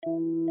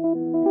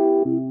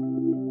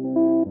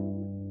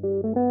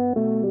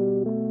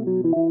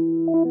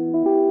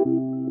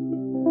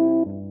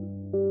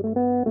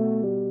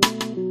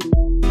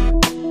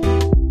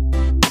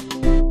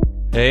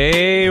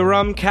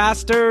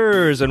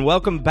Rumcasters, and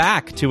welcome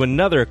back to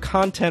another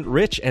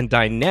content-rich and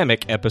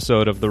dynamic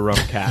episode of the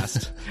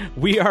Rumcast.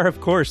 We are, of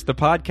course, the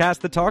podcast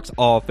that talks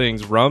all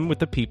things rum with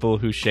the people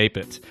who shape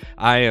it.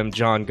 I am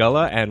John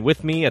Gulla, and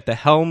with me at the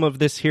helm of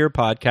this here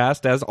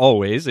podcast, as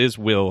always, is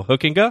Will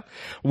Hookinga.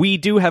 We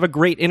do have a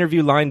great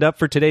interview lined up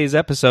for today's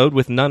episode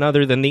with none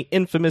other than the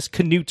infamous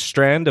Knud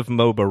Strand of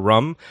Mhoba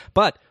Rum,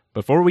 but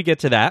before we get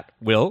to that,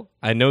 Will,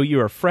 I know you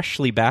are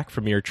freshly back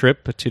from your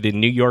trip to the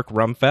New York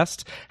Rum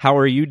Fest. How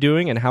are you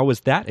doing, and how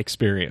was that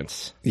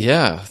experience?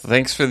 Yeah,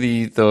 thanks for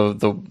the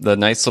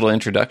nice little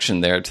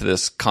introduction there to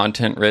this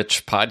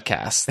content-rich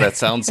podcast. That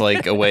sounds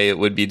like a way it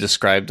would be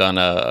described on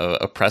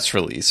a press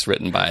release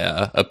written by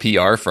a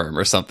PR firm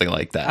or something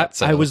like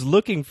that. I was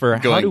looking for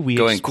how do we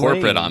going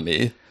explain... corporate on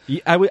me.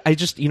 I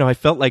just, I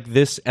felt like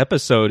this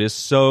episode is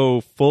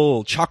so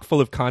chock full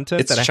of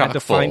content that I had to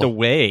find a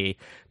way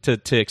to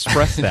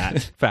express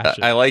that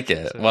fashion. I like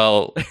it. So.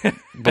 Well,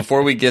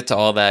 before we get to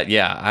all that,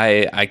 yeah,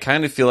 I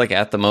kind of feel like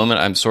at the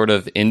moment I'm sort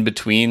of in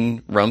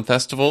between rum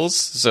festivals.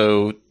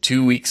 So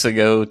 2 weeks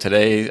ago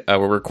today,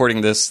 we're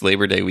recording this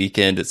Labor Day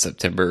weekend. It's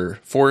September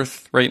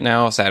 4th right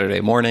now, Saturday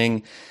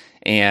morning.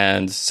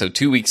 And so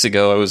 2 weeks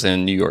ago, I was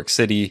in New York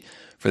City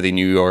for the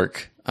New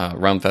York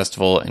Rum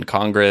Festival and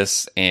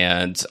Congress,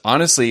 and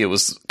honestly it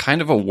was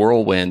kind of a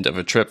whirlwind of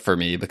a trip for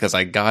me because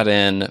I got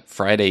in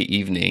Friday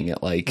evening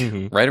at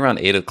right around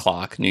 8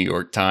 o'clock New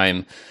York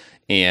time,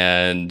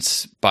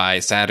 and by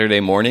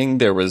Saturday morning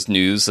there was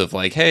news of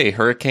hey,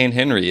 Hurricane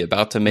Henry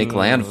about to make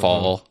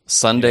landfall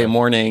Sunday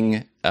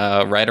morning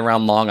right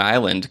around Long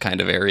Island kind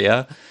of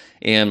area.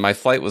 And my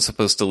flight was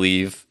supposed to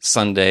leave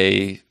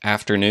Sunday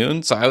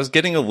afternoon. So I was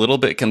getting a little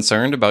bit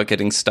concerned about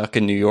getting stuck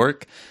in New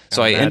York.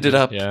 So I ended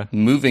up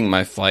moving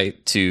my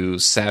flight to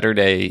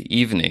Saturday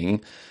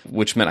evening,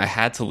 which meant I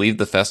had to leave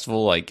the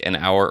festival an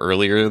hour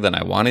earlier than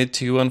I wanted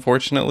to,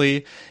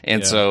 unfortunately.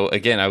 And so,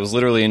 again, I was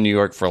literally in New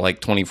York for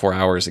 24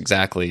 hours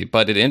exactly.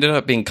 But it ended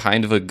up being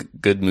kind of a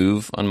good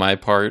move on my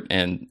part.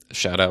 And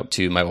shout out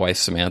to my wife,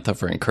 Samantha,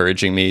 for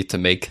encouraging me to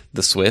make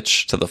the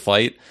switch to the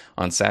flight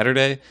on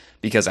Saturday.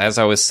 Because as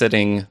I was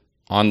sitting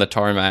on the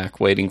tarmac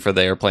waiting for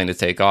the airplane to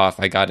take off,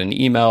 I got an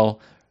email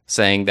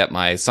saying that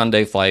my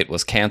Sunday flight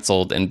was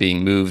canceled and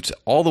being moved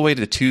all the way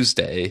to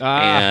Tuesday.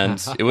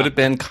 And it would have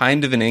been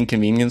kind of an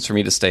inconvenience for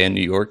me to stay in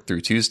New York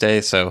through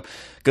Tuesday. So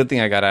good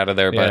thing I got out of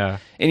there. But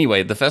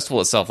anyway, the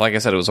festival itself, like I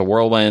said, it was a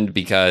whirlwind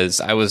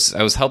because I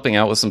was helping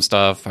out with some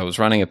stuff. I was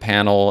running a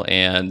panel.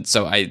 And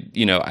so I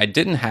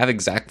didn't have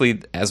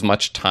exactly as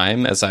much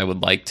time as I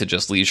would like to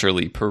just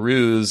leisurely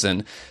peruse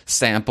and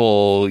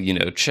sample,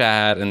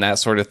 chat and that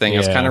sort of thing. I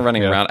was kind of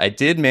running around. I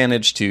did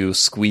manage to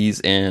squeeze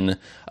in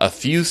a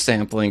few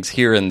samplings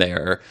here and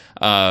there,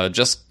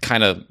 just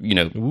kind of,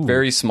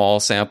 very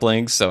small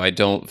samplings. So I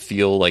don't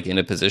feel in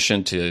a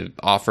position to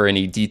offer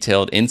any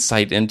detailed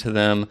insight into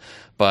them.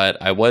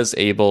 But I was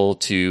able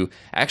to,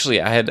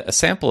 actually, I had a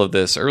sample of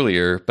this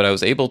earlier, but I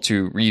was able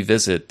to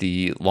revisit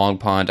the Long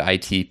Pond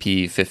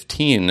ITP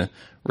 15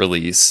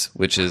 release,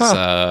 which is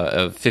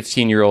a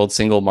 15-year-old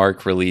single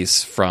mark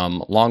release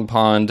from Long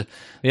Pond.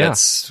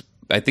 That's,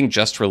 I think,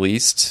 just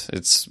released.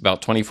 It's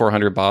about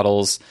 2,400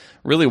 bottles.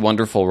 Really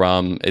wonderful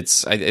rum.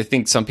 I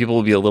think some people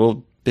will be a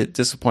little bit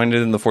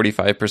disappointed in the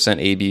 45%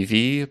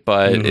 ABV,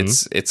 but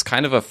it's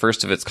kind of a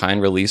first of its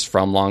kind release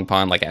from Long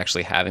Pond,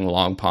 actually having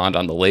Long Pond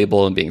on the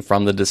label and being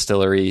from the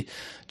distillery.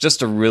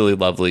 Just a really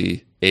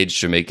lovely aged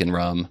Jamaican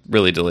rum,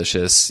 really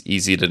delicious,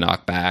 easy to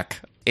knock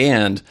back.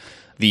 And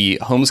the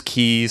Holmes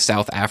Key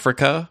South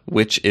Africa,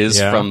 which is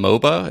from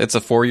Mhoba. It's a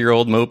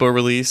 4-year-old Mhoba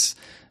release,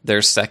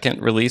 their second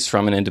release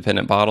from an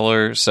independent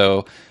bottler.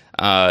 So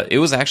it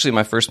was actually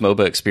my first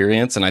Mhoba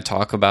experience, and I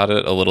talk about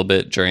it a little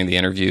bit during the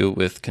interview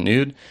with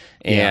Knud.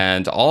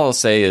 And all I'll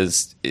say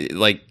is,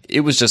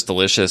 it was just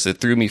delicious. It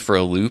threw me for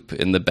a loop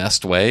in the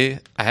best way.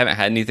 I haven't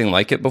had anything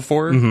like it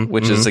before,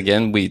 which is,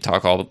 again, we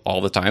talk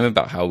all the time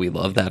about how we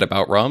love that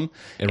about rum.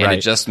 And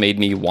it just made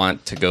me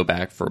want to go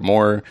back for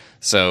more.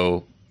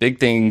 So big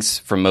things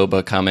from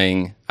Mhoba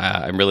coming.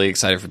 I'm really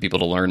excited for people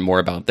to learn more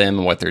about them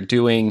and what they're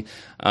doing.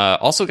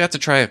 Also got to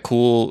try a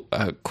cool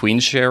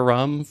Queen's Share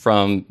rum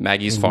from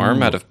Maggie's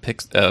Farm out of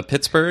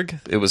Pittsburgh.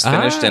 It was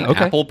finished in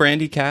apple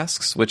brandy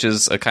casks, which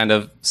is a kind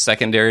of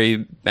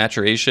secondary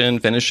maturation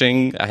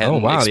finishing I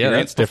hadn't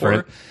experienced before.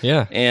 Different.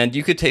 Yeah. And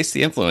you could taste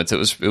the influence. It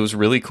was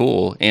really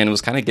cool, and it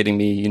was kind of getting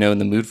me, in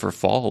the mood for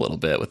fall a little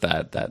bit with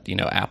that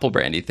apple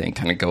brandy thing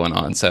kind of going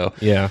on. So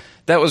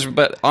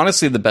but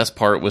honestly, the best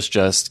part was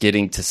just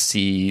getting to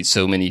see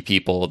so many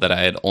people that I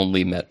had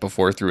only met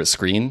before through a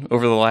screen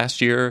over the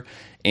last year.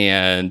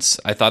 And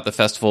I thought the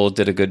festival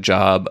did a good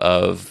job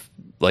of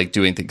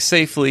doing things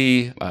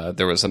safely.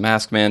 There was a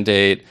mask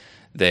mandate.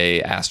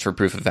 They asked for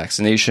proof of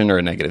vaccination or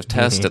a negative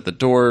test at the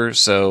door.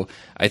 So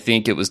I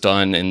think it was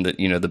done in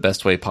the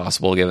best way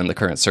possible given the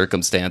current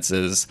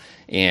circumstances.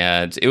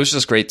 And it was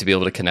just great to be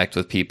able to connect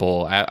with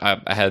people. I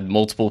had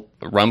multiple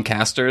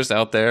Rumcasters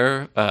out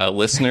there,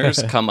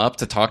 listeners, come up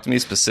to talk to me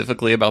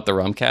specifically about the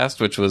Rumcast,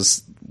 which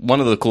was one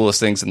of the coolest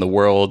things in the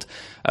world.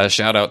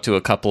 Shout out to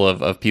a couple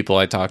of people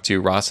I talked to,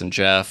 Ross and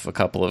Jeff, a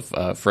couple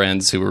of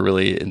friends who were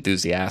really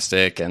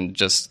enthusiastic and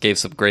just gave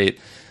some great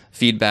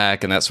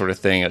feedback and that sort of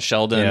thing.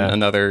 Sheldon,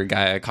 another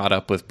guy I caught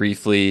up with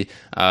briefly.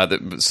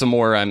 Some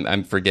more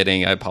I'm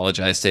forgetting. I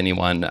apologize to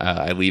anyone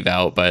I leave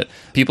out, but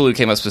people who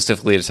came up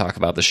specifically to talk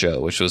about the show,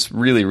 which was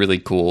really, really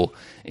cool.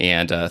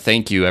 And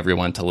thank you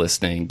everyone to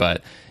listening.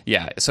 But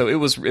yeah, so it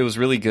was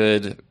really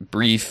good,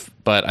 brief,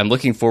 but I'm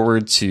looking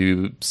forward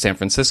to San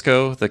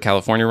Francisco, the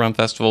California Rum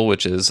Festival,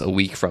 which is a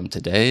week from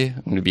today.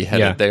 I'm going to be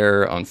headed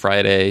there on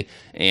Friday,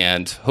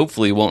 and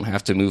hopefully won't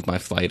have to move my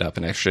flight up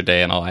an extra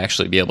day, and I'll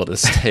actually be able to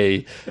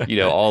stay,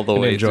 all the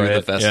way through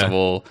the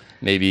festival. Yeah.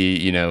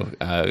 Maybe,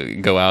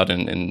 go out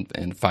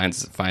and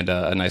find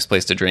a nice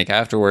place to drink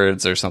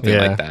afterwards or something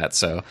like that.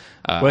 So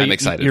I'm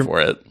excited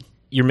for it.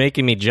 You're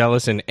making me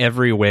jealous in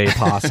every way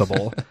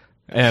possible.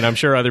 And I'm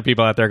sure other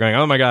people out there are going,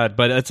 oh my God,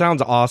 but it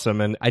sounds awesome.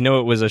 And I know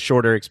it was a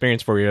shorter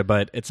experience for you,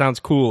 but it sounds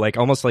cool. Like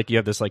almost like you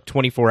have this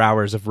 24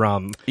 hours of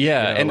rum.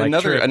 Yeah. And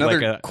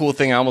another cool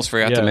thing I almost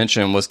forgot to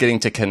mention was getting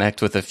to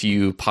connect with a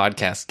few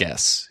podcast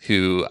guests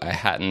who I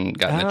hadn't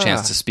gotten a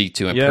chance to speak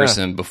to in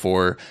person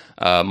before.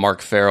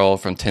 Mark Farrell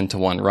from 10 to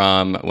 1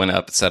 Rum went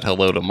up, said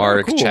hello to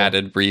Mark,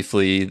 chatted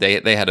briefly.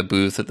 They had a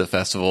booth at the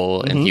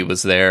festival and he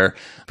was there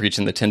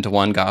preaching the 10 to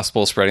 1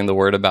 gospel, spreading the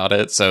word about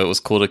it. So it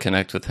was cool to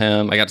connect with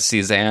him. I got to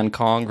see Zan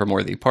Kong from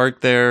Worthy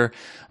Park there.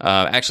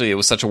 Actually, it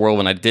was such a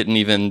whirlwind, I didn't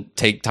even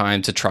take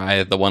time to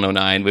try the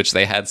 109, which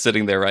they had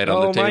sitting there right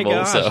on the table. Oh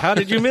my gosh, so how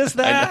did you miss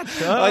that?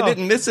 I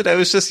didn't miss it. I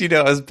was just,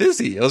 I was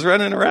busy. I was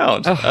running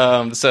around.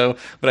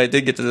 But I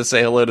did get to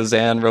say hello to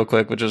Zan real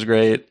quick, which was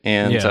great.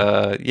 And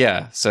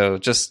so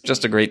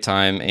just a great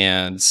time.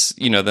 And,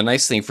 the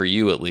nice thing for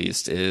you, at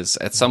least, is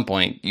at some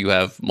point you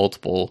have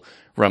multiple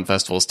rum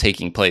festivals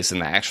taking place in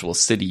the actual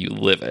city you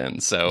live in.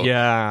 So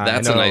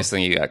that's a nice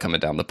thing you got coming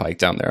down the pike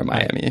down there in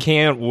Miami. I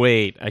can't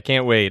wait.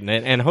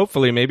 And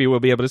hopefully maybe we'll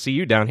be able to see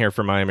you down here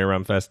for Miami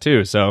Rum Fest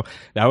too. So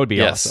that would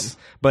be awesome.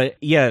 But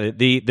yeah,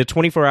 the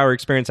 24-hour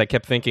experience, I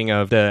kept thinking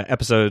of the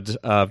episodes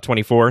of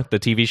 24, the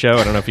TV show.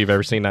 I don't know if you've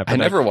ever seen that. I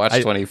never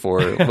watched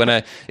 24.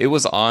 It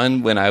was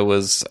on when I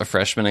was a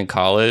freshman in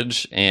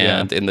college,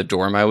 and in the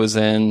dorm I was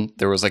in,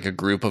 there was a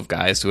group of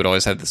guys who would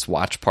always have this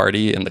watch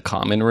party in the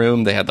common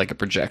room. They had a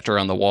projector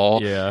on the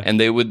wall,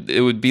 and it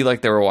would be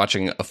like they were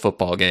watching a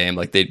football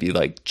game. They'd be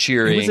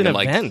cheering, it was an and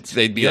event.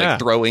 They'd be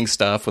throwing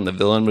stuff when the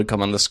villain would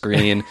come on the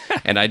screen,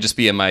 and I'd just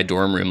be in my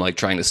dorm room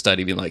trying to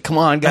study, being come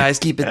on guys,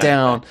 keep it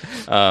down.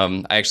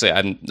 I'm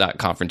not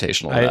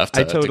confrontational enough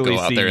to go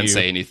out there and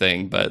say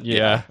anything, but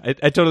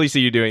I totally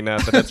see you doing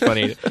that. But that's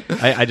funny.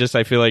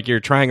 I feel like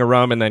you're trying a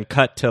rum and then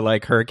cut to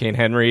Hurricane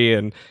Henry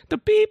and the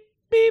beep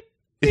beep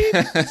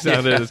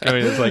sounded as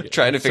going. It's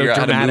trying to figure out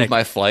how to move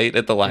my flight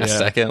at the last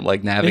second,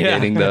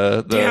 navigating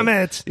the damn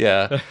it.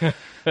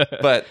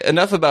 But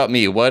enough about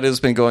me. What has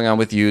been going on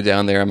with you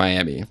down there in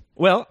Miami?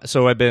 Well,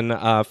 so I've been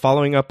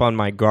following up on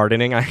my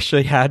gardening. I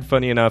actually had,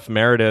 funny enough,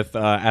 Meredith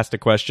asked a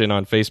question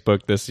on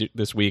Facebook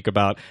this week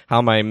about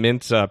how my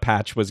mint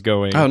patch was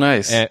going. Oh,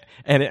 nice.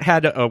 And it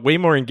had way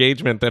more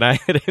engagement than I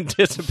had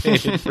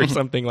anticipated for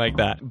something like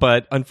that.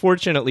 But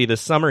unfortunately, the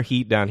summer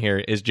heat down here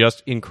is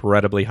just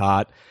incredibly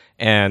hot.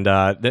 And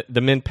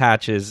the mint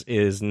patch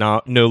is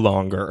no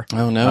longer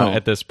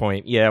at this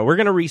point. Yeah, we're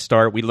going to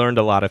restart. We learned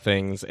a lot of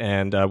things,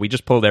 and we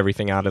just pulled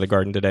everything out of the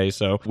garden today.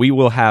 So we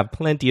will have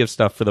plenty of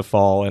stuff for the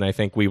fall, and I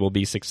think we will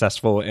be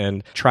successful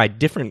and try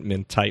different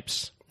mint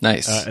types.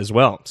 Nice. As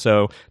well.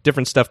 So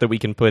different stuff that we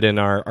can put in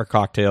our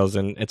cocktails,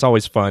 and it's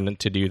always fun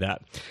to do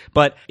that.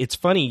 But it's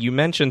funny, you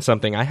mentioned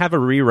something. I have a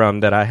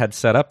re-rum that I had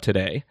set up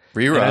today.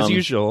 Re-rum? As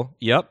usual.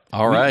 Yep.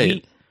 All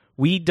right.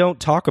 We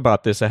don't talk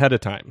about this ahead of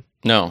time.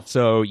 No.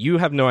 So you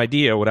have no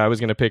idea what I was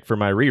going to pick for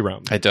my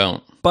re-rum. I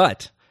don't.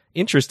 But,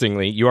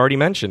 interestingly, you already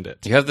mentioned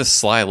it. You have this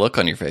sly look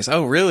on your face.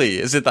 Oh, really?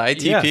 Is it the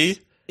ITP? Yes,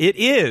 it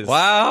is.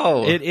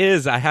 Wow. It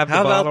is. I have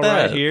the bottle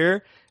right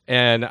here.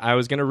 And I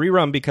was going to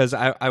re-rum because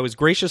I was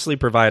graciously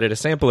provided a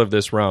sample of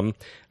this rum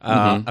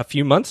a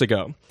few months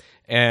ago.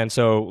 And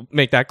so,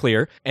 make that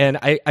clear. And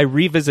I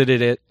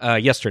revisited it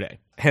yesterday.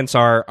 Hence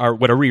our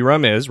what a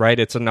re-rum is, right?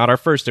 It's not our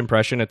first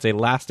impression. It's a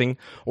lasting,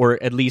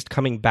 or at least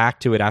coming back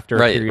to it after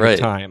a period of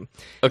time.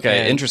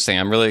 Okay, interesting.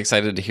 I'm really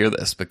excited to hear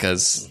this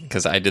because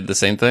I did the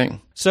same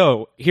thing.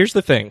 So here's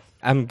the thing.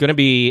 I'm going to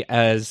be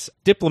as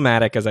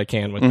diplomatic as I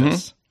can with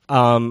this.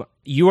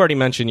 You already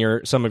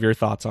mentioned some of your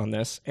thoughts on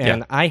this,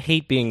 and I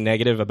hate being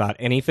negative about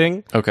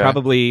anything. Okay.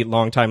 Probably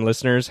longtime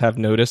listeners have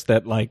noticed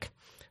that,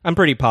 I'm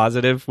pretty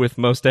positive with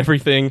most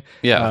everything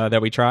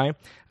that we try.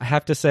 I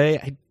have to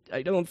say,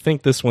 I don't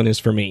think this one is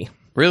for me.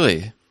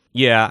 Really?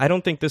 Yeah, I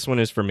don't think this one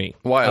is for me.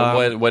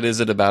 Why? What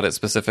is it about it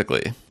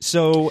specifically?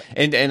 So,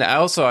 and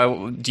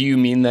also, do you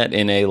mean that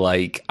in a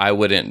I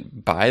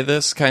wouldn't buy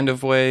this kind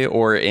of way,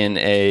 or in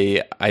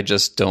a I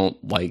just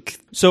don't like?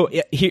 So,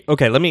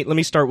 okay, let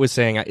me start with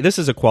saying this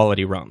is a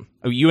quality rum.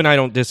 You and I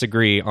don't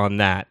disagree on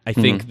that. I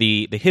think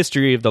the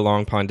history of the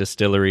Long Pond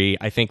Distillery,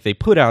 I think they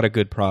put out a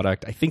good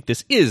product. I think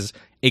this is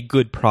a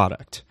good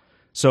product.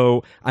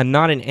 So I'm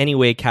not in any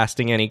way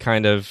casting any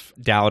kind of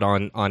doubt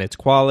on its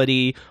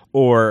quality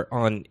or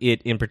on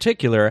it in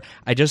particular.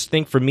 I just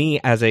think for me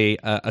as a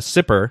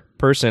sipper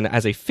person,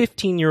 as a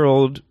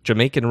 15-year-old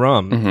Jamaican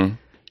rum,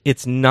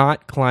 it's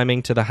not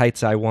climbing to the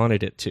heights I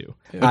wanted it to.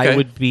 Okay. I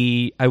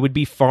would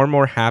be far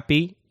more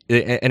happy.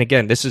 And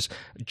again, this is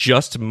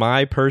just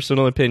my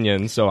personal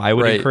opinion, so I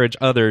would encourage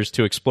others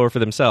to explore for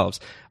themselves.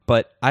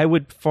 But I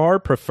would far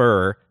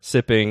prefer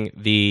sipping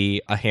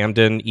a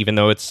Hamden, even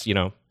though it's,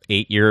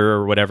 8-year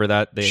or whatever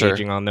that the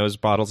aging on those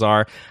bottles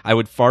are. I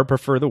would far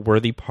prefer the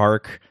Worthy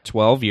Park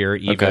 12-year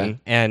even. Okay.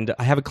 And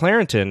I have a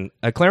Clarendon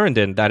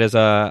that is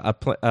a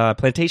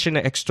Plantation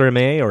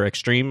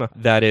Extreme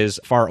that is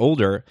far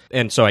older.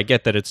 And so I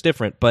get that it's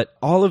different. But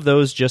all of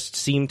those just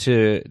seem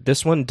to...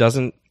 This one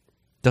doesn't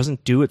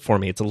do it for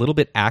me. It's a little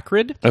bit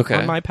acrid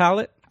on my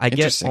palate. I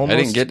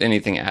didn't get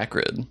anything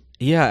acrid.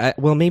 Yeah,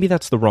 well, maybe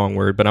that's the wrong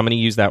word, but I'm going to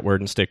use that word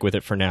and stick with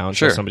it for now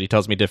until somebody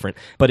tells me different.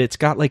 But it's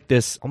got like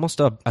this almost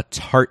a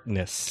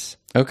tartness.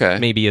 Okay,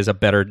 maybe is a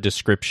better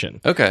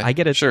description. Okay, I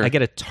get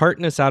a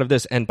tartness out of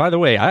this. And by the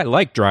way, I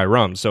like dry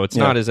rum, so it's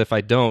not as if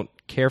I don't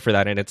care for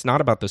that. And it's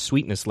not about the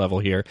sweetness level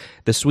here.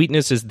 The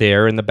sweetness is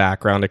there in the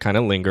background; it kind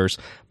of lingers.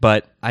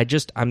 But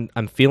I'm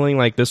feeling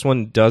like this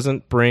one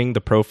doesn't bring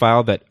the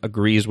profile that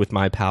agrees with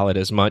my palate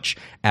as much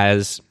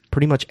as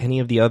pretty much any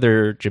of the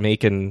other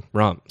Jamaican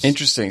rums.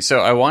 Interesting.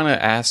 So I want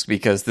to ask,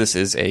 because this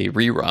is a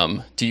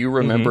re-rum, do you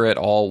remember at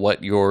all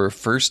what your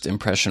first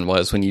impression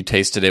was when you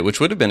tasted it, which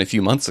would have been a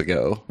few months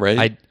ago,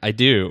 right? I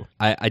do.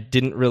 I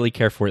didn't really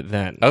care for it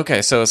then.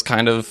 Okay, so it's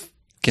kind of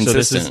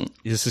consistent. So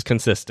this is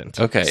consistent.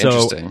 Okay, so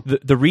interesting.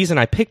 The reason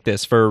I picked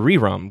this for a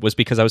re-rum was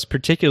because I was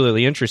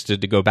particularly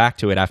interested to go back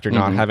to it after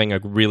not having a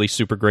really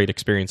super great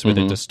experience with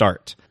it to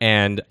start.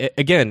 And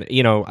again,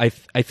 I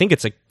think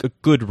it's a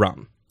good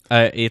rum.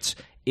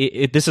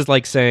 This is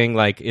like saying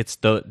like it's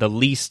the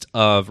least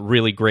of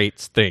really great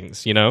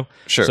things, Sure.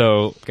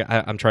 So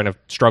I'm trying to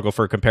struggle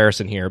for a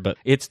comparison here, but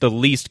it's the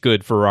least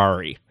good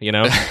Ferrari,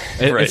 Right.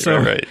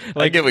 Like,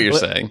 I get what you're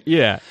saying.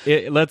 Yeah.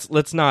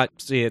 Let's not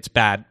say it's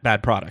bad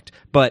product,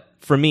 but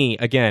for me,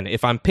 again,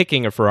 if I'm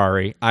picking a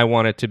Ferrari, I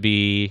want it to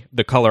be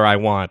the color I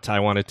want. I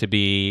want it to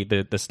be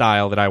the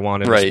style that I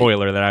want and the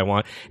spoiler that I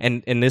want.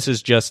 And this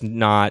is just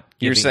not.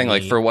 You're saying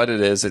like for what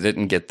it is, it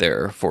didn't get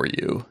there for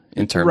you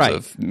in terms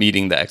of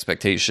meeting the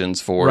expectations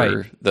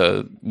for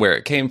the where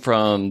it came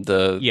from,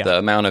 the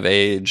amount of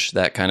age,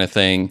 that kind of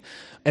thing.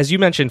 As you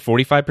mentioned,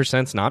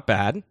 45% is not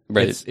bad.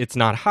 Right. It's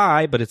not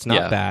high, but it's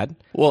not bad.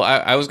 Well,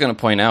 I was going to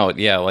point out,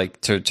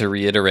 like to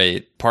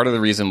reiterate, part of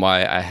the reason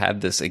why I had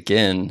this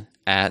again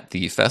at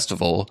the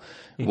festival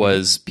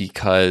was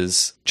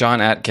because John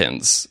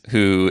Atkins,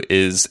 who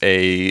is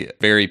a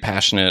very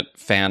passionate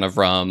fan of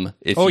rum,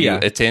 if you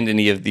attend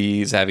any of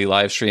these Avi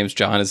live streams,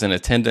 John is in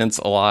attendance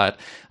a lot.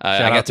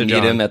 I got to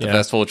meet him at the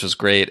festival, which was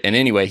great. And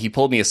anyway, he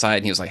pulled me aside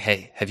and he was like,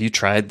 "Hey, have you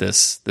tried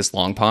this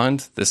Long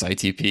Pond, this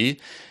ITP?"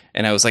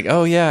 And I was like,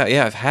 "Oh yeah,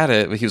 I've had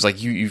it." But he was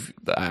like, "You've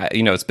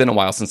it's been a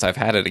while since I've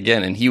had it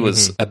again." And he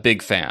was a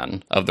big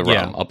fan of the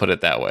rum. I'll put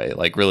it that way,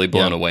 like really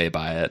blown away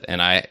by it.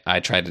 And I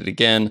tried it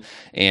again,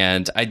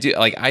 and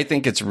I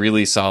think it's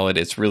really solid.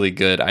 It's really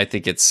good. I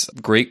think it's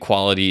great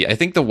quality. I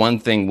think the one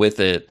thing with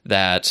it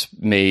that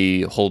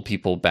may hold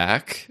people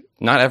back,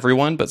 not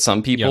everyone, but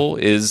some people,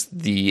 is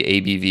the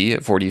ABV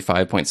at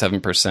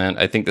 45.7%.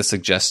 I think the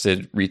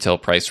suggested retail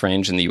price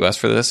range in the US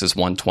for this is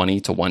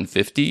 $120 to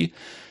 $150.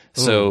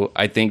 So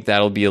I think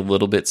that'll be a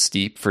little bit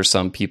steep for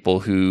some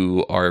people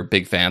who are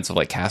big fans of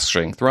like cask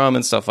strength rum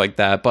and stuff like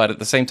that. But at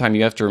the same time,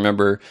 you have to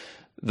remember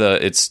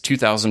it's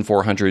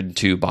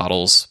 2,402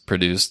 bottles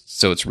produced,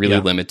 so it's really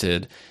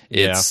limited.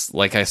 It's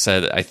like I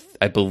said,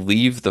 I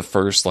believe the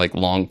first like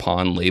Long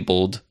Pond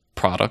labeled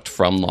product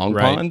from Long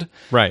Pond.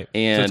 Right.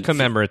 And so it's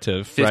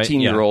commemorative.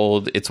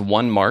 15-year-old, it's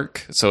one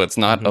mark, so it's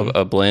not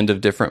a blend of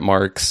different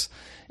marks.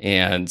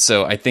 And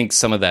so I think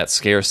some of that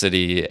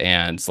scarcity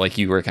and, like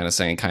you were kind of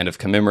saying, kind of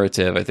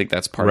commemorative, I think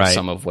that's part of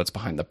some of what's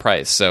behind the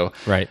price. So,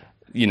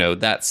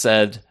 that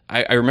said,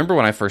 I remember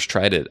when I first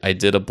tried it, I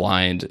did a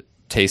blind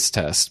taste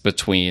test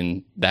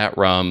between that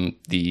rum,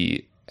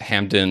 the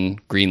Hamden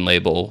Green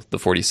Label, the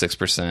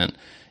 46%,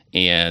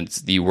 and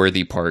the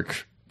Worthy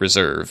Park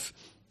Reserve.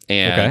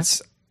 And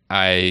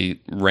I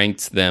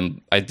ranked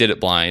them. I did it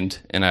blind,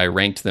 and I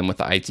ranked them with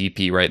the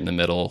ITP right in the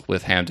middle,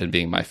 with Hamden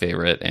being my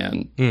favorite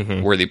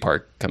and Worthy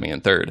Park coming in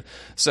third.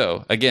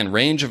 So again,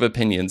 range of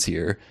opinions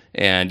here,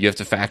 and you have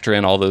to factor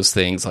in all those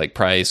things like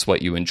price,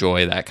 what you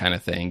enjoy, that kind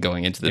of thing,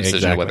 going into the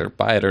decision of whether to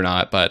buy it or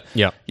not. But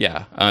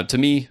to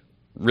me,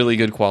 really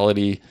good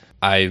quality.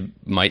 I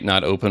might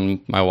not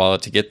open my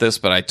wallet to get this,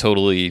 but I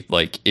totally,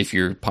 like, if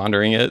you're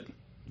pondering it,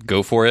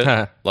 go for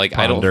it. Like,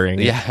 Pondering.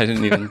 I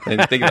didn't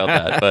think about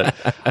that,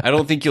 but I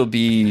don't think you'll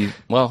be,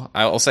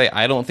 I'll say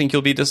I don't think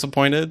you'll be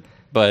disappointed,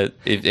 but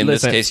in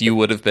this case you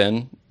would have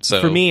been. So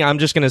for me, I'm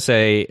just going to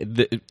say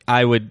that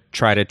I would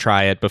try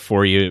it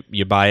before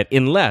you buy it,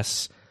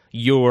 unless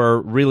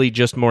you're really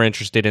just more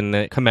interested in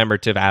the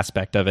commemorative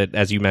aspect of it,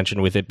 as you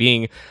mentioned, with it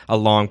being a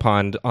long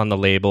pond on the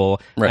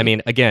label. Right. I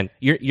mean, again,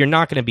 you're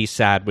not going to be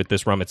sad with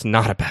this rum. It's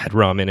not a bad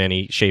rum in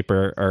any shape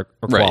or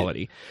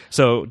quality.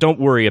 So don't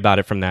worry about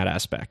it from that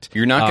aspect.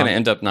 You're not going to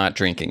end up not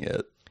drinking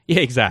it. Yeah,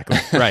 exactly.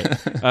 Right.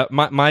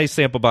 My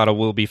sample bottle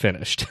will be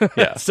finished.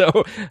 Yeah.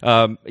 So,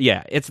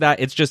 it's that.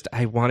 It's just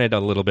I wanted a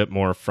little bit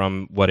more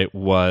from what it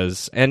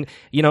was, and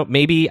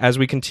maybe as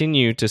we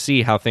continue to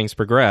see how things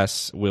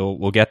progress,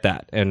 we'll get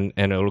that, and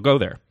it'll go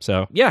there.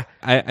 So, yeah,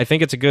 I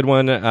think it's a good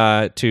one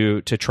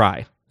to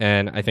try.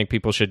 And I think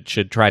people should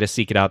try to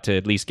seek it out to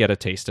at least get a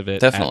taste of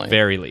it. Definitely. At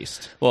very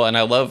least. Well, and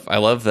I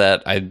love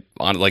that I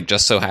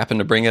just so happened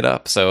to bring it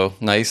up. So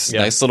nice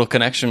little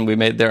connection we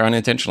made there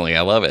unintentionally.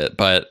 I love it.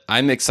 But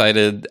I'm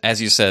excited.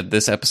 As you said,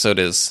 this episode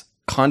is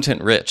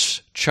content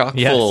rich, chock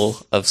full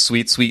of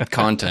sweet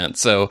content.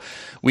 So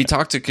we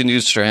talked to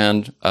Knud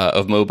Strand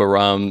of Mhoba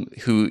Rum,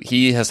 who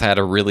he has had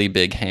a really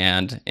big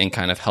hand in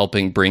kind of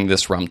helping bring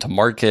this rum to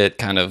market,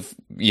 kind of,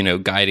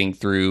 guiding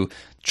through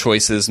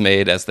choices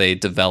made as they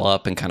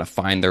develop and kind of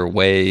find their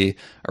way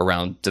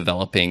around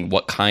developing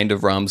what kind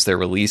of rums they're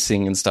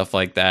releasing and stuff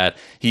like that.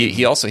 He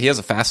has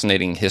a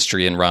fascinating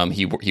history in rum.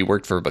 He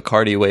worked for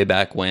Bacardi way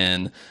back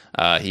when.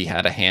 He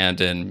had a hand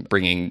in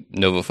bringing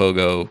Novo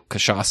Fogo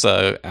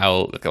Cachaça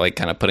out, like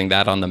kind of putting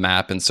that on the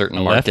map in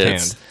certain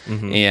markets.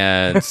 Mm-hmm.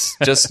 And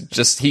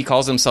just he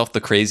calls himself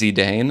the Crazy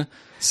Dane.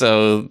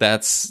 So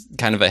that's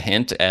kind of a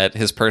hint at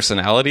his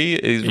personality.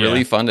 He's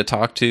really fun to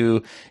talk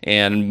to.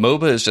 And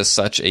Mhoba is just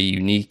such a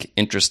unique,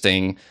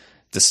 interesting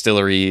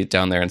distillery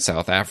down there in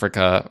South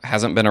Africa.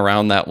 Hasn't been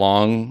around that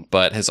long,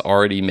 but has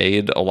already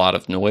made a lot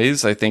of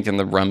noise, I think, in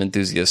the rum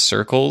enthusiast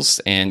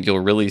circles. And you'll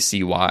really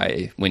see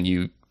why when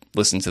you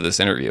listen to this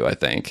interview, I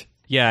think.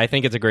 Yeah, I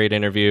think it's a great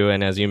interview,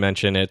 and as you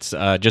mentioned, it's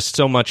just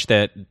so much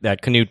that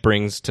Knud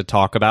brings to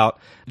talk about.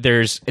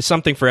 There's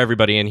something for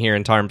everybody in here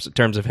in terms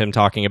of him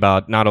talking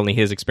about not only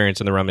his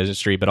experience in the rum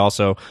industry, but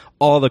also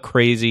all the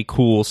crazy,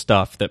 cool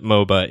stuff that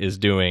Mhoba is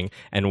doing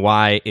and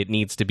why it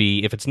needs to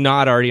be, if it's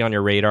not already on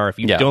your radar, if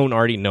you don't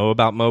already know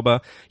about Mhoba,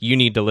 you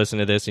need to listen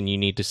to this and you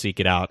need to seek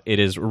it out. It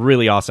is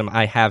really awesome.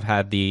 I have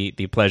had the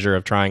pleasure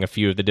of trying a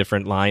few of the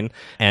different line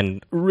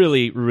and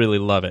really, really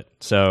love it.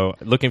 So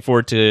looking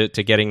forward to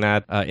getting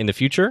that in the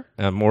future.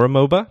 More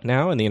Mhoba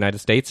now in the United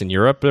States and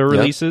Europe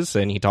releases,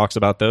 and he talks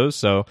about those.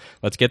 So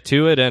let's get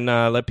to it and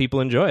let people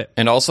enjoy it.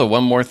 And also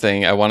one more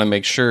thing, I want to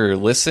make sure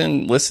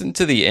listen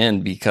to the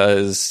end,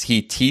 because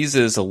he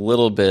teases a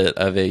little bit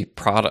of a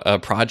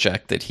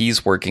project that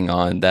he's working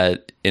on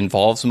that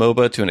involves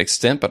Mhoba to an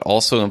extent, but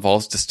also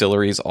involves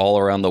distilleries all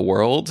around the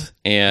world.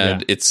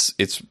 And it's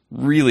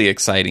really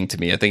exciting to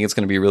me. I think it's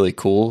going to be really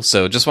cool.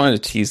 So just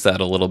wanted to tease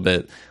that a little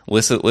bit.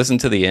 Listen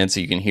to the end so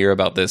you can hear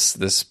about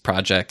this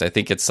project. I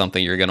think it's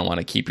something you're going to want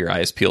to keep your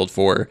eyes peeled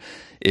for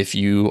if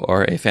you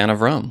are a fan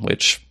of rum,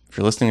 which if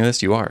you're listening to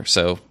this, you are.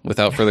 So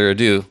without further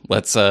ado,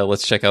 let's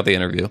check out the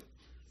interview.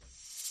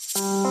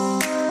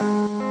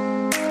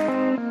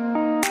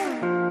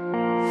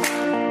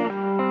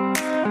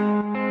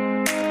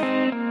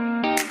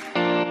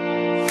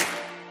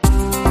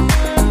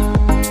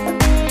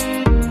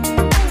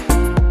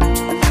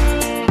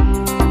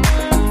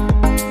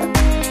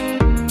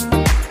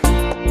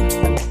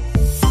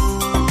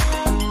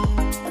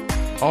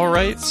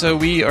 So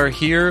we are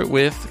here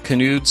with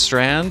Knud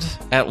Strand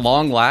at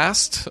long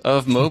last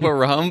of Mhoba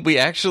Rum. We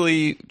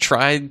actually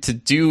tried to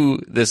do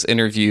this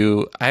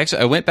interview. I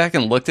went back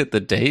and looked at the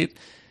date,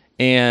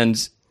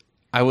 and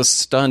I was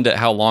stunned at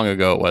how long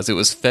ago it was. It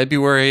was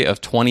February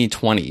of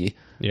 2020.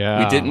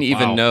 Yeah, we didn't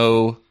even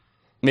know.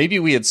 Maybe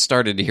we had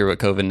started to hear what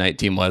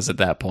COVID-19 was at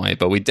that point,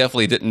 but we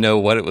definitely didn't know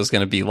what it was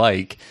going to be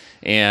like.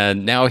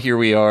 And now here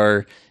we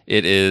are.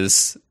 It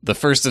is the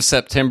 1st of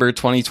September,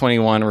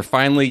 2021. We're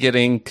finally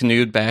getting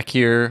Knud back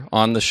here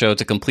on the show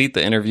to complete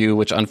the interview,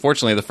 which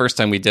unfortunately the first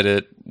time we did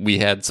it, we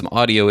had some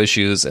audio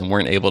issues and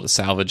weren't able to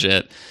salvage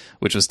it,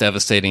 which was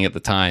devastating at the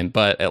time.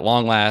 But at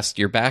long last,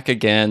 you're back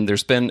again.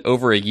 There's been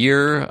over a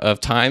year of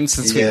time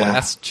since we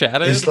last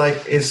chatted.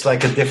 It's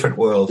like a different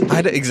world.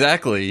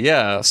 Exactly,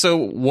 yeah. So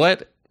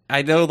what...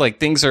 I know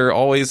things are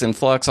always in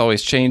flux,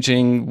 always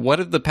changing. What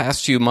have the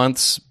past few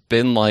months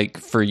been like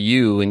for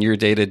you in your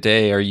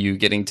day-to-day? Are you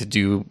getting to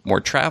do more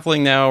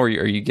traveling now? Or are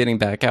you getting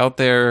back out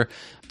there?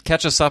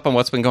 Catch us up on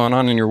what's been going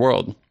on in your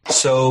world.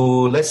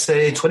 So let's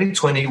say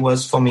 2020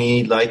 was for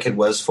me, like it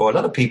was for a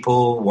lot of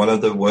people, one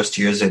of the worst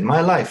years in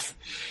my life.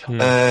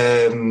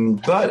 But,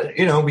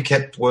 we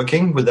kept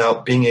working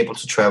without being able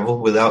to travel,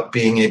 without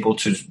being able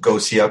to go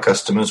see our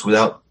customers,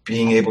 without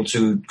being able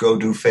to go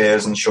do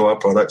fairs and show our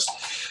products,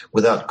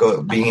 without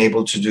being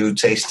able to do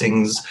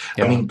tastings.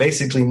 Yeah. I mean,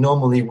 basically,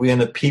 normally we're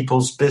in a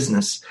people's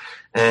business.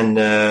 And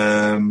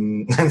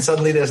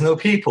suddenly there's no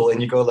people,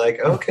 and you go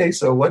okay,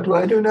 so what do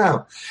I do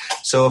now?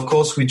 So, of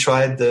course, we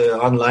tried the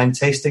online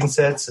tasting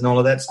sets and all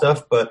of that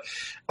stuff. But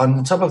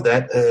on top of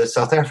that,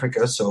 South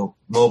Africa, so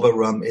Mhoba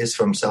Rum is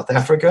from South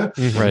Africa.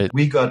 Mm-hmm. Right.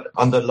 We got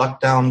under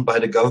lockdown by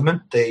the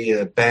government.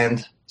 They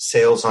banned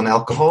sales on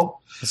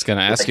alcohol. I was going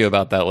to ask you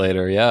about that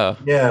later. Yeah.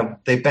 Yeah,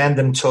 they banned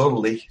them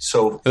totally.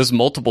 So it was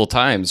multiple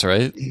times,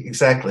 right?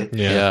 Exactly.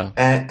 Yeah.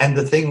 And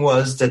the thing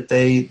was that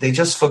they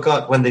just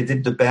forgot when they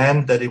did the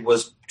ban that it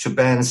was to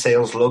ban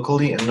sales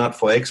locally and not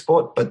for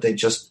export, but they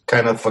just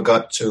kind of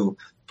forgot to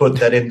put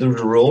that into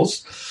the rules.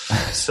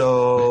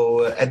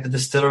 So at the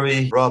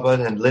distillery,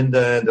 Robert and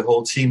Linda and the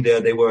whole team there,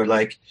 they were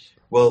like,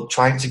 well,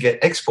 trying to get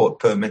export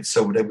permits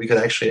so that we could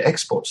actually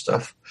export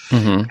stuff.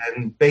 Mm-hmm.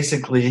 And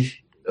basically,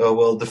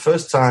 the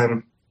first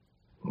time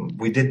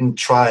we didn't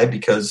try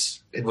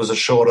because it was a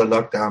shorter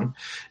lockdown.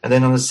 And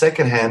then on the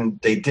second hand,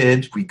 they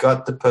did. We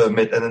got the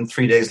permit. And then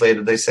 3 days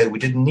later, they said we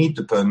didn't need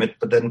the permit.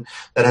 But then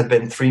that had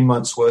been 3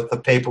 months worth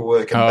of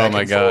paperwork and back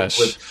and forth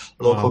with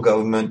local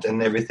government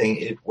and everything.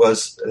 It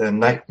was a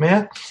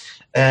nightmare.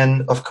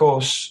 And of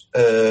course,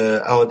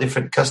 our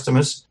different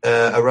customers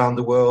around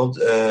the world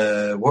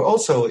were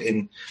also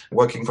in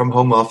working from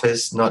home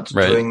office, not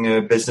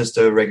doing business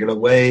the regular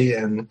way,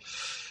 and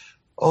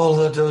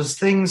all of those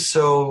things.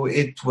 So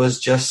it was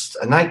just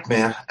a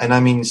nightmare. And I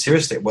mean,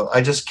 seriously, well,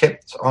 I just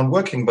kept on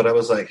working, but I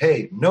was like,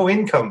 hey, no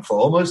income for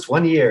almost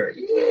 1 year.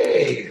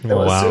 Yay! That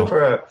was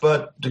super.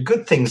 But the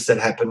good things that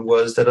happened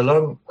was that a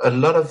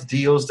lot of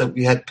deals that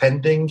we had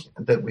pending,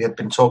 that we had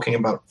been talking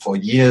about for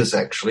years,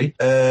 actually,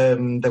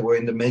 that were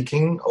in the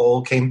making,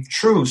 all came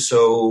true.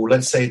 So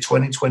let's say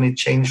 2020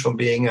 changed from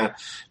being a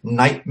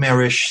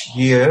nightmarish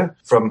year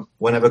from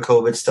whenever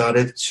COVID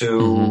started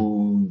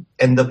to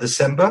end of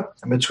December.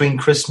 And between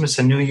Christmas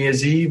and New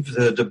Year's Eve,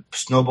 the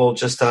snowball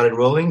just started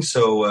rolling.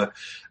 So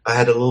I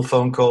had a little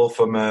phone call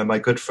from my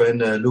good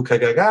friend Luca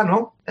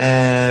Gargano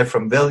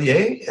from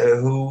Vellier,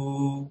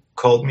 who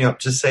called me up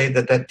to say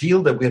that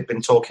deal that we had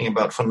been talking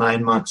about for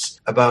 9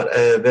 months, about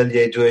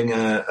Vellier doing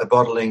a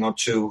bottling or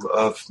two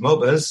of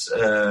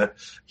Mhobas,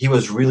 he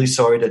was really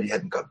sorry that he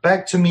hadn't got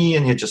back to me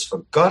and he just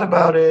forgot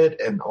about it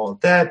and all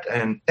that.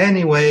 And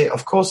anyway,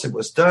 of course it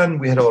was done.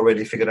 We had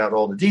already figured out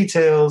all the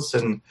details.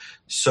 And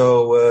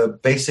so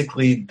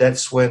basically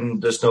that's when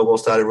the snowball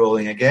started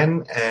rolling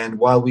again. And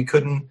while we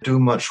couldn't do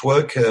much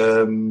work,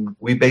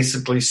 we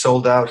basically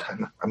sold out.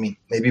 I mean,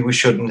 maybe we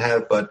shouldn't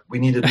have, but we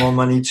needed more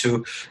money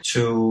to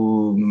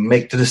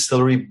make the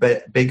distillery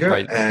bigger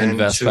and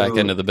invest back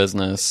into the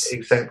business.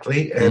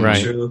 Exactly.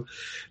 And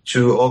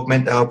to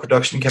augment our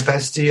production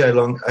capacity.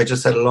 I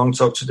just had a long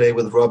talk today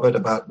with Robert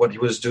about what he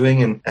was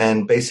doing,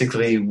 and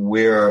basically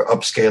we're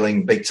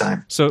upscaling big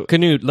time. So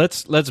Knud,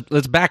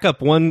 let's back up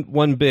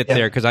one bit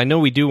there, because I know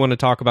we do want to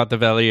talk about the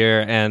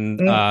Vellier and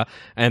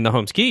the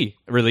Home Ski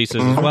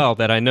releases as well,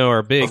 that I know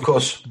are big. Of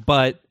course.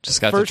 But just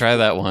got to try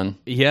that one.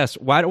 Yes.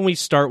 Why don't we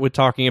start with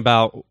talking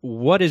about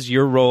what is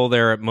your role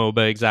there at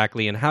Mhoba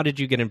exactly, and how did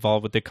you get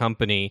involved with the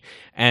company,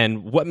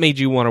 and what made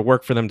you want to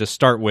work for them to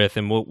start with,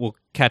 and we'll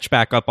catch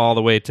back up all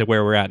the way to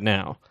where we're at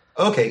now.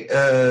 Okay,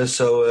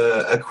 so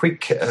a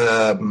quick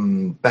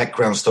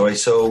background story.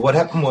 So what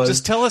happened was...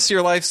 Just tell us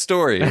your life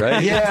story,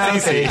 right? Yeah,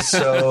 okay.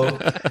 So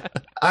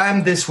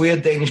I'm this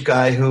weird Danish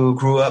guy who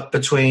grew up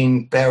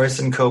between Paris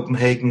and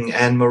Copenhagen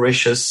and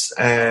Mauritius,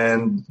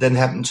 and then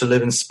happened to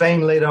live in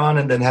Spain later on,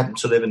 and then happened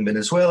to live in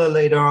Venezuela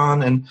later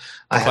on. And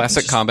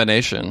Classic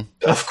combination.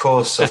 Of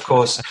course.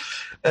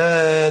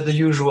 The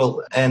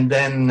usual. And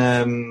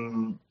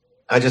then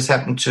I just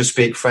happened to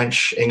speak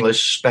French,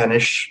 English,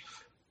 Spanish.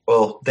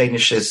 Well,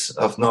 Danish is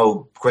of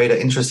no greater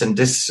interest in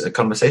this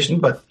conversation,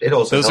 but it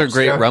also those helps are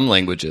great there. Rum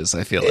languages,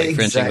 I feel like. Exactly.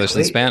 French, English,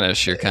 and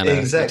Spanish, you're kind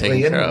of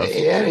taking care of.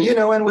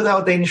 Yeah, and with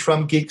our Danish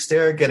rum geeks,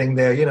 they're getting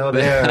there,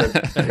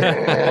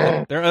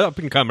 they're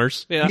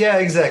up-and-comers. Yeah,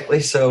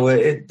 exactly. So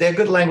they're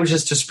good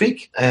languages to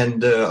speak.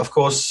 And, of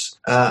course,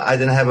 I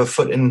didn't have a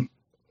foot in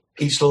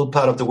each little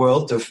part of the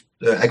world,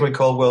 the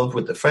agricole world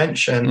with the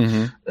French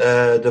and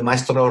the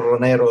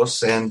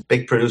maestro-roneros and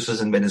big producers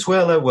in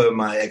Venezuela, where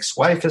my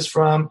ex-wife is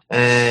from,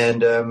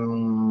 and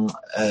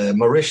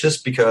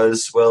Mauritius,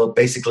 because, well,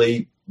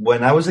 basically,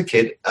 when I was a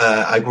kid,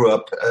 I grew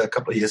up a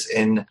couple of years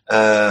in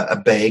a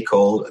bay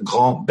called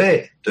Grand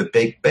Bay, the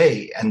Big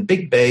Bay. And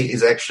Big Bay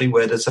is actually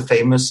where there's a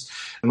famous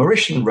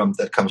Mauritian rum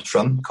that comes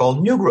from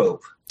called New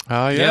Grove.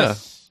 Oh, yeah.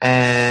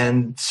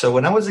 And so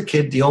when I was a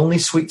kid, the only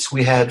sweets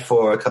we had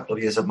for a couple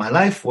of years of my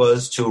life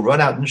was to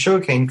run out in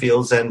sugarcane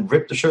fields and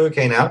rip the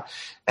sugarcane out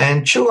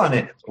and chew on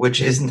it,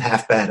 which isn't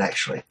half bad,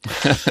 actually.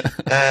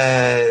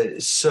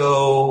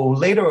 So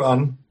later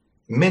on,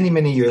 many,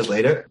 many years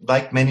later,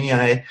 like many,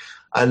 I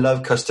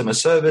love customer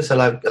service. I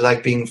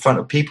like being in front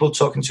of people,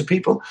 talking to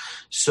people.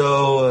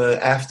 So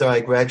after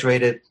I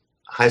graduated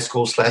high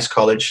school /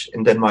 college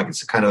in Denmark,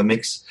 it's a kind of a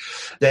mix,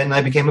 then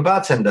I became a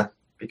bartender.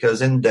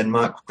 Because in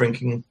Denmark,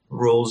 drinking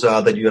rules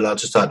are that you're allowed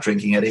to start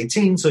drinking at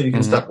 18, so you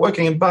can start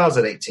working in bars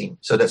at 18.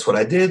 So that's what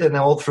I did, and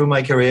all through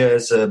my career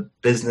as a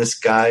business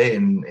guy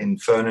in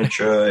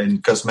furniture,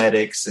 in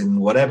cosmetics, in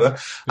whatever,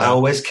 I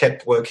always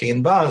kept working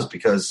in bars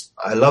because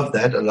I love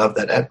that. I love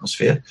that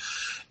atmosphere.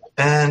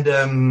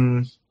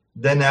 And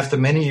then after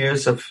many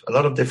years of a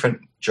lot of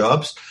different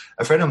jobs,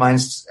 a friend of mine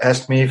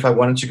asked me if I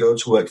wanted to go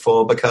to work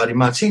for Bacardi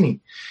Martini.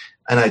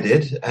 And I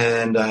did,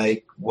 and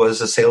I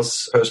was a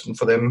salesperson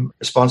for them,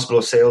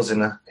 responsible for sales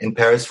in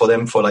Paris for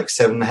them for like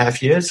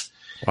 7.5 years.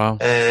 Wow.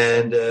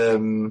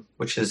 And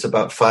which is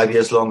about 5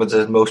 years longer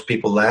than most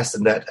people last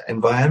in that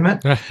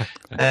environment.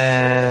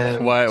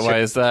 Why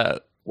is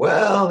that?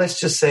 Well, let's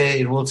just say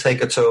it will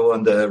take a toll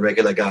on the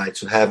regular guy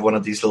to have one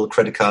of these little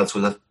credit cards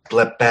with a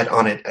bat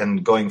on it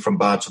and going from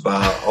bar to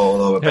bar all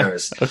over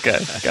Paris. Okay,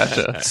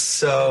 gotcha.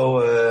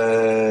 So,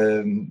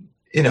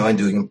 and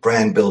doing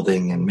brand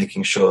building and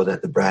making sure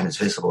that the brand is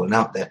visible and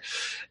out there.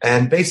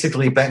 And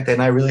basically back then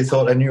I really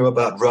thought I knew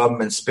about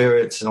rum and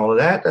spirits and all of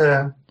that.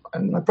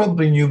 And I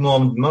probably knew more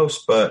than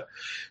most, but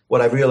what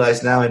I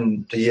realized now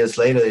and the years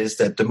later is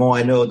that the more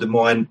I know, the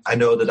more I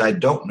know that I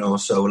don't know.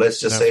 So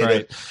let's just say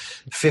that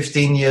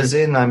 15 years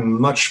in, I'm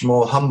much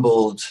more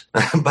humbled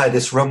by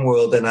this rum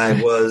world than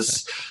I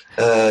was,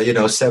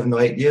 7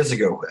 or 8 years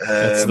ago.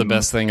 That's the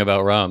best thing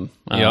about rum.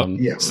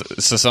 Yep.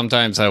 So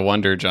sometimes I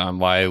wonder, John,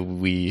 why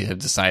we have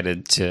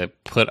decided to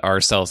put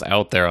ourselves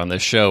out there on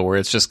this show where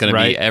it's just going to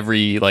be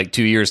every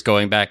 2 years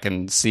going back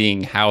and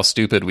seeing how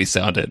stupid we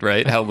sounded,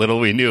 right? How little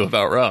we knew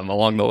about rum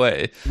along the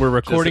way. We're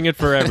recording it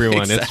for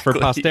everyone. Exactly, it's for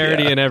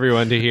posterity and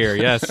everyone to hear.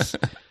 Yes.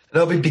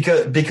 No,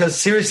 because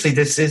seriously,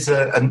 this is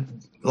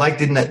like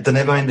the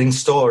never-ending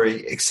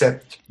story,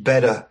 except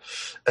better.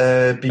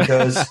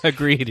 Because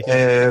agreed.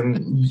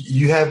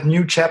 You have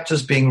new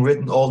chapters being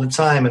written all the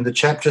time, and the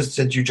chapters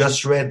that you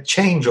just read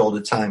change all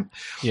the time.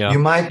 Yeah. You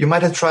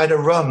might have tried a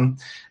rum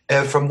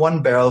from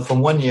one barrel, from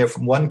 1 year,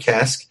 from one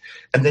cask,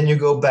 and then you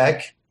go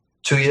back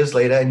 2 years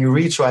later and you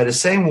retry the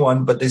same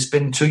one, but there's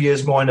been 2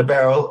 years more in the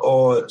barrel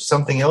or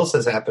something else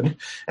has happened,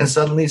 and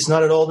suddenly it's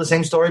not at all the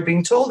same story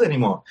being told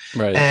anymore.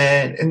 Right.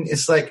 And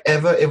it's like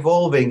ever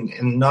evolving,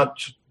 and not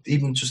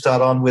even to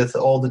start on with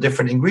all the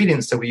different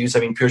ingredients that we use.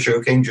 I mean, pure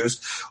sugarcane juice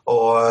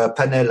or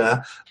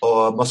panela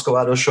or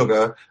muscovado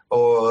sugar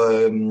or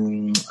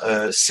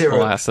syrup.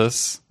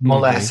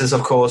 Molasses,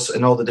 of course,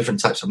 and all the different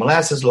types of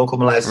molasses, local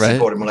molasses,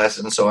 imported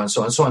molasses, and so on,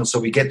 so on, so on. So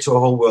we get to a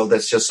whole world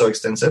that's just so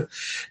extensive.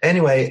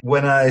 Anyway,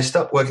 when I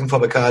stopped working for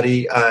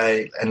Bacardi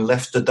and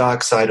left the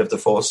dark side of the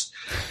force,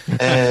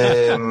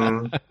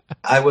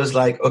 I was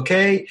like,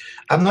 okay,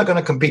 I'm not going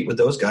to compete with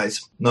those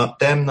guys. Not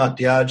them, not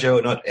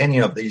Diageo, not any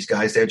of these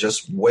guys. They're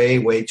just way,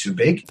 way too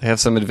big. They have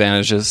some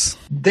advantages.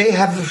 They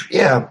have,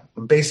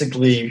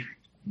 basically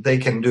they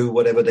can do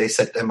whatever they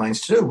set their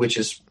minds to do, which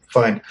is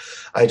fine.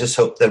 I just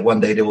hope that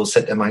one day they will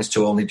set their minds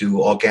to only do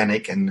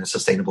organic and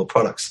sustainable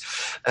products.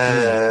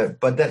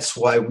 But that's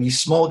why we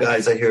small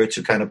guys are here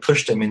to kind of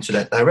push them into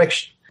that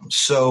direction.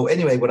 So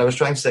anyway, what I was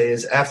trying to say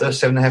is after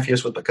 7.5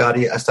 years with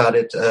Bacardi, I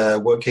started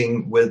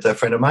working with a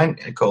friend of mine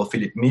called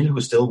Philippe Mille,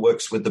 who still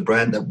works with the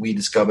brand that we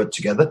discovered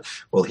together.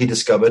 Well, he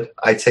discovered,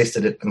 I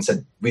tasted it and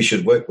said, we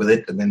should work with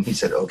it. And then he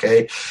said,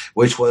 okay,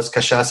 which was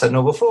Cachaça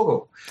Novo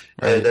Fogo,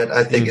 that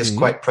I think is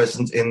quite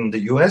present in the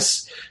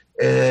US.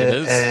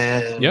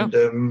 And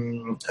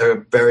a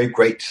very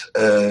great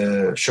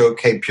pure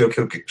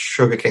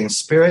sugarcane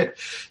spirit.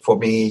 For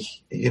me,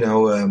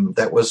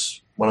 that was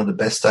one of the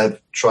best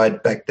I've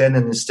tried back then,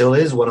 and it still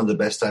is one of the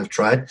best I've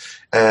tried.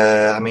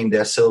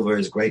 Their silver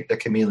is great, the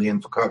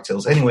chameleon for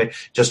cocktails. Anyway,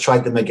 just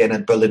tried them again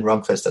at Berlin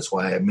Rum Fest. That's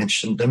why I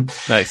mentioned them.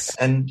 Nice.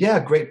 And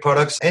great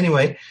products.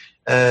 Anyway,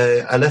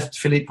 I left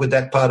Philippe with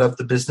that part of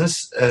the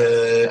business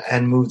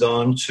and moved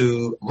on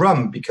to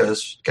rum,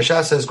 because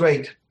cachaça is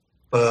great,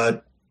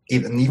 but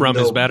even rum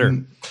though, is better.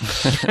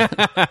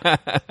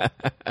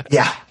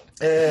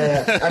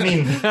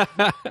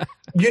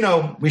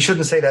 We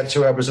shouldn't say that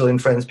to our Brazilian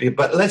friends,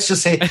 but let's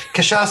just say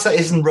cachaça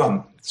isn't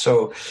rum.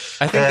 So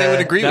I think they would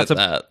agree with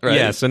that, right?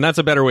 Yes, and that's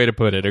a better way to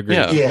put it.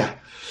 Agreed. Yeah.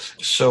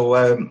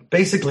 So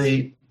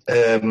basically,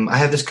 I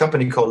have this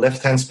company called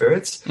Left Hand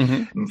Spirits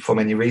for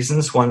many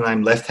reasons. One,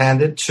 I'm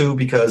left-handed. Two,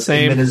 because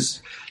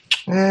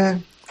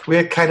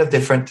we're kind of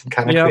different and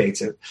kind of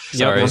creative.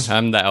 Sorry,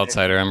 I'm the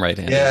outsider. I'm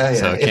right-handed,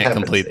 so I can't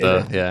complete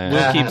the...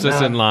 Will keeps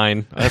us in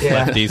line, us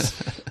lefties.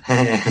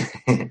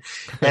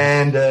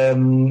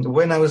 And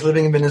when I was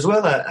living in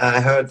Venezuela, I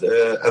heard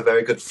a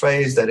very good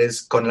phrase that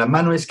is "con la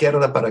mano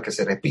izquierda para que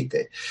se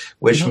repite,"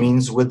 which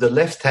means with the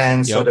left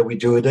hand so that we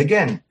do it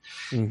again.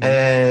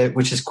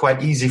 Which is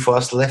quite easy for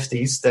us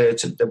lefties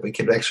that we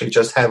can actually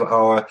just have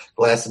our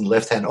glass in the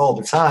left hand all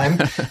the time,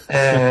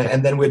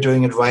 and then we're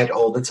doing it right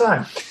all the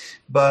time.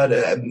 But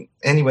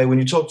anyway, when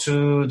you talk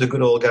to the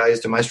good old guys,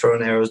 the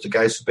maestroneros, the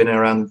guys who've been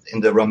around in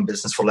the rum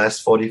business for the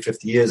last 40,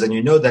 50 years, and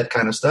you know that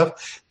kind of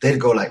stuff, they'd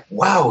go like,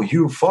 wow,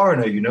 you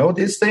foreigner, you know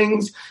these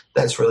things?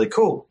 That's really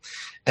cool.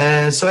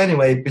 So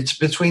anyway,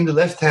 between the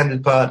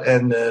left-handed part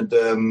and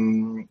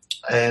the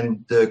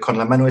con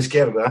la mano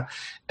izquierda,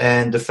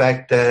 and the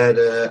fact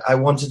that I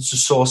wanted to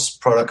source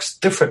products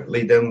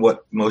differently than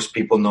what most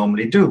people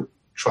normally do,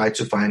 try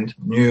to find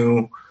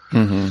new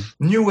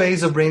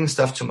ways of bringing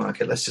stuff to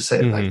market, let's just say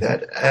it like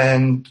that,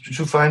 and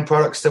to find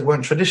products that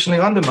weren't traditionally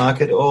on the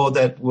market or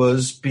that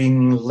was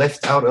being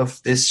left out of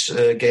this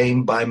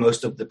game by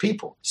most of the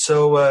people.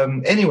 So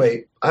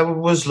anyway, I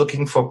was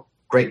looking for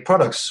great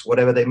products,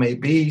 whatever they may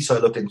be. So I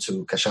looked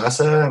into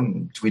cachaça,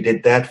 and we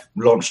did that,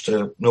 launched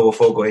Novo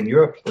Fogo in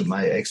Europe with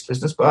my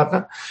ex-business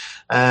partner,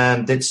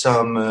 and did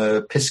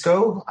some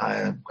pisco.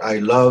 I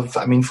love,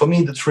 for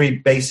me, the three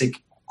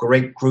basic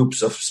great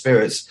groups of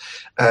spirits.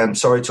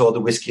 Sorry to all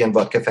the whiskey and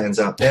vodka fans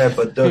out there,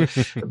 but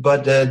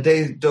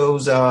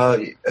those are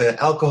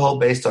alcohol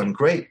based on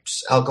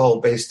grapes, alcohol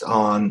based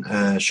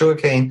on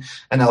sugarcane,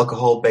 and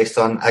alcohol based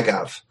on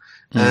agave.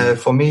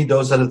 For me,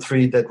 those are the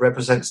three that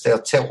represents their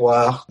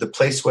terroir, the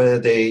place where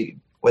they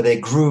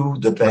grew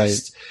the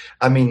best.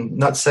 Right.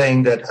 Not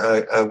saying that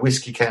a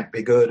whiskey can't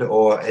be good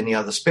or any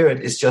other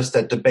spirit. It's just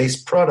that the base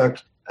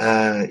product,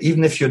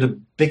 even if you're the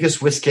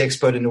biggest whiskey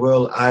expert in the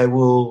world, I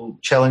will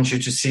challenge you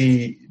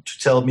to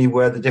tell me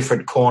where the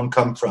different corn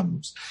come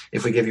from.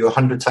 If we give you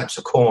 100 types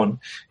of corn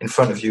in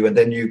front of you, and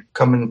then you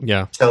come and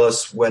tell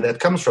us where that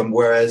comes from.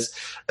 Whereas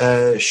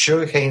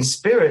sugarcane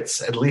spirits,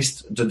 at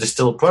least the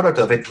distilled product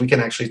of it, we can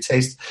actually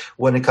taste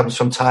when it comes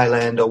from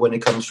Thailand, or when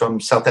it comes from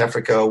South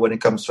Africa, or when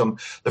it comes from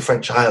the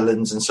French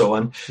islands and so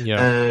on.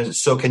 Yeah.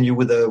 So can you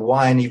with a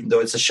wine, even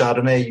though it's a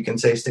Chardonnay, you can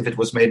taste if it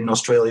was made in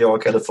Australia or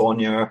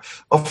California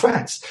or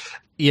France.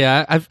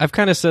 Yeah, I've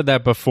kind of said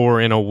that before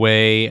in a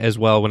way as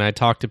well when I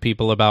talk to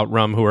people about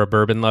rum who are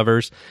bourbon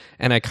lovers,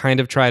 and I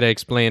kind of try to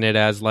explain it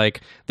as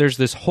like there's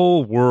this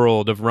whole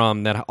world of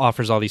rum that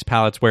offers all these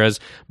palates, whereas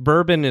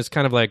bourbon is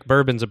kind of like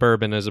bourbon's a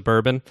bourbon is a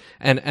bourbon,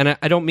 and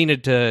I don't mean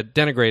it to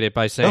denigrate it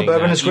by saying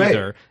bourbon is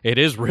either. Great. It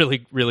is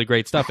really, really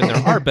great stuff, and there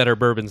are better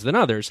bourbons than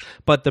others,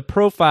 but the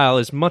profile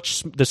is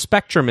the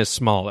spectrum is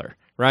smaller.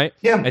 Right?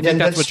 Yeah, I think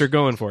that's what you're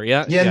going for.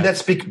 Yeah, and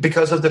that's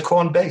because of the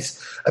corn base.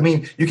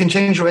 You can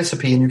change your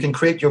recipe and you can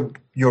create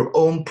your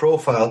own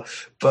profile,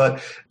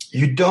 but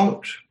you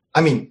don't.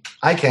 I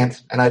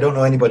can't, and I don't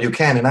know anybody who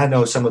can, and I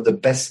know some of the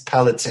best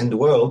palates in the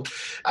world.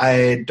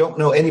 I don't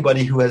know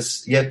anybody who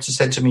has yet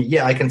said to me,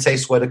 yeah, I can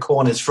taste where the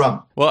corn is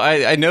from. Well,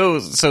 I know,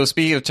 so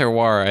speaking of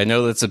terroir, I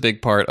know that's a big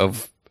part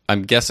of,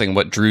 I'm guessing,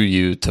 what drew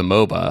you to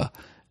Mhoba.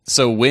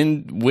 So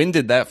when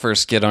did that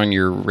first get on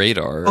your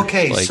radar?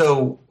 Okay,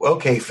 again,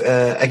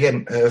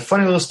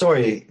 funny little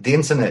story, the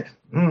internet.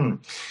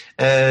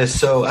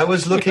 So I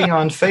was looking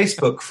on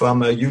Facebook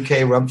from a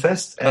UK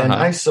Rumfest, and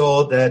I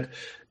saw that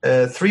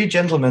three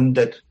gentlemen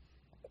that,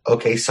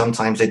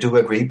 sometimes they do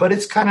agree, but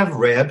it's kind of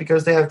rare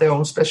because they have their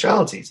own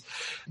specialities.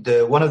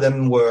 One of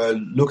them were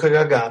Luca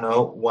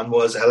Gargano, one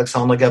was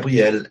Alexandre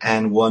Gabriel,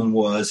 and one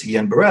was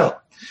Ian Burrell.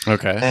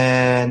 Okay.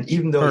 And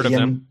even though Heard of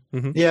them.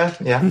 Mm-hmm. Yeah.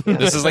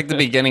 This is like the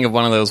beginning of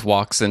one of those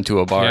walks into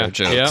a bar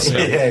jokes.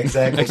 Yeah,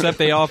 exactly. Except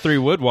they all three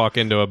would walk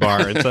into a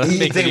bar, and so that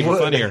makes it even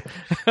funnier.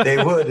 They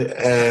would,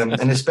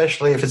 and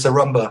especially if it's a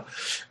rumba.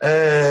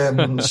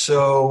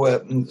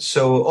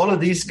 So all of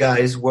these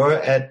guys were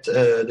at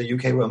the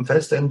UK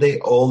Rumfest, and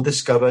they all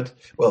discovered.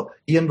 Well,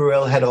 Ian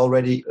Burrell had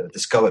already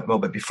discovered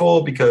Mhoba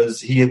before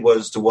because he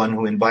was the one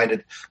who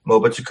invited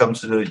Mhoba to come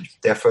to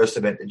their first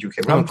event at UK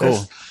Rumfest.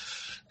 Cool.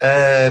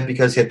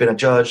 Because he had been a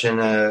judge in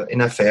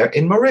a fair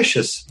in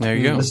Mauritius. There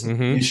you go.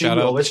 Mm-hmm. Shout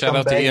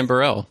out to Ian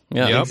Burrell.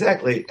 Yeah,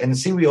 exactly. And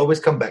see, we always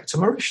come back to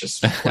Mauritius.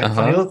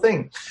 Funny little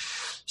thing.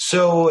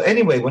 So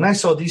anyway, when I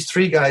saw these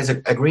three guys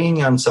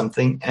agreeing on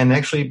something and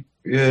actually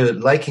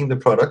liking the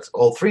product,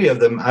 all three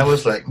of them, I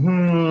was like,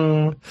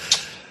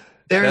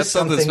 That's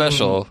something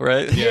special,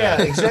 right?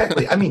 Yeah,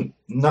 exactly.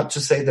 Not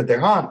to say that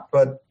there aren't,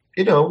 but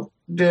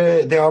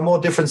there are more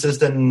differences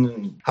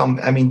than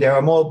there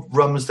are more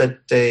rums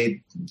that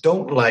they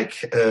don't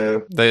like.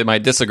 They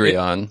might disagree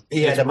on.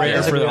 Yeah, they might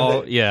disagree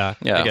on.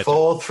 For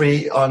all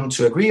three on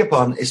to agree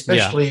upon,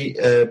 especially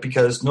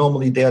because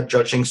normally they are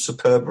judging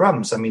superb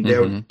rums.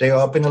 They're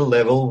up in a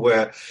level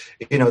where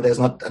there's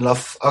not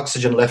enough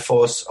oxygen left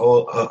for us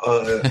or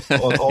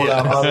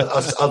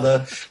us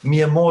other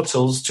mere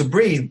mortals to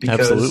breathe.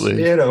 Because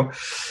absolutely.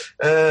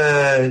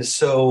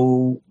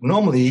 So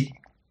normally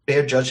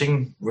they're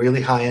judging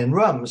really high-end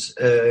rums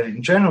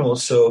in general.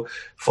 So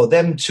for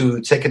them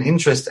to take an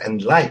interest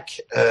and like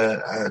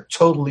a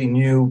totally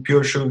new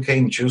pure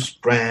sugarcane juice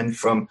brand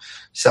from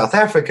South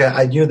Africa,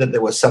 I knew that there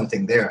was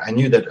something there. I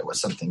knew that there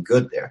was something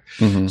good there.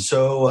 Mm-hmm.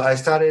 So I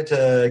started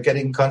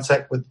getting in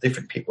contact with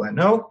different people I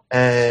know.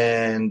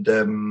 And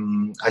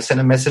I sent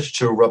a message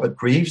to Robert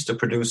Greaves, the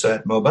producer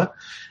at Mhoba,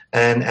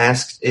 and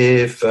asked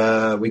if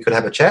we could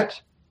have a chat.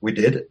 We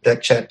did.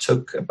 That chat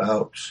took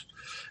about...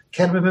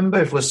 Can't remember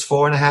if it was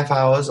 4.5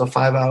 hours or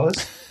 5 hours.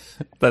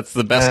 That's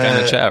the best kind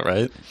of chat,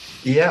 right?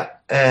 Yeah,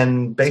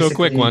 and basically... So a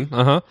quick one,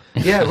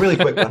 Yeah, really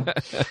quick one.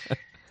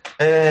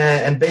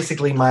 And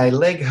basically my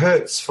leg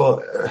hurt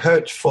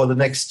for the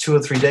next 2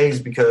 or 3 days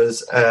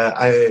because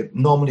I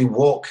normally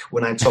walk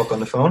when I talk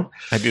on the phone.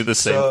 I do the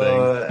same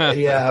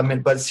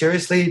thing. But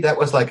seriously, that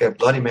was like a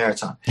bloody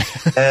marathon.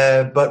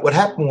 But what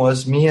happened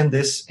was me and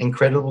this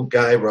incredible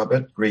guy,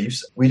 Robert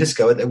Greaves, we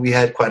discovered that we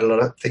had quite a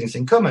lot of things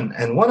in common.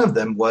 And one of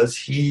them was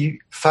he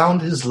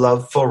found his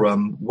love for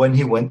rum when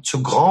he went to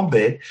Grand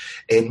Bay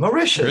in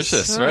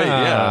Mauritius. Right,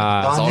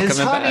 yeah. On his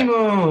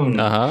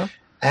honeymoon. Uh-huh.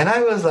 And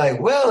I was like,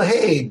 well,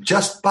 hey,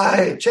 just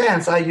by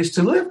chance, I used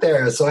to live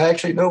there, so I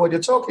actually know what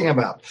you're talking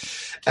about.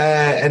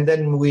 And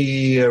then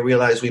we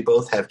realized we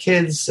both have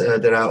kids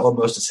that are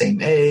almost the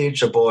same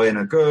age, a boy and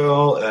a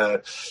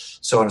girl,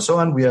 so on and so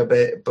on. We are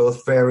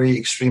both very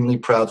extremely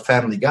proud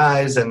family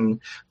guys, and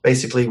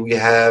basically we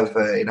have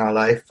in our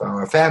life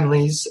our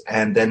families,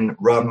 and then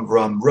rum,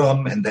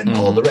 and then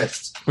all the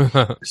rest.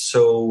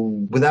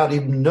 So without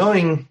even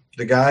knowing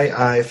the guy,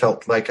 I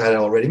felt like I'd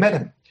already met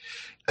him.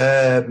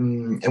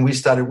 And we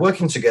started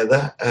working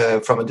together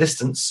from a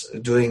distance,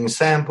 doing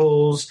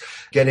samples,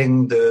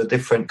 getting the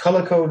different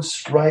color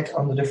codes right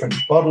on the different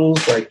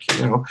bottles, like,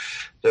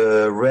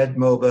 the red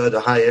Mhoba, the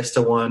high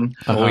ester one.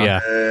 Oh,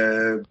 yeah.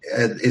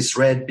 It's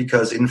red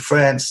because in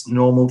France,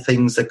 normal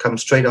things that come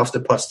straight off the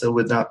pot still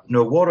with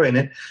no water in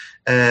it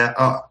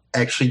are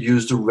actually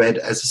use the red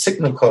as a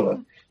signal color.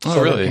 Oh,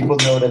 so really? that people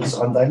know that it's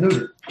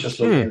undiluted, just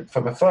looking at it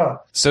from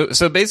afar.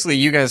 So basically,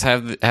 you guys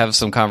have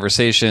some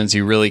conversations.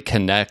 You really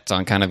connect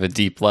on kind of a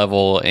deep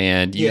level,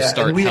 and you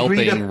start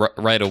helping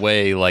right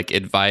away, like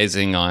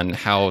advising on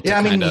how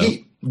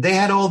to They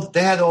had all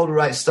the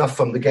right stuff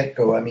from the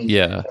get-go. I mean,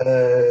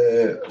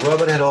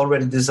 Robert had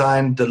already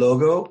designed the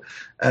logo.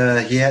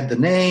 He had the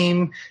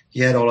name. He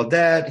had all of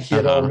that. He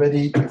had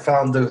already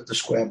found the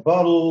square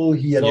bottle.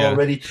 He had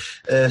already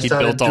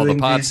started built all the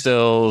pot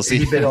stills.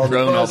 He had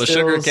grown all the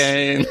sugar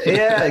cane.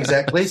 Yeah,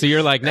 exactly. So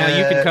you're like, now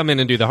you can come in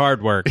and do the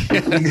hard work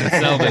and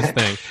sell this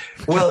thing.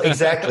 Well,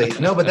 exactly.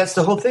 No, but that's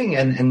the whole thing.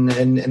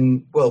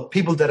 And well,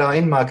 people that are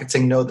in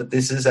marketing know that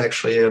this is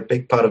actually a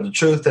big part of the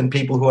truth, and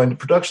people who are in the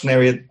production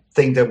area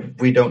think that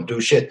we don't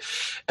do shit.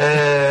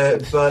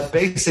 But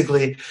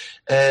basically,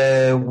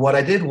 what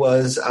I did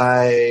was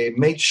I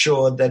made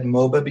sure that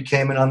Mhoba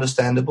became an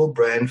understandable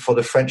brand for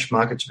the French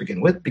market to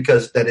begin with,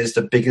 because that is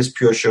the biggest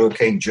pure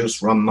sugarcane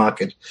juice rum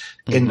market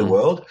in the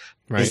world.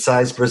 Right.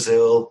 Besides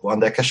Brazil,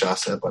 one that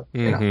cachaça, but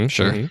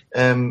sure.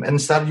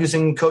 And started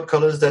using code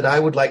colors that I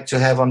would like to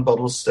have on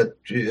bottles that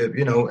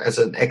as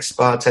an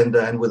ex-bartender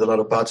and with a lot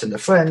of bartender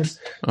friends.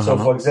 So,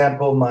 for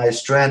example, my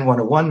Strand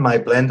 101, my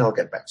blend, I'll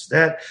get back to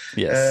that.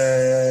 Yes.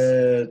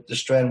 The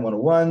Strand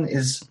 101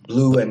 is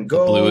blue and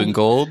gold. Blue and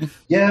gold.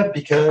 Yeah,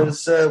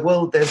 because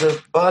there's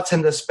a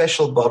bartender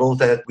special bottle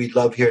that we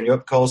love here in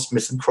Europe called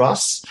Smith and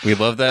Cross. We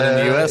love that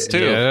in the US too.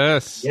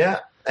 Yes. Yeah.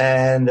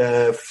 And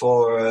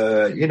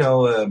for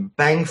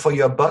bang for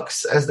your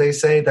bucks, as they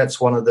say,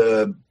 that's one of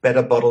the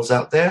better bottles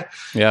out there.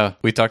 Yeah,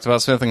 we talked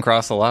about Smith and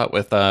Cross a lot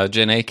with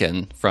Jen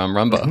Aiken from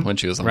Rumba when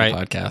she was on the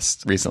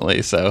podcast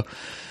recently. So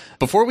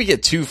before we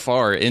get too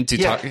far into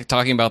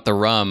talking about the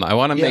rum, I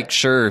want to make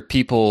sure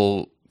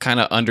people kind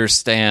of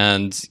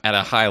understand at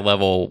a high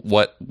level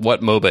what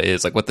Mhoba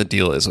is, like what the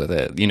deal is with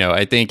it.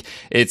 I think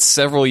it's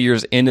several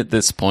years in at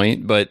this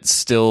point, but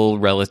still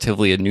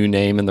relatively a new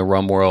name in the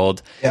rum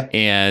world. Yeah.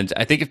 And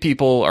I think if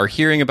people are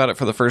hearing about it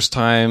for the first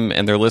time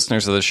and they're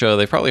listeners of the show,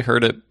 they've probably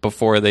heard it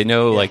before. They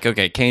know like,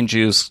 okay, cane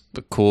juice,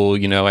 cool.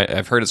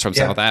 I've heard it's from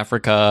South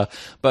Africa,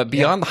 but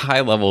beyond the high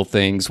level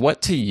things,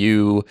 what to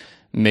you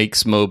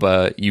makes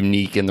Mhoba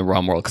unique in the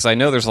rum world? Because I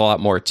know there's a lot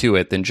more to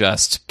it than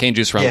just cane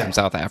juice rum from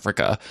South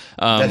Africa.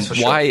 That's for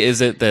sure. Why is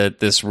it that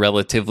this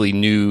relatively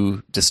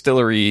new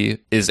distillery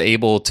is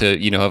able to,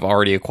 have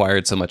already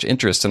acquired so much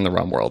interest in the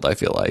rum world, I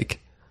feel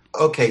like?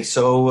 Okay,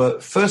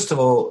 so first of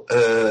all,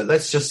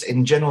 let's just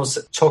in general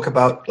talk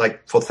about,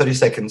 like, for 30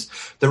 seconds,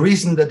 the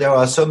reason that there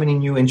are so many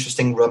new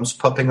interesting rums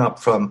popping up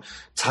from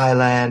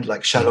Thailand,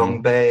 like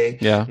Shalong Bay,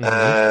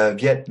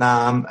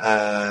 Vietnam,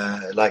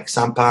 like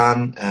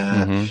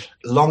Sampan,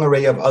 long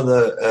array of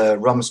other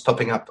rums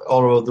popping up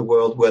all over the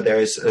world where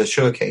there is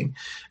sugarcane,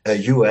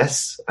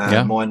 US,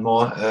 more and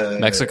more.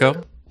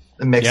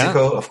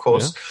 Mexico, of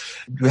course.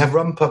 You have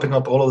rum popping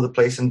up all over the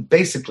place. And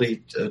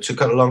basically, to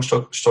cut a long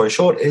story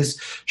short,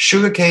 is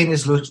sugarcane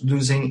is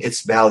losing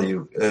its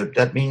value.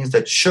 That means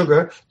that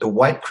sugar, the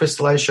white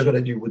crystallized sugar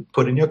that you would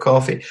put in your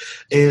coffee,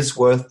 is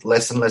worth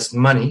less and less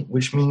money,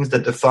 which means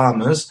that the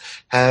farmers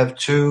have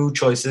two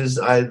choices: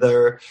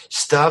 either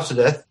starve to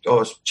death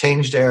or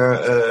change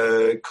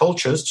their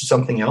cultures to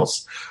something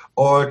else,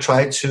 or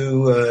try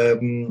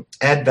to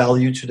add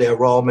value to their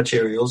raw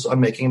materials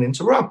on making it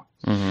into rum.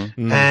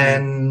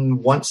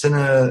 And once in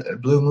a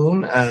blue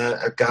moon,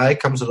 a guy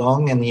comes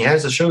along and he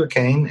has a sugar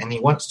cane and he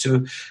wants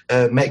to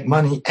make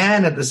money,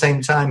 and at the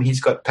same time he's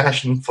got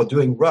passion for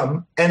doing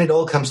rum, and it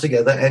all comes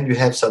together and you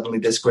have suddenly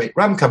this great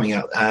rum coming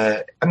out.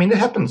 It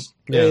happens.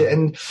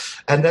 And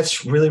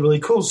that's really, really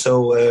cool.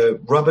 So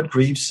Robert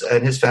Greaves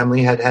and his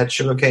family had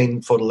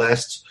sugarcane for the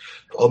last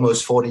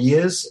almost 40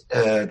 years.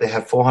 They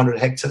have 400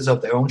 hectares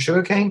of their own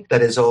sugarcane.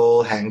 That is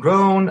all hand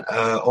grown.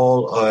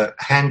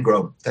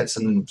 That's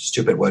a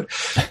stupid word.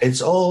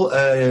 It's all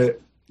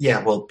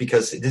Yeah, well,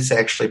 because it is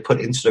actually put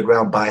into the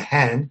ground by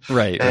hand,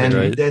 and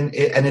right. then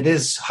it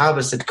is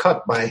harvested,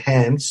 cut by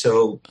hand.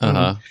 So,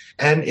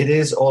 and it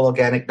is all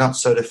organic, not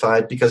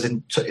certified, because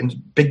in the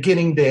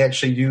beginning they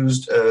actually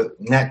used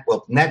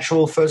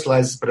natural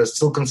fertilizers, but are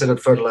still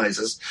considered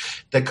fertilizers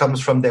that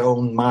comes from their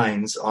own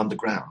mines on the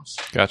grounds.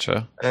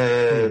 Gotcha.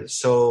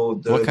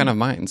 So, what kind of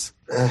mines?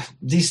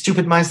 These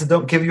stupid mines that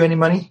don't give you any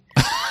money.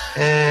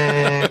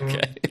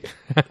 Okay.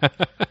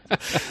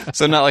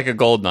 So not like a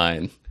gold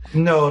mine.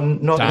 No,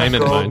 not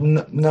diamond gold.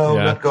 mine.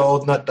 Not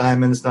gold, not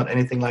diamonds, not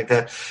anything like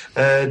that.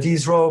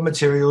 These raw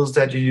materials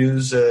that you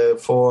use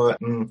for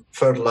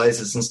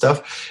fertilizers and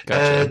stuff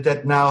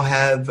that now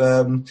have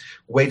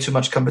way too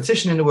much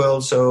competition in the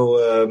world,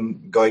 so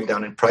going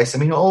down in price. I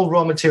mean, all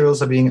raw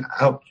materials are being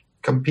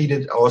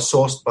competed or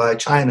sourced by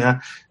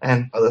China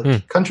and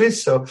other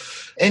countries. So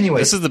anyway,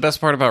 this is the best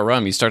part about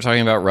rum. You start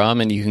talking about rum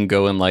and you can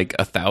go in like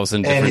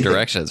 1,000 different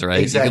directions,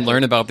 right? Exactly. You can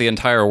learn about the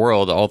entire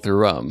world all through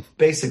rum.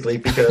 Basically,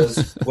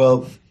 because,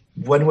 well,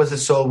 when was it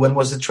sold? When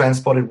was it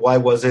transported? Why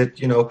was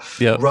it?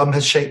 Rum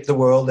has shaped the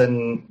world,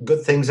 and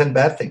good things and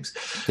bad things.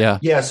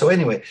 Yeah. So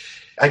anyway,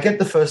 I get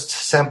the first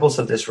samples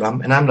of this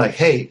rum, and I'm like,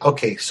 hey,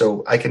 okay,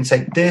 so I can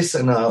take this,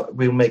 and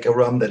we'll make a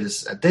rum that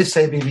is at this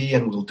ABV,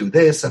 and we'll do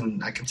this,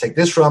 and I can take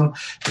this rum,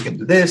 we can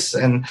do this,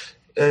 and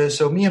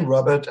so me and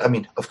Robert, I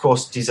mean, of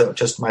course, these are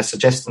just my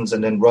suggestions,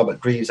 and then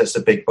Robert Greaves, as the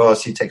big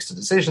boss, he takes the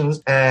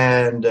decisions,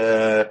 and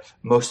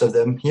most of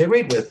them he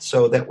agreed with,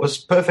 so that was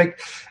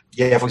perfect.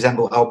 Yeah, for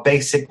example, our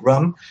basic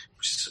rum,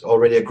 which is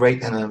already a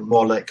great and a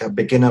more like a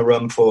beginner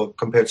rum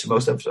compared to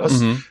most of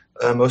us.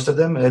 Most of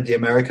them, the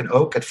American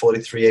Oak at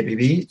 43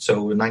 ABV,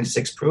 so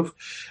 96 proof,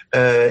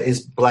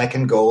 is black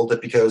and gold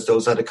because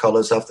those are the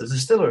colors of the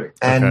distillery.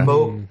 And,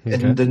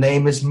 and the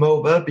name is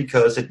Mhoba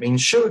because it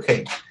means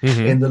sugarcane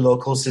in the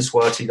local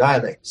Siswati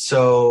dialect.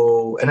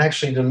 So, and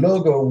actually the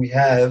logo we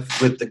have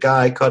with the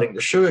guy cutting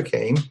the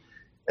sugarcane,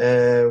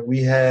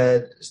 we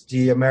had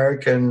the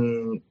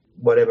American,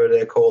 whatever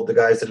they're called, the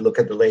guys that look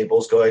at the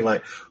labels going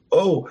like,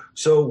 oh,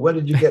 so where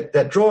did you get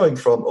that drawing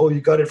from? Oh, you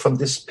got it from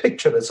this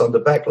picture that's on the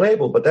back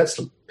label, but that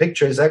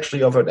picture is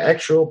actually of an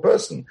actual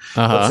person.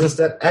 But since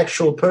that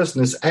actual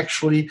person is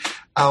actually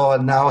our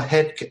now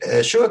head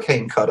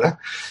sugarcane cutter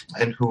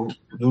and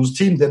whose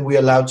team, then we're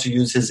allowed to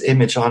use his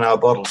image on our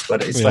bottles.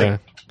 But it's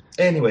like,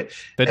 anyway.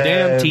 The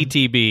damn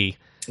TTB.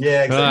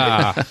 Yeah,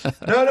 exactly.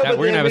 No, but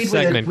we're gonna have a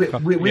segment. We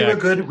were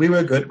good. We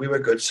were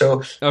good.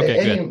 So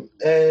good.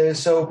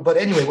 But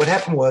anyway, what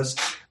happened was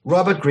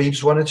Robert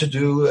Greaves wanted to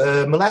do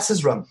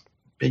molasses rum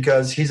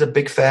because he's a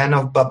big fan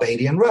of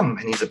Barbadian rum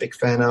and he's a big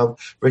fan of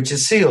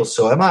Rich's Seals.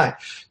 So am I.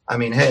 I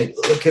mean, hey,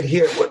 look at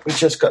here what we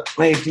just got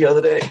made the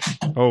other day.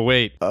 Oh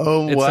wait!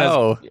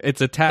 Wow!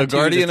 It's a tattoo. A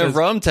Guardian of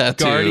Rum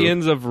tattoo.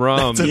 Guardians of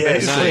Rum.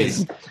 Yes,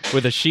 nice.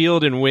 With a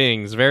shield and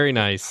wings. Very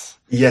nice.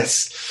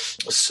 Yes.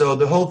 So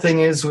the whole thing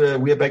is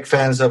we're big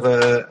fans of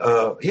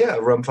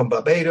rum from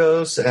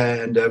Barbados,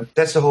 and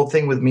that's the whole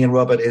thing with me and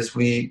Robert is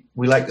we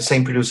like the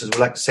same producers, we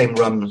like the same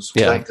rums,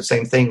 we like the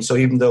same things. So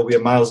even though we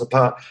are miles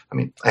apart, I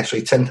mean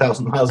actually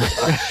 10,000 miles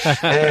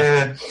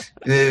apart,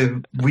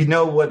 we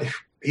know what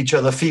each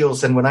other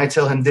feels, and when I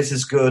tell him this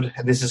is good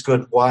and this is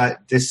good, why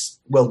this?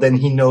 Well, then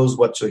he knows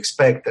what to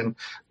expect, and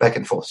back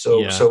and forth.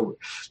 So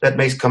that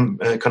makes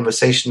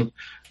conversation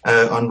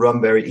on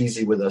rum very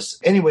easy with us.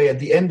 Anyway, at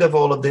the end of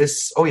all of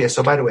this,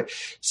 so by the way,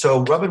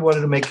 so Robert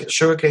wanted to make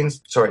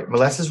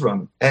molasses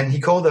rum, and he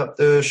called up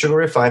the sugar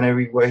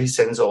refinery where he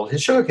sends all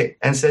his sugarcane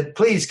and said,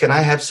 please, can I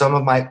have some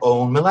of my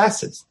own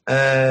molasses?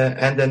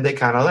 And then they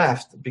kind of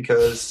laughed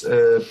because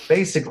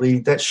basically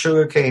that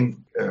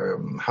sugarcane,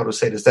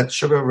 that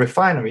sugar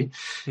refinery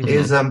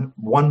is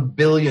 $1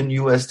 billion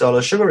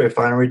sugar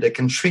refinery that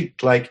can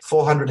treat like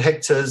 400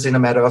 hectares in a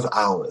matter of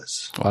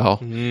hours. Wow.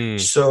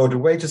 So the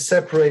way to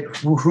separate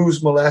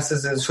whose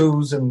molasses is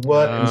whose and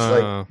what is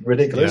like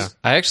ridiculous.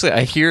 Yeah.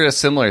 I hear a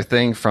similar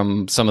thing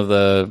from some of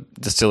the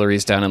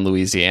distilleries down in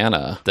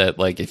Louisiana that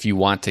like if you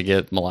want to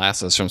get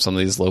molasses from some of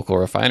these local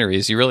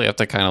refineries, you really have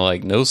to kind of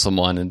like know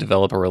someone and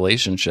develop a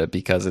relationship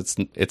because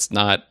it's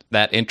not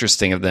that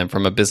interesting of them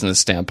from a business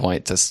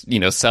standpoint to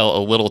sell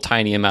a little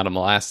tiny amount of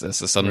molasses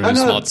to some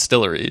small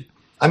distillery.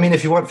 I mean,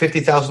 if you want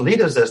 50,000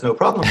 liters, there's no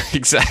problem.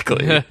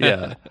 Exactly.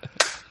 Yeah.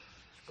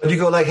 But you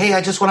go like, hey,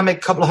 I just want to make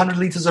a couple of 100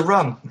 liters of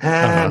rum.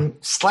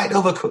 Slight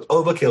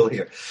overkill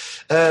here.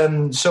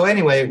 So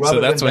anyway, Robert.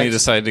 So that's when you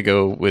decided to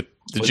go with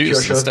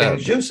juice instead.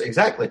 Juice,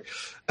 exactly.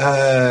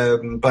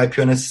 By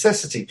pure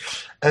necessity.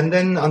 And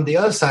then on the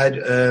other side,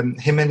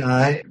 him and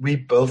I, we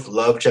both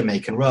love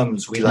Jamaican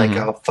rums. We like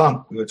our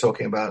funk. We were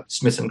talking about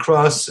Smith and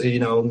Cross,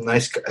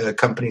 nice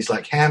companies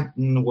like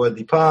Hampton,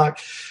 Worthy Park.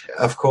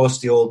 Of course,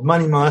 the old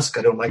Money Musk.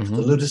 I don't like the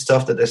diluted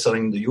stuff that they're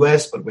selling in the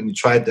US, but when you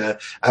tried the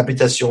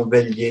Habitation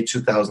Vellier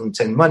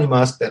 2010 Money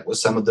Musk, that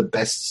was some of the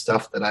best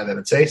stuff that I've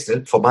ever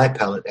tasted, for my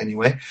palate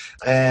anyway.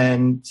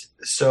 And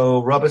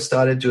so Robert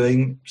started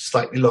doing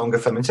slightly longer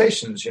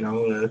fermentations,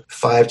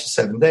 5 to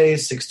 7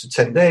 days, 6 to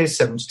 10 days,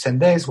 7 to 10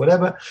 days,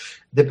 whatever. longer,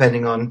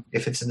 depending on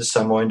if it's in the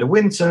summer or in the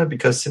winter,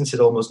 because since it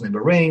almost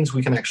never rains,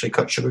 we can actually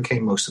cut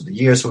sugarcane most of the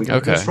year, so we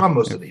can produce rum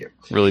most of the year.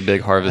 Really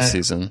big harvest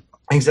season.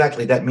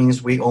 Exactly. That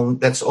means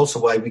that's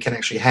also why we can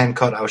actually hand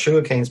cut our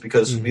sugar canes,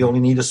 because we only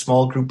need a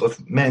small group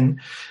of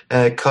men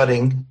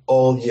cutting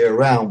all year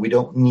round. We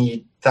don't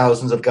need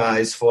thousands of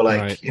guys for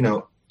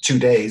 2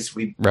 days.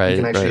 We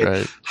can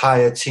actually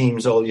hire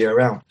teams all year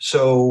round.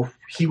 So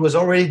he was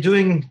already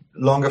doing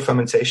longer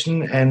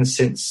fermentation, and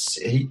since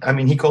he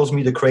calls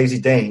me the crazy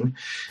Dane,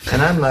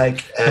 and I'm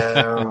like,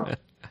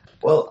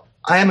 well,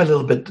 I am a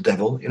little bit the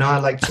devil, I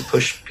like to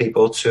push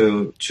people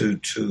to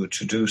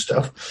do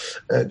stuff,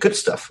 good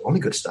stuff, only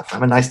good stuff.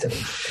 I'm a nice devil.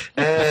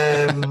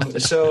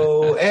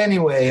 So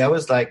anyway, I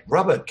was like,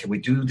 Robert, can we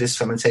do this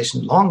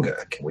fermentation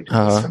longer?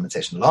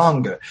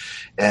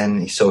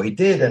 And so he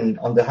did. And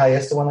on the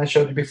highest one I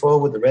showed you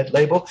before with the red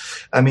label,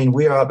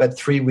 we are up at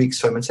 3 weeks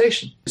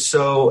fermentation.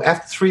 So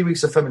after 3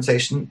 weeks of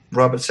fermentation,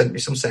 Robert sent me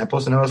some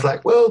samples, and I was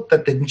like, well,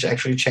 that didn't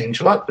actually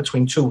change a lot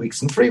between 2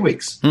 weeks and 3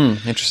 weeks.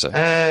 Interesting.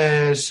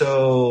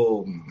 So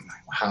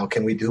how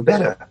can we do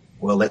better?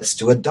 Well, let's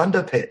do a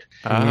dunder pit.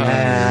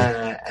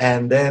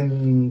 And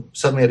then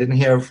suddenly I didn't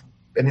hear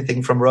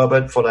anything from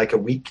Robert for like a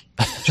week,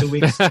 2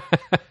 weeks.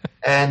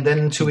 And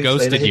then 2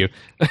 weeks later,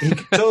 he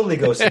totally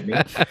ghosted me.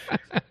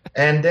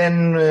 And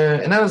then,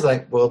 and I was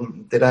like, well,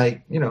 did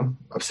I,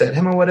 upset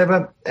him or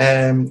whatever?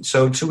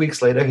 So 2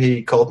 weeks later,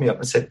 he called me up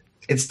and said,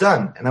 it's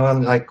done. And I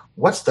was like,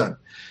 what's done?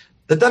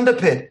 The dunder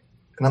pit.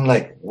 And I'm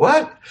like,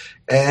 what?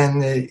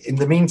 And in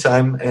the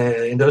meantime,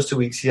 in those 2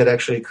 weeks, he had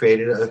actually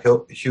created a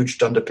huge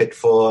dunder pit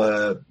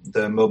for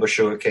the Mhoba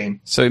sugarcane.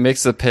 So he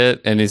makes the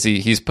pit, and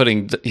he's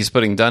putting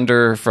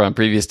dunder from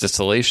previous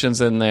distillations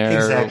in there.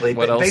 Exactly.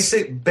 What else?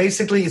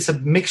 Basically, it's a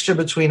mixture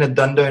between a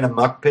dunder and a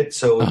muck pit.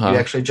 So you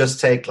actually just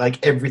take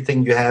like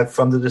everything you have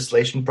from the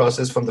distillation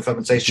process, from the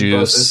fermentation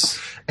process,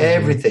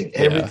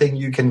 everything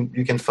you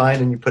can find,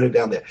 and you put it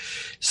down there.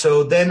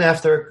 So then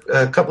after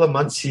a couple of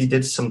months, he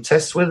did some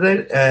tests with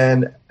it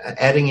and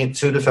adding it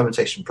to the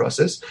fermentation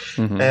process.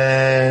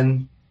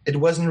 And it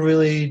wasn't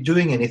really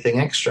doing anything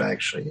extra,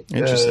 actually.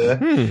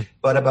 Interesting.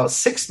 But about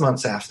 6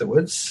 months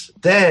afterwards,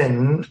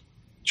 then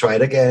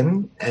tried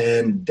again,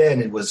 and then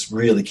it was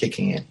really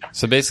kicking in.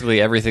 So basically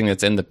everything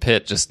that's in the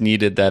pit just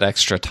needed that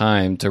extra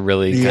time to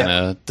really kind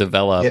of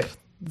develop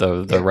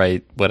the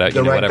right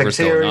whatever's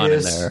going on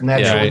in there.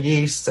 Natural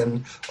yeast,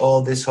 and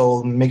all this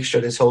whole mixture,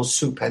 this whole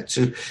soup had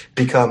to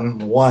become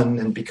one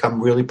and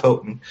become really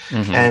potent.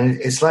 And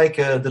it's like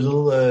the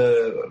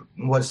little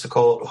what's it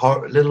called?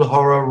 Little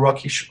horror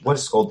Rocky.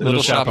 What's it called? The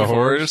Little Shop of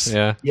Horrors.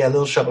 Yeah,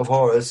 Little Shop of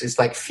Horrors. It's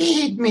like,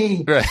 feed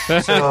me. Right.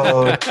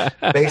 So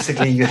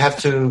basically, you have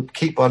to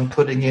keep on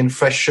putting in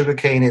fresh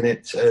sugarcane in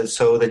it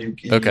so that you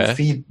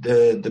feed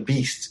the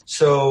beast.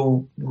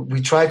 So we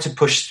try to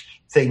push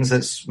things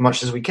as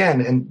much as we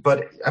can.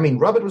 But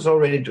Robert was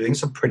already doing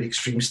some pretty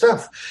extreme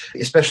stuff,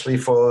 especially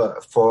for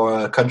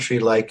a country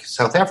like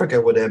South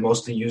Africa, where they're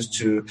mostly used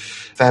to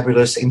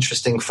fabulous,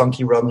 interesting,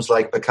 funky rums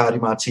like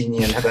Bacardi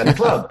Martini and Havana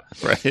Club.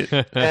 Right.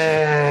 But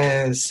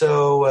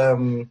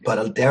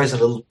there is a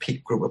little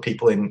group of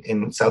people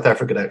in South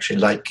Africa that actually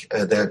like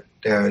their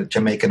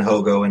Jamaican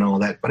hogo and all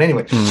that. But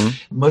anyway,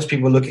 most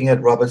people are looking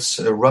at Robert's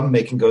rum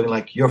making going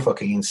like, you're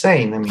fucking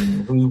insane.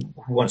 Who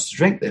wants to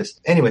drink this?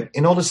 Anyway,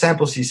 in all the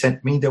samples he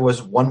sent me, there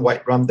was one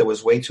white rum that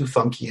was way too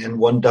funky and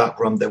one dark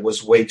rum that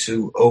was way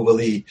too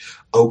overly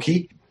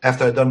oaky.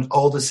 After I'd done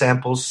all the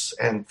samples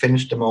and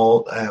finished them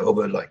all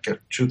over like a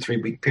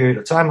 2-3 week period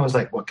of time, I was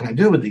like, what can I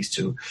do with these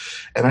two?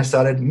 And I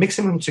started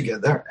mixing them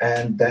together,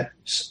 and that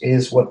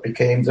is what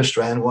became the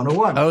Strand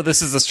 101. Oh,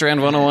 this is the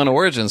Strand 101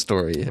 origin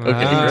story. Okay, great.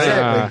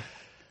 Exactly.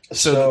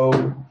 So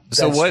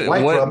what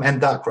white rum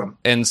and dark rum.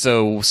 And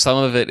so some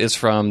of it is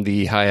from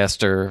the high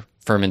ester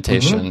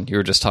fermentation you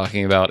were just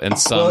talking about, and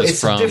some is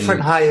from a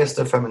different high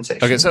ester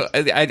fermentation. Okay, so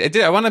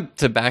I wanted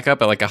to back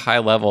up at like a high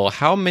level.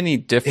 How many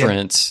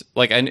different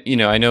like I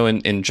know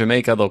in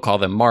Jamaica they'll call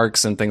them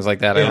marks and things like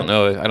that. I don't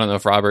know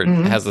if Robert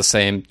has the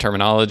same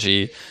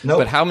terminology.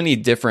 Nope. But how many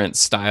different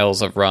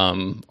styles of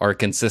rum are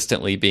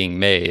consistently being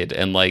made,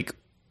 and like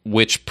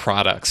which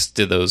products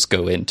do those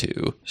go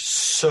into?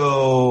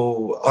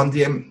 So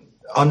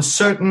on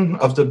certain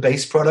of the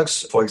base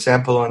products, for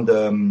example, on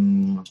the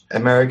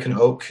American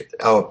oak,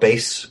 our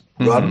base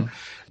rum,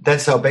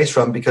 that's our base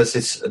rum because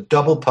it's a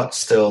double pot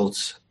stilled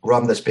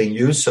rum that's being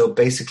used. So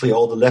basically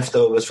all the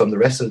leftovers from the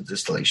rest of the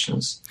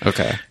distillations.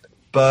 Okay.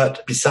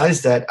 But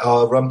besides that,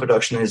 our rum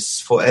production is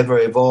forever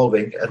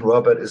evolving, and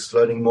Robert is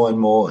learning more and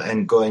more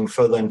and going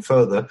further and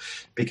further,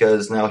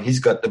 because now he's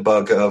got the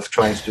bug of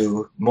trying to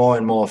do more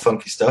and more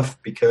funky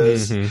stuff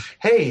because,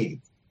 hey,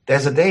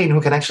 there's a Dane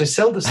who can actually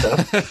sell the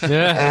stuff.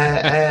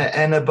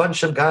 And a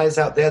bunch of guys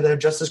out there that are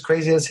just as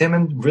crazy as him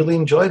and really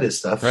enjoy this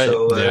stuff. Right.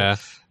 So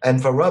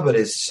And for Robert,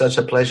 it's such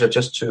a pleasure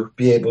just to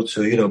be able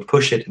to,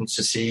 push it and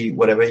to see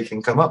whatever he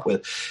can come up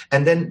with.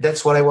 And then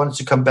that's what I wanted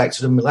to come back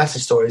to the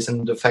molasses stories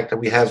and the fact that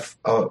we have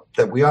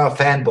that we are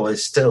fanboys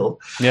still.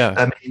 Yeah.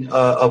 I mean,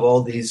 of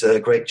all these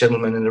great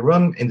gentlemen in the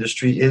rum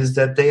industry, is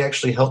that they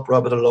actually helped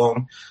Robert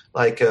along.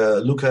 Like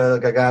Luca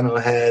Gargano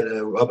had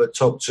Robert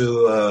talk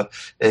to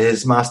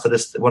his master,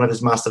 one of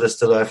his master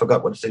distiller. I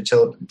forgot what the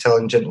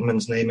Italian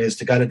gentleman's name is.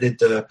 The guy that did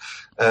the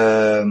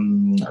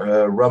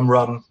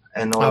rum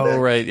and all that. Oh,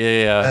 right.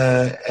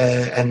 Yeah.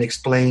 And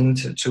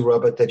explained to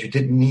Robert that you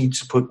didn't need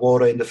to put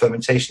water in the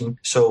fermentation.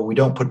 So we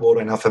don't put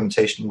water in our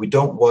fermentation. We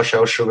don't wash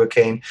our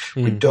sugarcane.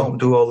 We don't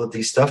do all of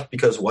these stuff.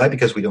 Because why?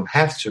 Because we don't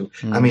have to.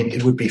 I mean,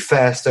 it would be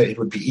faster. It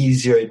would be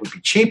easier. It would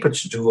be cheaper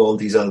to do all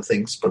these other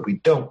things, but we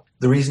don't.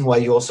 The reason why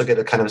you also get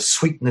a kind of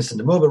sweetness in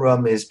the Mhoba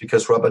rum is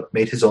because Robert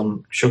made his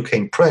own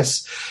sugarcane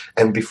press.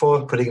 And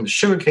before putting the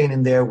sugarcane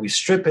in there, we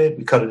strip it,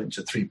 we cut it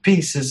into 3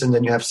 pieces, and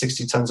then you have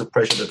 60 tons of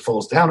pressure that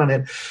falls down on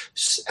it.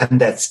 And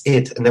that's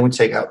it. And then we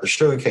take out the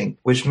sugarcane,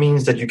 which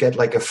means that you get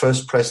like a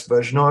first pressed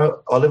virgin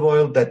olive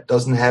oil that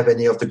doesn't have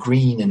any of the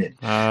green in it.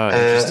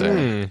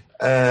 Interesting.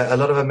 A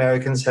lot of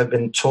Americans have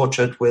been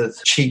tortured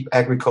with cheap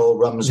agricole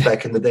rums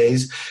back in the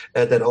days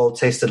that all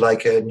tasted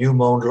like a new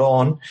mown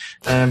lawn,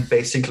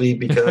 basically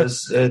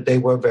because they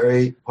were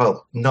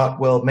not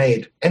well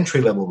made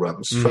entry-level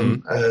rums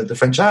from the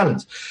French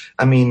islands.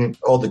 I mean,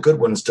 all the good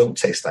ones don't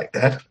taste like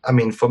that. I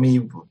mean, for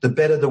me, the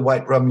better the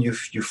white rum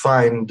you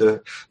find,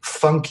 the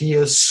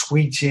funkier,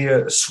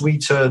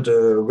 sweeter,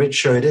 the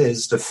richer it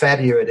is, the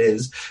fattier it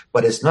is,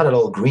 but it's not at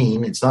all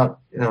green. It's not,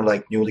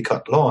 like newly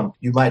cut lawn.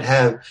 You might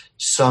have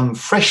some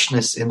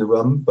freshness in the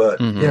rum, but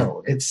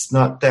it's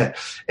not that.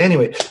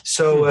 Anyway,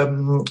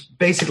 so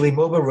basically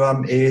Mhoba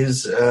rum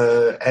is,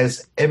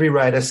 as every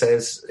writer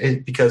says,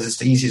 because it's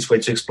the easiest way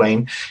to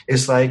explain,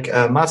 it's like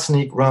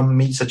Martinique rum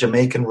meets a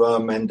Jamaican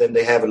rum, and then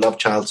they have a love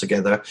child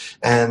together,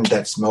 and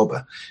that's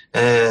Mhoba.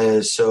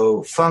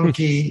 So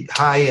funky,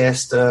 high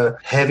ester,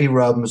 heavy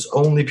rums,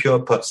 only pure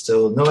pot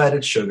still, no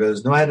added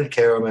sugars, no added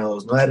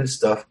caramels, no added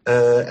stuff,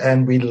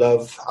 and we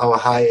love our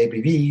high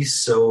ABVs,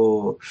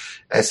 so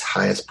as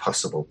high as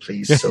possible,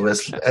 please. So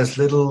as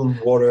little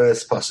water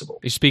as possible.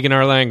 You're speaking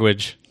our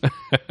language.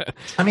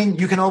 I mean,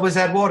 you can always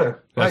add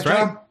water. That's right,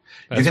 right. John?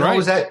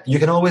 You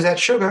can always add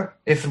sugar.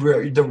 If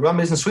the rum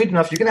isn't sweet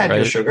enough, you can add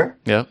your sugar.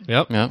 Yep.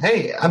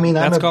 Hey, I mean,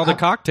 that's called a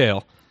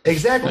cocktail.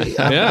 Exactly.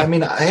 I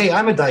mean, hey,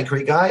 I'm a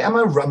daiquiri guy. I'm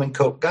a rum and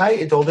coke guy.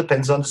 It all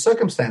depends on the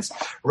circumstance.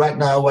 Right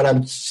now, when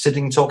I'm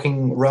sitting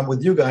talking rum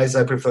with you guys,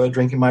 I prefer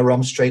drinking my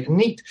rum straight and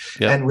neat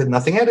and with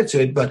nothing added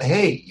to it. But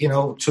hey,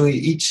 to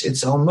each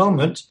its own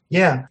moment.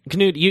 Yeah.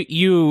 Knud,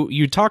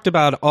 you talked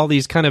about all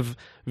these kind of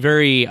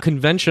very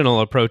conventional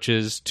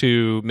approaches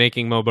to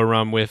making Mhoba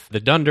rum with the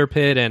dunder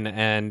pit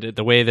and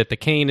the way that the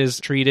cane is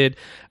treated.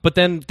 But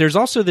then there's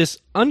also this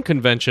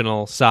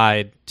unconventional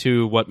side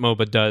to what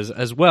Mhoba does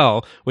as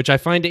well, which I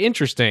find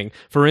interesting.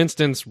 For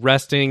instance,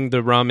 resting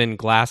the rum in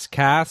glass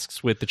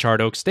casks with the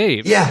charred oak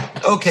staves. Yeah,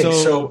 okay.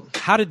 So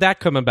how did that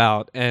come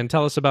about? And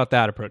tell us about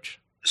that approach.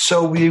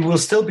 So we will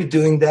still be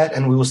doing that,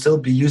 and we will still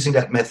be using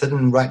that method.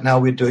 And right now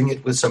we're doing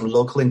it with some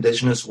local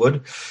indigenous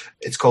wood.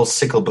 It's called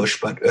sicklebush,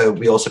 but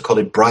we also call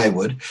it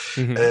briarwood.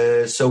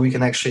 So we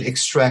can actually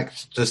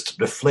extract just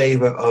the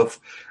flavor of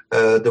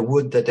the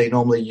wood that they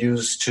normally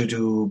use to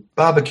do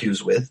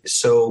barbecues with.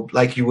 So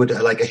like you would,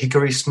 like a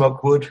hickory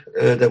smoke wood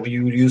that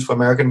you would use for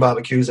American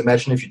barbecues.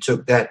 Imagine if you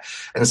took that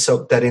and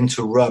soaked that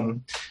into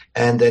rum,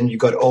 and then you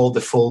got all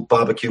the full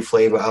barbecue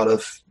flavor out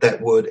of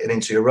that wood and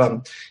into your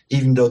rum,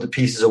 even though the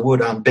pieces of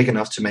wood aren't big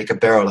enough to make a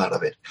barrel out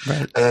of it.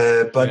 Right.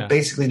 But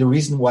basically the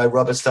reason why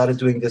Robert started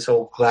doing this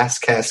whole glass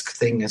cask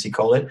thing, as he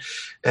called it,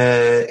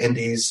 in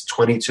these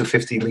 20 to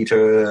 50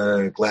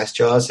 liter glass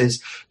jars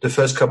is the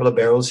first couple of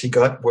barrels he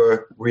got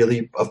were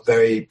really of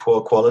very poor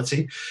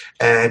quality.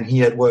 And he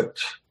had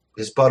worked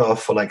his butt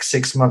off for like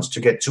 6 months to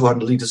get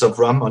 200 liters of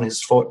rum on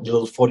his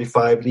little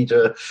 45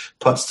 liter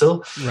pot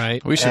still.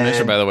 Right. We should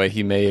mention, by the way,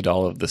 he made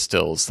all of the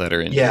stills that are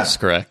in this,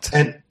 correct?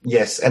 And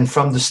yes, and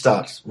from the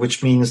start,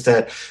 which means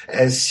that,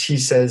 as he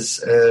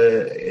says,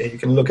 you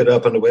can look it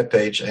up on the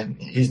webpage,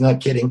 and he's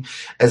not kidding,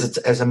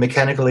 as a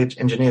mechanical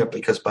engineer,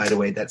 because, by the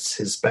way, that's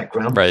his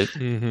background. Right.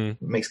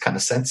 Makes kind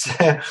of sense.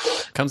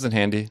 Comes in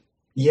handy.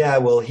 Yeah,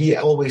 well, he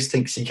always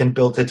thinks he can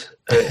build it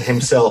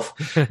himself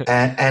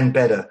and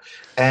better.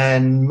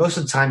 And most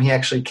of the time he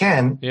actually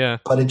can,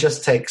 but it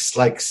just takes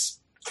like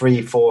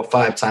 3, 4,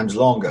 5 times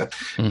longer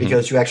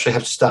because you actually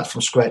have to start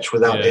from scratch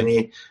without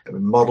any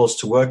models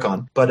to work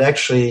on. But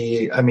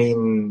actually, I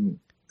mean,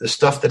 the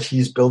stuff that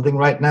he's building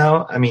right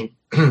now, I mean,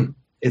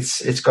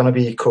 it's going to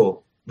be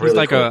cool. He's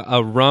like cool.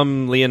 a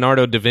rum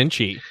Leonardo da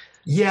Vinci.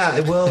 Yeah,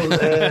 well,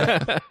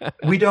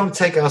 we don't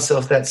take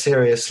ourselves that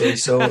seriously.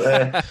 So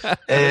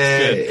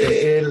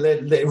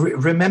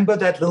remember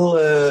that little,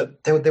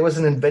 there was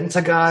an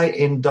inventor guy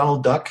in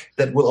Donald Duck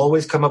that will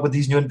always come up with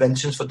these new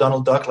inventions for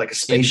Donald Duck, like a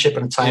spaceship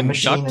and a time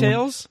machine.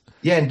 DuckTales?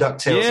 Yeah, in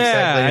DuckTales,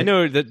 Yeah, exactly. I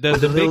know the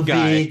with the little big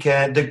guy. beak,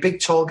 and the big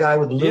tall guy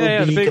with the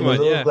little beak big and the one,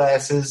 little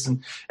glasses.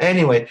 And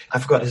anyway, I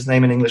forgot his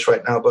name in English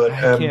right now, but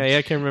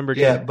I can't remember.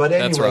 yeah, but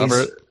anyways, That's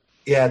Robert.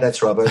 Yeah,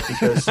 that's Robert.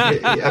 Because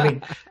I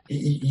mean,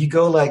 you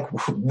go like,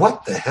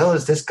 what the hell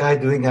is this guy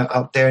doing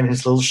out there in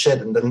his little shed?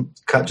 And then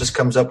just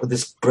comes up with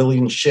this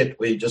brilliant shit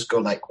where you just go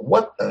like,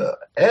 what the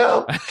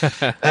hell?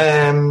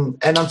 And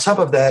on top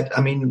of that,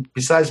 I mean,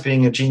 besides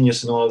being a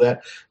genius and all of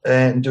that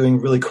and doing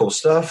really cool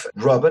stuff,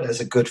 Robert, as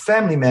a good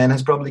family man,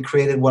 has probably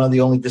created one of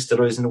the only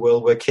distilleries in the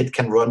world where kids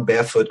can run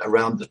barefoot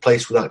around the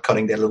place without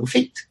cutting their little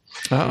feet.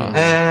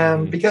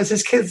 Because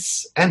his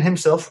kids and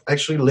himself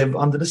actually live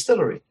on the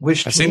distillery.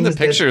 Which I've seen the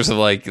pictures of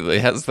like it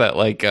has that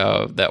like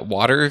that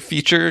water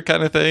feature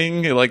kind of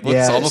thing. It like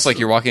looks almost like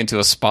you're walking into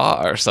a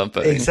spa or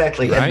something.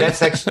 Exactly, right? And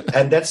that's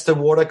and that's the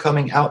water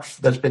coming out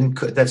that's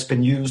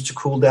been used to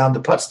cool down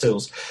the pot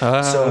stills.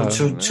 So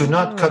to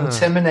not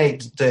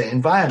contaminate the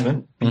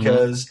environment,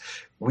 because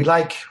we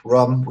like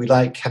rum, we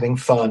like having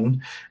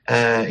fun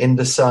in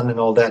the sun and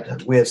all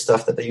that weird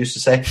stuff that they used to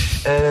say.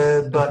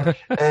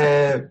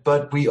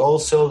 But we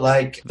also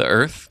like the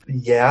earth.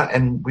 Yeah,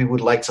 and we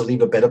would like to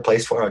leave a better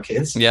place for our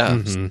kids.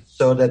 Yeah,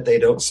 so that they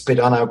don't spit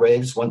on our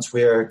graves once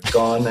we're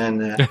gone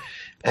and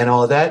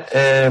all that.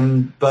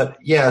 But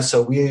yeah,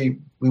 so we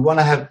want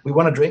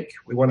to drink.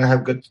 We want to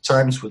have good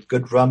times with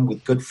good rum,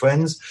 with good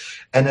friends.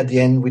 And at the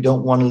end, we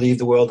don't want to leave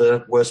the world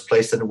a worse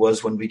place than it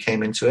was when we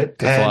came into it.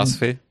 Good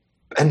philosophy.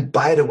 And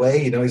by the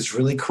way, it's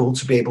really cool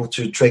to be able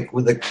to drink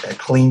with a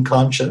clean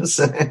conscience.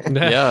 Yeah,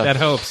 that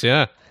helps.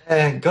 Yeah,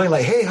 and going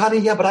like, "Hey, honey,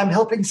 yeah, but I'm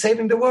helping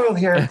saving the world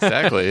here."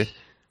 Exactly.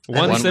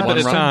 One sip at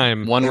a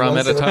time. One rum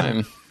at a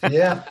time.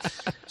 Yeah.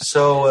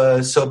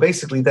 So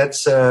basically,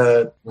 that's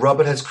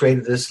Robert has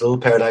created this little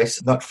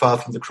paradise not far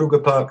from the Kruger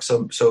Park.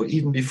 So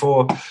even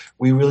before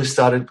we really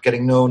started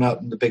getting known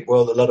out in the big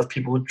world, a lot of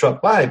people would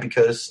drop by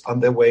because on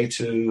their way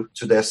to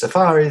their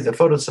safaris, their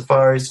photo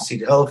safaris, to see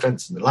the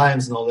elephants and the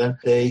lions and all that,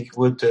 they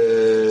would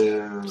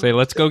say,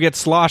 "Let's go get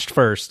sloshed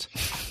first."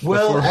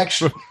 Well,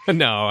 actually,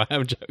 no,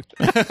 I'm joking.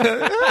 Maybe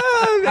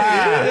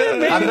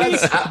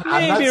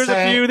there's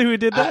a few who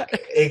did that.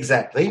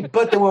 Exactly,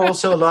 but there were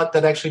also a lot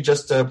that actually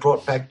just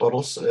brought back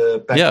bottles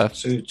back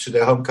to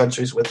their home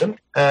countries with them.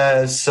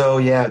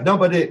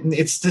 But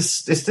it's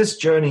this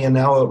journey, and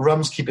our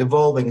rums keep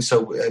evolving.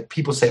 So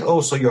people say,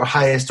 "Oh, so your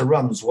high ester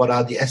rums, what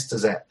are the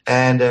esters at?"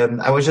 And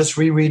I was just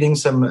rereading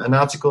an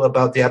article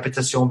about the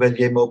Habitation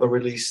Bellier Mhoba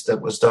release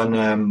that was done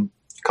a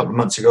couple of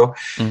months ago,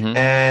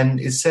 and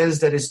it says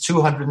that it's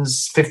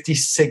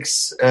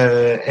 256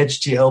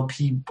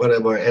 HGLP,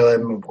 whatever,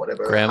 LM,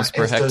 whatever. Grams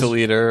per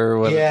hectoliter,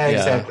 whatever. Yeah,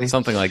 exactly.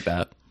 Something like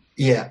that.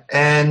 Yeah,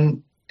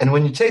 and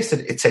when you taste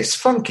it, it tastes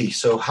funky.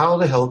 So how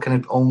the hell can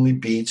it only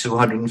be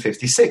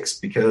 256?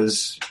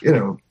 Because,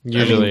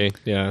 usually,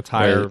 it's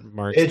higher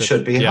marks. It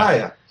should be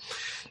higher.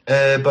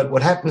 But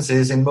what happens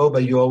is in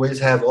Mhoba, you always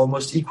have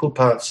almost equal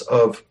parts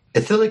of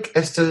ethylic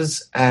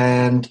esters,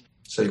 and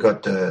so you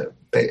got the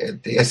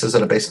esters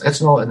that are based on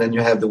ethanol, and then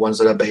you have the ones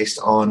that are based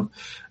on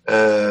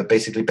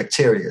basically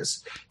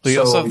bacterias. But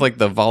you also have like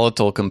the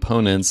volatile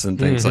components and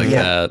things like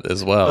that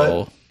as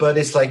well. But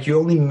it's like you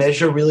only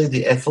measure really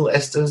the ethyl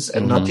esters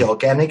and not the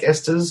organic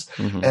esters.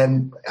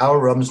 And our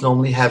rums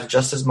normally have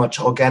just as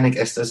much organic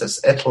esters as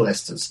ethyl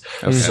esters.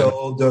 Okay.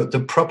 So the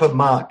proper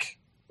mark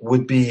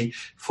would be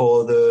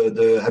for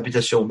the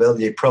Habitation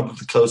Bellier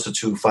probably closer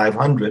to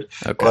 500,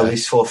 or at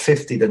least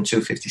 450 than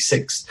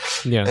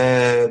 256.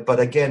 Yeah. But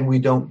again, we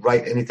don't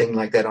write anything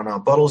like that on our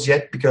bottles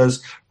yet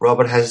because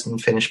Robert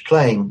hasn't finished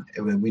playing.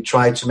 We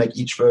try to make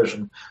each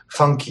version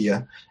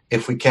funkier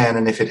if we can,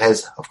 and if it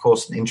has, of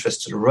course, an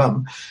interest to the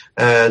rum.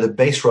 The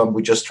base rum,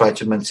 we just try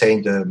to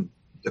maintain the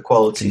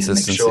quality and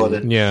make sure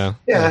that,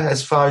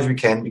 as far as we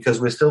can,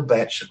 because we're still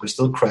batch, we're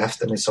still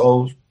craft, and it's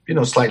all,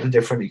 slightly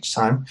different each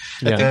time.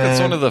 I think that's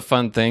one of the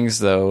fun things,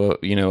 though,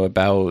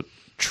 about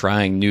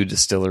trying new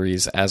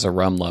distilleries as a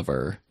rum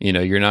lover.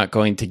 You're not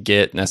going to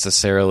get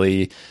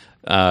necessarily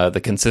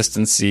the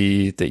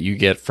consistency that you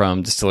get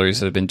from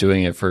distilleries that have been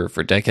doing it for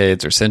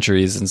decades or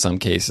centuries in some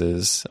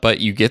cases, but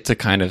you get to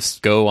kind of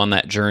go on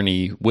that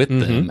journey with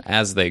them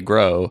as they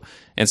grow.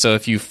 And so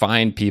if you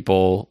find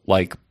people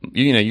like,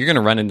 you're going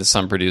to run into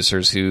some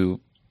producers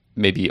who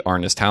maybe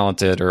aren't as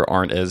talented or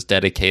aren't as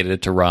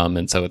dedicated to rum,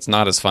 and so it's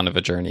not as fun of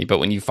a journey. But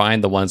when you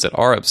find the ones that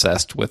are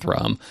obsessed with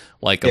rum,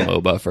 like a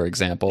Mhoba, for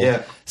example,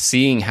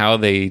 seeing how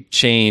they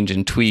change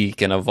and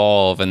tweak and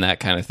evolve and that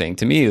kind of thing,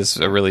 to me is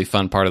a really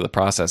fun part of the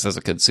process as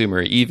a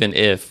consumer, even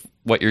if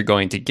what you're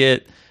going to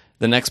get,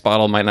 the next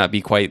bottle might not be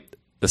quite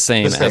the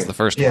same as the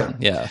first one.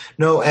 Yeah.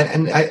 No,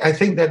 and I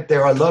think that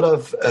there are a lot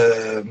of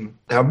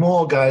there are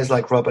more guys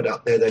like Robert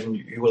out there than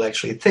you will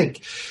actually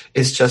think.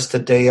 It's just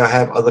that they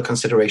have other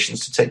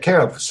considerations to take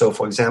care of. So,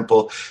 for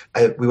example,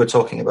 we were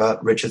talking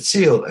about Richard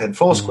Seal and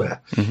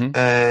Foursquare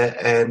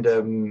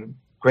and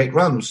great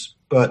rums.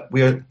 but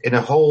we're in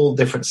a whole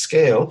different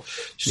scale.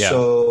 Yeah.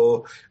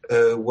 So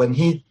when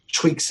he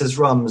tweaks his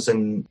rums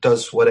and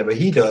does whatever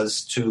he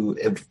does to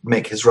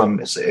make his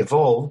rums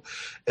evolve,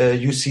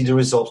 you see the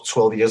results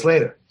 12 years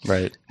later.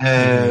 Right.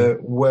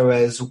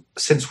 Whereas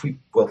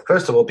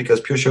first of all,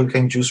 because pure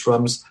sugarcane juice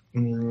rums,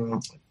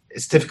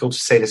 it's difficult to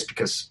say this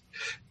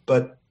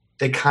but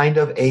they kind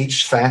of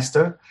age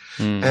faster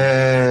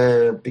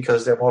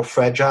because they're more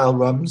fragile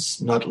rums,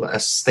 not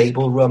as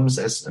stable rums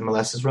as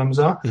molasses rums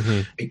are.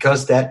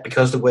 Because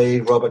the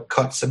way Robert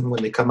cuts them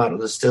when they come out of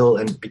the still,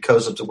 and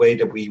because of the way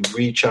that we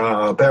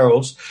recharge our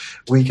barrels,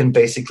 we can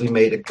basically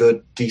make a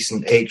good,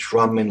 decent aged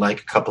rum in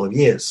like a couple of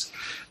years.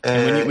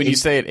 And when you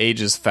say it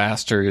ages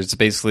faster, it's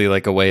basically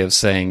like a way of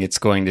saying it's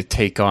going to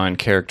take on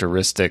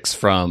characteristics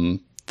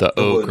from the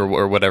oak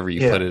or whatever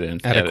you put it in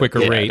at a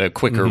quicker rate. At a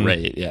quicker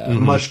rate,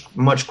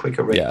 much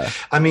quicker rate. Yeah.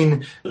 I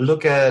mean,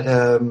 look at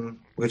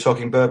we're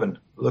talking bourbon.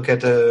 Look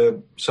at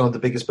some of the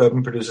biggest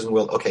bourbon producers in the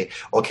world. Okay,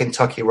 or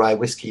Kentucky Rye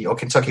Whiskey, or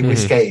Kentucky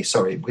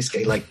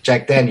Whiskey like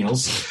Jack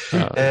Daniels.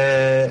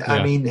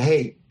 I mean,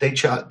 hey,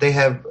 they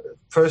have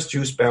first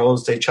juice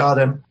barrels. They char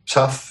them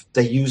tough.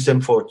 They use them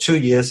for 2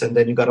 years, and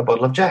then you got a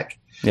bottle of Jack.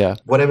 Yeah.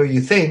 Whatever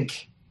you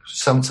think.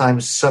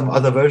 Sometimes some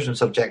other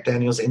versions of Jack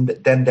Daniels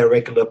than their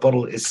regular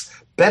bottle is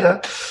better,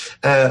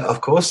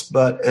 of course,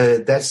 but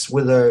that's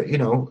with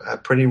a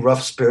pretty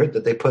rough spirit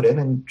that they put in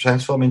and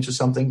transform into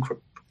something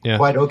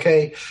quite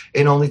okay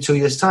in only 2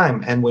 years'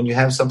 time. And when you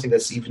have something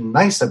that's even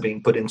nicer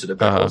being put into the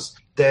barrels,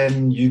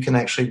 then you can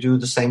actually do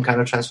the same kind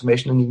of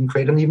transformation and you can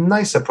create an even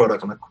nicer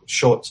product on a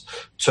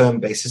short-term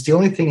basis. The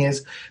only thing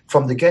is,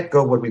 from the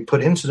get-go, what we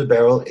put into the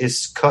barrel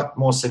is cut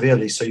more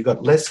severely. So you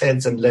got less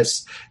heads and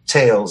less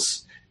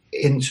tails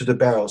into the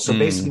barrel. So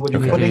basically what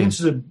you're putting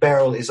into the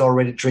barrel is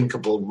already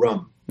drinkable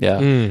rum.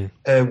 Yeah.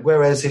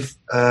 Whereas if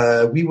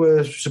we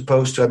were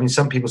supposed to, I mean,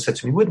 some people said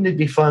to me, wouldn't it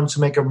be fun to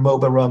make a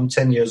Mhoba rum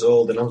 10 years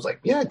old? And I was like,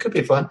 yeah, it could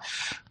be fun.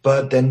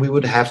 But then we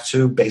would have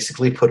to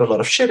basically put a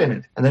lot of shit in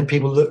it. And then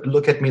people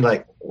look at me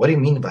like, what do you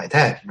mean by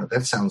that?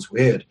 That sounds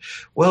weird.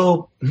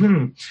 Well,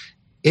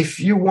 if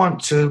you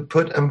want to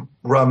put a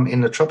rum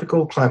in a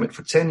tropical climate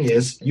for 10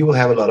 years, you will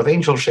have a lot of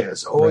angel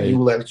shares, or you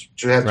will have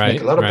to make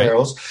a lot of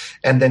barrels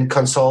and then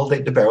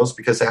consolidate the barrels,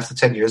 because after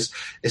 10 years,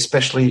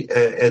 especially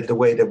the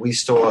way that we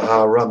store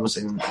our rums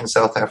in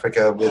South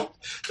Africa with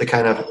the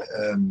kind of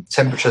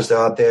temperatures that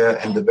are there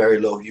and the very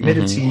low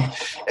humidity,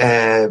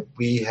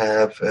 we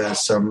have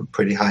some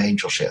pretty high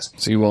angel shares.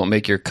 So you won't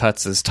make your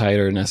cuts as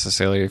tighter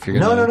necessarily if you're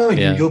going to... No.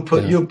 Yeah. You'll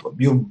put...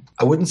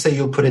 I wouldn't say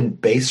you'll put in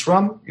base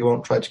rum. You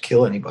won't try to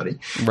kill anybody.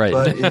 Right.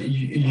 But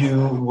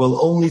you will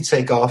only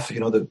take off,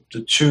 the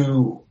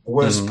two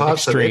worst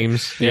parts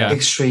extremes, of it,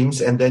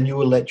 extremes, and then you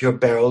will let your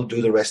barrel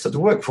do the rest of the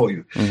work for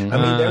you. I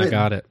mean,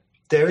 got it.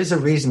 There is a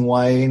reason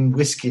why in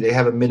whiskey they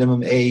have a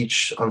minimum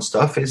age on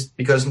stuff, is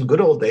because in the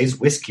good old days,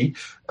 whiskey,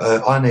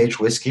 unaged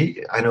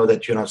whiskey, I know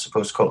that you're not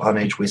supposed to call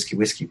unaged whiskey.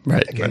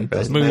 Right. Again,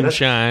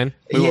 moonshine.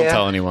 We won't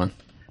tell anyone.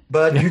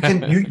 But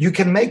you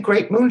can make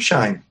great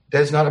moonshine.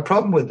 There's not a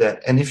problem with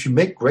that. And if you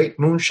make great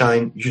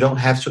moonshine, you don't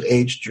have to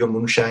age your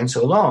moonshine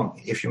so long.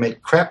 If you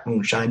make crap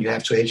moonshine, you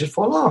have to age it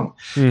for long.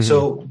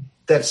 So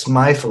that's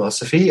my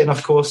philosophy. And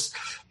of course,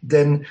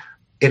 then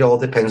it all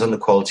depends on the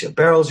quality of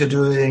barrels you're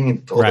doing.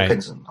 It all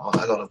depends on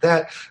a lot of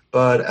that.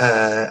 But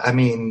I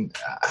mean,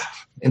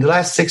 in the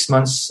last 6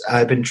 months,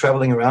 I've been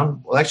traveling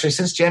around. Well, actually,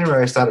 since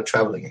January, I started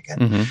traveling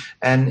again.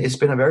 And it's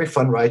been a very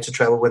fun ride to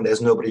travel when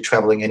there's nobody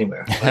traveling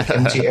anywhere, like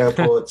empty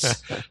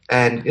airports.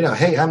 And,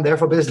 hey, I'm there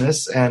for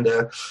business. And,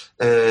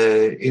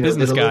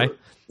 business guy.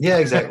 Yeah,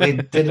 exactly.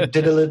 did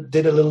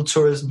a little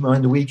tourism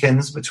on the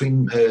weekends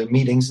between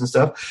meetings and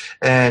stuff,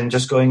 and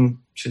just going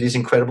to these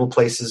incredible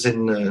places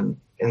in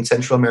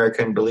Central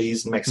America, in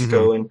Belize, and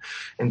Mexico, and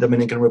in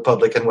Dominican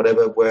Republic, and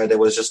whatever, where there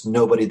was just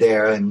nobody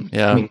there. And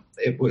I mean,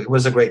 it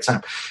was a great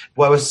time.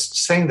 Why I was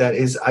saying that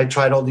is I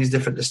tried all these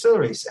different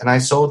distilleries, and I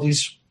saw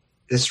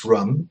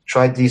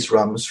tried these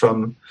rums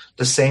from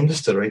the same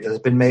distillery that has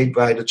been made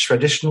by the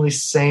traditionally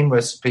same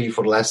recipe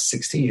for the last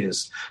 60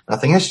 years.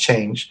 Nothing has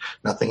changed.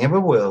 Nothing ever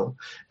will.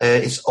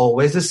 It's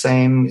always the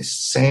same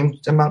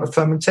amount of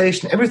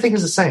fermentation. Everything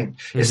is the same.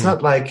 It's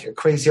not like a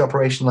crazy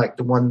operation like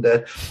the one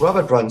that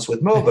Robert runs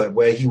with Mhoba,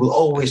 where he will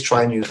always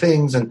try new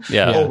things and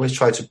always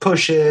try to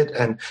push it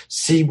and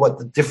see what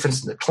the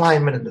difference in the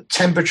climate and the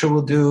temperature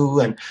will do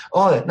and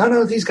all that.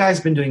 No, these guys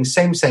have been doing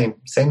same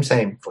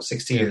for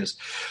 60 years.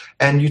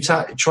 And you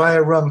try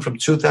a rum from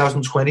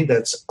 2020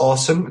 that's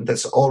awesome,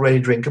 that's already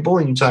drinkable,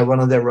 and you try one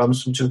of their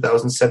rums from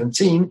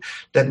 2017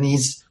 that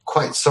needs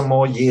quite some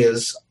more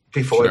years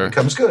before it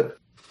becomes good.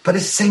 But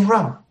it's the same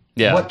rum.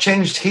 Yeah. What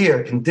changed here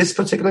in this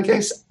particular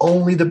case?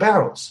 Only the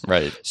barrels.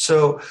 Right.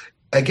 So,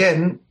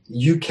 again,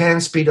 you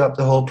can speed up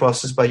the whole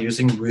process by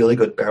using really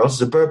good barrels.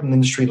 The bourbon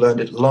industry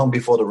learned it long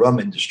before the rum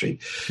industry.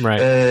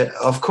 Right.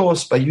 Of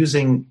course, by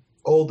using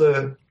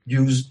older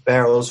used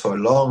barrels for a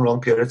long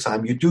period of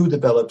time, you do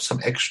develop some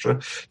extra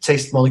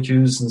taste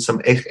molecules and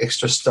some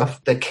extra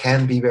stuff that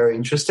can be very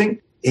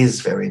interesting,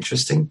 is very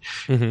interesting.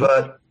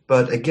 But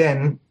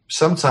again,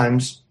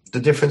 sometimes the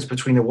difference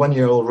between a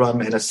 1-year-old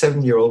rum and a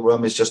 7-year-old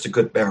rum is just a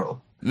good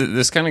barrel.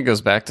 This kind of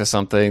goes back to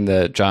something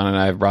that John and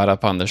I have brought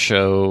up on the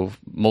show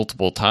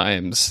multiple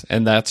times,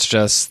 and that's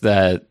just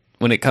that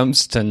when it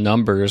comes to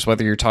numbers,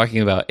 whether you're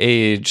talking about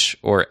age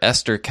or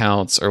ester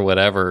counts or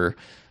whatever,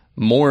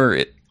 more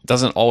it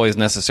doesn't always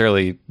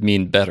necessarily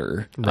mean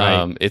better.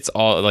 Right. It's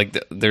all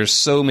like there's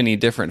so many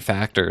different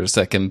factors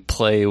that can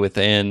play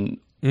within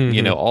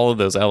all of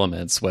those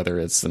elements, whether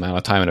it's the amount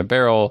of time in a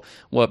barrel,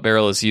 what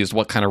barrel is used,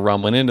 what kind of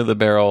rum went into the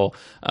barrel,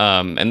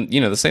 and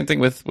the same thing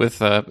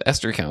with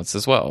ester counts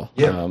as well.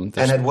 Yeah, and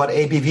at what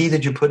ABV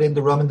did you put in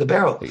the rum in the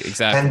barrel?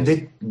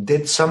 Exactly. And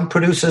did some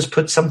producers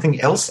put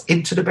something else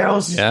into the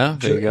barrels? Yeah,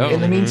 there you go.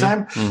 In the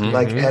meantime,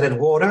 like added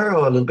water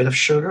or a little bit of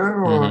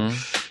sugar, or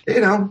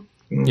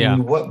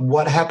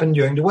what happened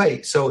during the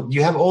way. So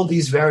you have all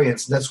these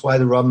variants. That's why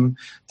the rum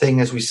thing,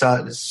 as we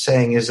started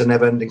saying, is a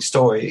never-ending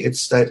story.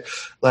 It's that,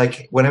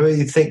 like, whenever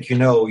you think you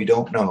know, you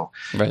don't know.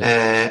 Right.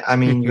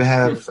 You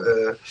have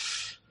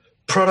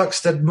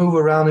products that move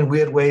around in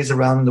weird ways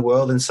around the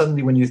world, and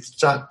suddenly when you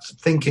start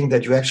thinking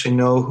that you actually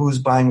know who's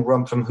buying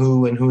rum from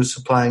who and who's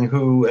supplying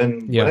who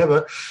and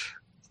whatever,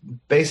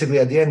 basically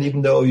at the end,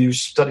 even though you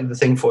studied the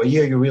thing for a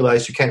year, you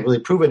realize you can't really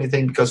prove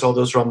anything because all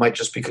those rum might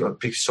just be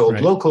sold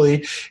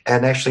locally,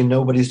 and actually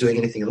nobody's doing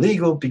anything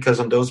illegal because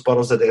on those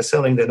bottles that they're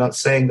selling, they're not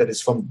saying that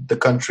it's from the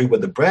country where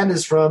the brand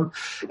is from,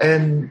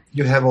 and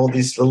you have all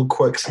these little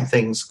quirks and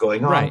things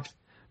going on. Right.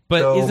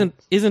 But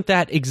isn't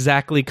that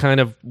exactly kind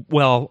of,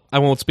 well, I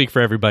won't speak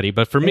for everybody,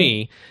 but for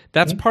me,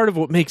 that's part of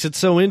what makes it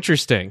so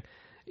interesting,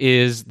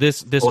 is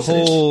this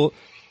whole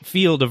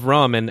field of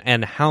rum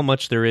and how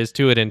much there is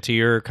to it, and to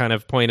your kind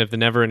of point of the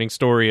never-ending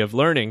story of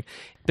learning.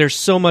 There's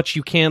so much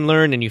you can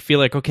learn, and you feel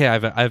like, okay,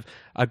 I've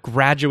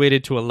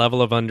graduated to a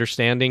level of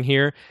understanding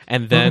here,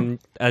 and then,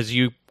 as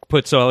you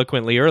put so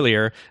eloquently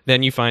earlier,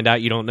 then you find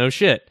out you don't know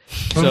shit.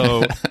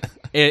 So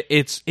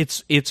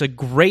it's a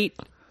great,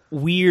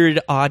 weird,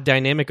 odd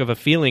dynamic of a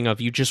feeling of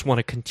you just want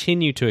to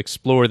continue to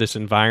explore this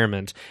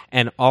environment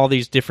and all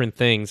these different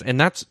things, and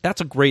that's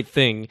a great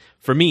thing.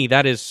 For me,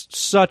 that is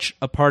such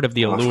a part of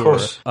the allure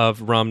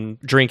of rum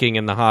drinking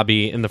and the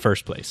hobby in the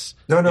first place.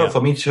 No,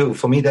 for me too.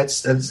 For me,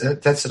 that's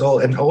it all.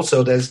 And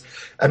also,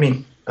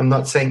 I'm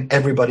not saying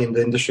everybody in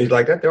the industry is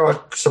like that. There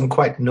are some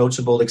quite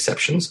notable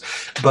exceptions,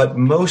 but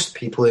most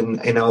people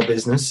in our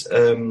business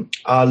are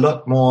a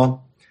lot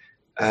more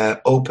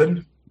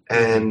open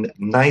and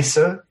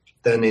nicer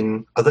than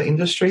in other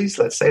industries,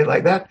 let's say it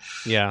like that.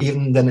 Yeah.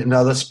 Even than in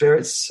other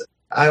spirits.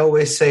 I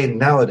always say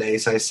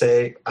nowadays,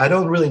 I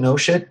don't really know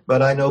shit,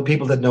 but I know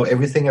people that know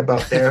everything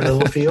about their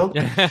little field.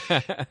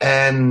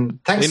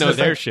 And thanks they know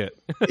their shit.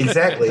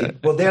 Exactly.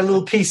 Well, they're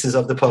little pieces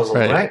of the puzzle,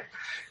 right?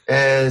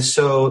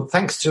 So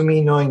thanks to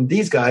me knowing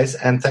these guys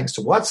and thanks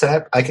to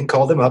WhatsApp, I can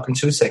call them up in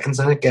 2 seconds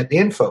and I get the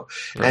info.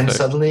 Perfect. And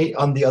suddenly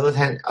on the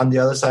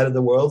other side of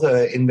the world,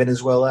 in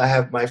Venezuela, I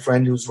have my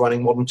friend who's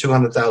running more than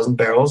 200,000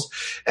 barrels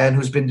and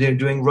who's been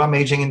doing rum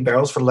aging in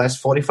barrels for the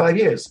last 45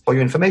 years. For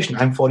your information,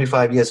 I'm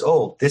 45 years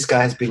old. This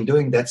guy has been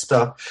doing that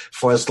stuff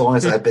for as long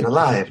as I've been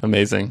alive.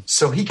 Amazing.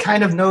 So he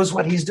kind of knows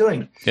what he's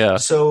doing. Yeah.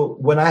 So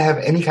when I have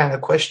any kind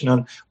of question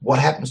on what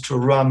happens to a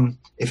rum,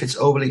 if it's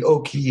overly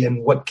oaky,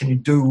 and what can you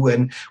do,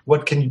 and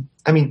what can you,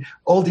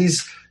 all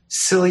these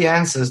silly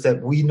answers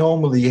that we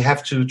normally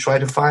have to try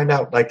to find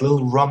out, like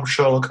little rum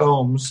Sherlock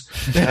Holmes,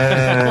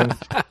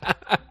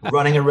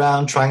 running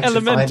around trying to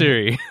find...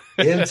 Elementary,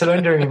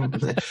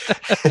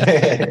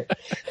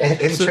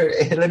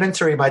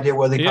 my dear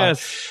worthy.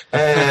 Yes.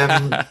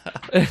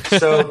 That's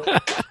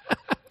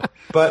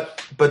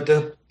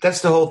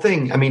the whole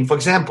thing. For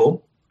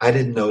example, I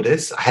didn't know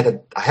this. I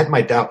had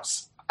my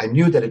doubts. I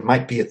knew that it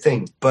might be a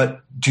thing.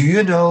 But do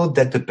you know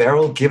that the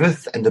barrel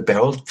giveth and the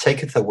barrel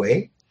taketh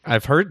away?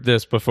 I've heard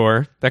this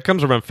before. That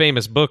comes from a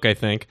famous book, I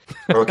think.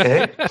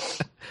 Okay.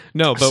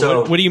 No,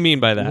 but what do you mean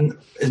by that?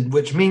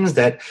 Which means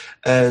that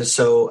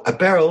so a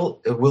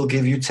barrel will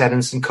give you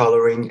tannins and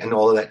coloring and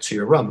all of that to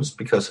your rums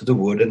because of the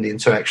wood and the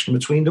interaction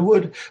between the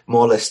wood,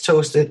 more or less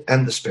toasted,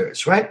 and the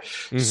spirits, right?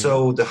 Mm-hmm.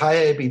 So the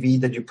higher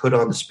ABV that you put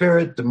on the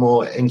spirit, the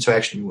more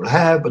interaction you will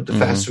have, but the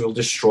faster it will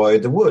destroy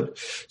the wood.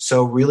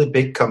 So really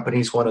big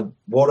companies want to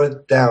water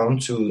it down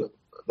to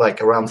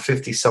like around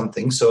 50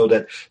 something so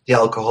that the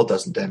alcohol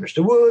doesn't damage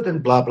the wood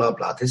and blah, blah,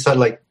 blah. These are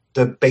like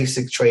the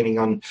basic training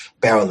on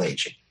barrel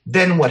aging.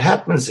 Then what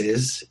happens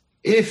is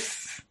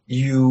if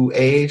you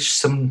age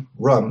some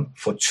rum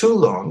for too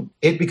long,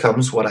 it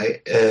becomes what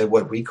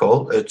we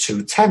call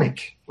too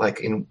tannic,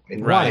 like in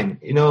wine.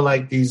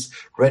 Like these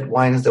red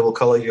wines that will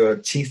color your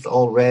teeth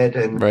all red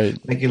and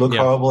make you look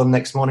horrible the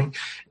next morning.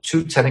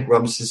 Too tannic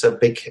rums is a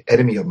big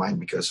enemy of mine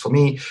because for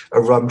me,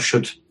 a rum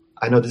should...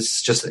 I know this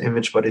is just an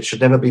image, but it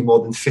should never be more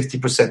than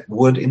 50%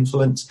 wood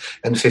influence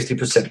and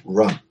 50%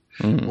 rum.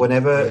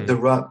 Whenever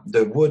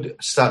the wood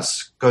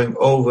starts going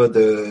over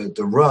the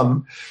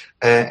rum,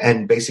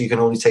 and basically you can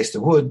only taste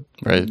the wood.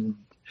 Right.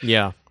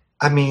 Yeah.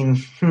 I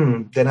mean,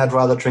 then I'd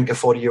rather drink a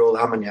 40-year-old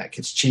Armagnac.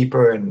 It's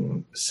cheaper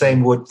and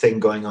same wood thing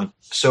going on.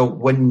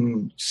 So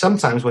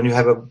sometimes when you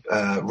have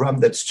a rum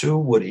that's too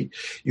woody,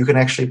 you can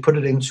actually put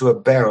it into a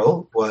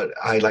barrel, what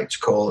I like to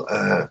call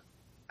a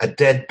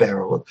dead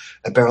barrel,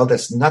 a barrel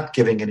that's not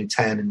giving any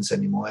tannins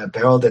anymore, a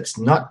barrel that's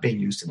not being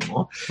used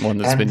anymore. One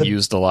that's been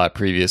used a lot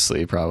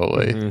previously,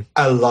 probably.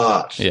 A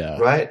lot, yeah.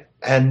 Right?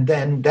 And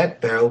then that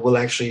barrel will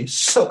actually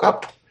soak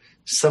up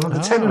some of the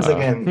tannins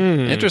again.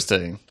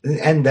 Interesting.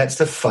 And that's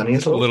the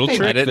funniest little thing.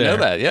 trick. I didn't know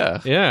that, yeah.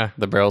 Yeah.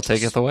 The barrel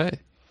taketh away.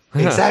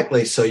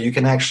 Exactly. So you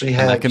can actually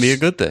have... And that can be a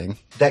good thing.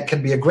 That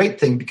can be a great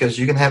thing because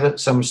you can have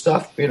some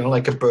stuff,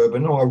 like a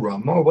bourbon or a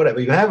rum or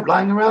whatever you have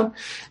lying around,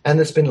 and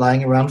it's been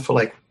lying around for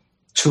like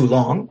too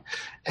long,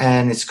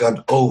 and it's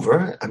gone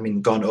over. I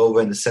mean, gone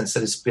over in the sense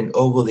that it's been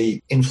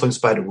overly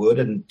influenced by the wood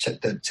and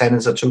the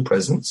tannins are too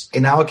present.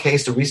 In our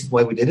case, the reason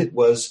why we did it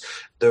was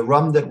the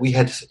rum that we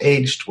had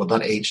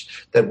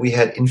that we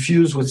had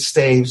infused with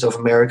staves of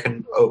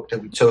American oak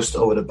that we toast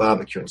over the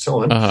barbecue and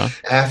so on.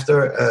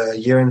 After a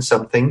year and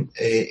something,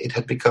 it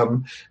had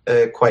become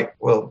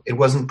it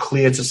wasn't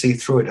clear to see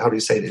through it. How do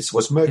you say it? It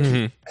was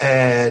murky.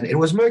 And it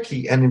was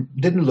murky and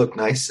it didn't look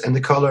nice. And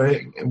the color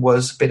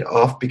was a bit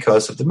off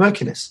because of the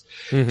murkiness.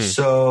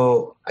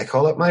 So I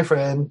called up my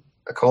friend.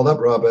 I called up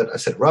Robert. I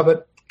said,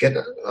 Robert, get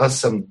us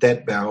some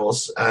dead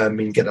barrels.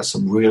 Get us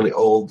some really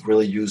old,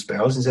 really used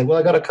barrels. He said, well,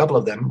 I got a couple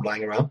of them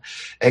lying around,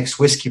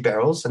 ex-whiskey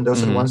barrels, and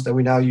those are the ones that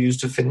we now use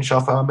to finish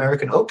off our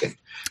American oaking.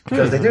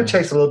 Because they do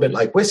taste a little bit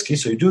like whiskey,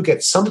 so you do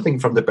get something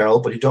from the barrel,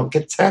 but you don't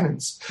get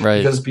tannins. Right.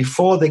 Because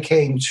before they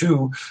came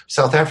to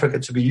South Africa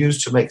to be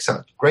used to make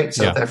great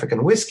South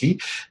African whiskey,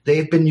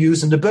 they've been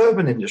used in the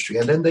bourbon industry,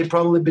 and then they've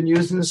probably been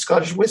used in the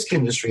Scottish whiskey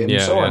industry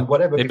and so on,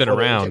 whatever. They've been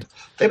around.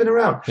 They've been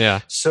around. Yeah.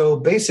 So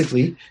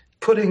basically,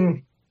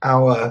 putting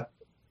our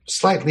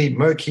slightly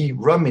murky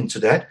rum into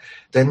that,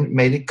 then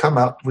made it come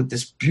out with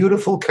this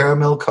beautiful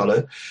caramel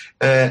color.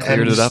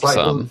 Cleared it up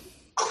some.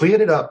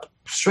 Cleared it up,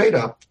 straight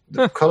up.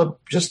 The color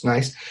just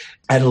nice.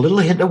 Add a little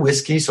hint of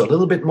whiskey, so a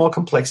little bit more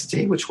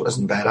complexity, which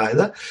wasn't bad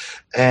either.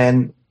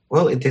 And,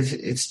 well, it did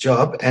its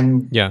job.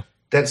 And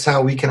that's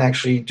how we can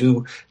actually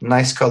do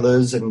nice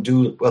colors and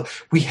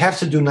we have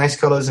to do nice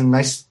colors and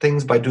nice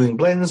things by doing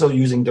blends or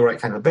using the right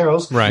kind of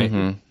barrels.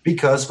 Right.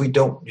 Because we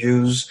don't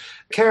use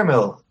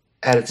caramel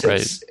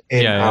additives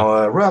in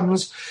our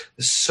rums,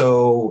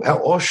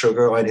 or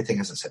sugar or anything,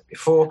 as I said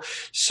before.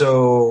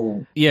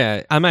 So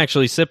I'm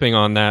actually sipping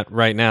on that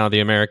right now, the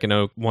American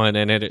Oak one,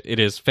 and it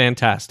is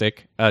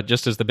fantastic,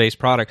 just as the base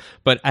product.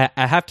 But I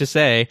have to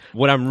say,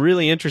 what I'm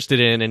really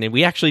interested in, and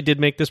we actually did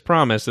make this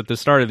promise at the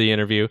start of the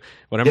interview,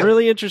 what I'm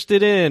really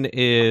interested in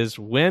is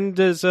when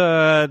does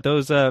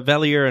those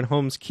Velier and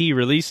Holmes Key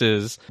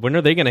releases, when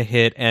are they going to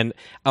hit? And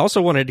I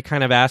also wanted to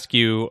kind of ask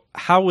you,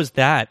 how was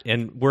that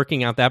and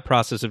working out that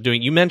process of doing?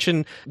 You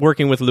mentioned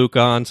working with Luca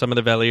on some of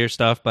the Velier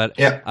stuff, but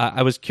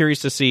I was curious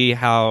to see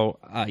how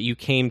you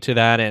came to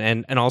that,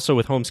 and also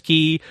with Holmes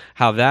Key,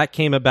 how that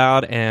came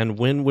about, and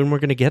when we're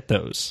going to get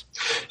those.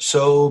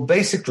 So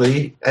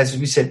basically, as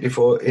we said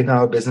before, in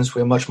our business,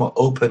 we're much more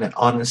open and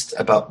honest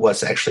about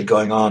what's actually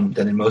going on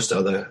than in most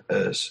other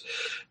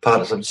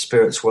parts of the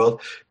spirits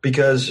world,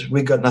 because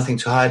we got nothing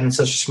to hide in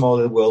such a small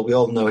little world. We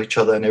all know each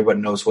other and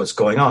everyone knows what's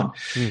going on.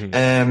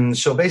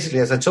 So basically,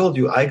 as I told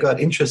you, I got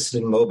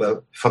interested in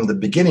Mhoba from the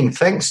beginning,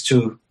 thanks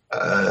to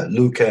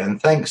Luca,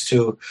 and thanks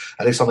to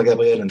Alexander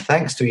Gabriel, and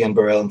thanks to Ian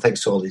Burrell, and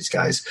thanks to all these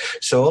guys.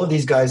 So all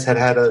these guys have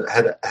had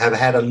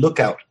a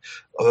lookout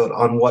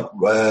on what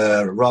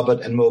Robert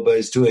and Mhoba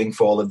is doing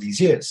for all of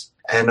these years.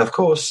 And of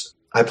course,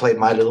 I played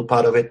my little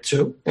part of it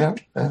too,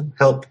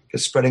 help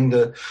spreading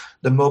the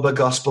Mhoba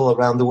gospel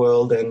around the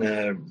world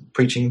and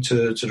preaching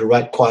to the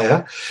right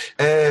choir.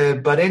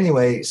 But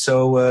anyway,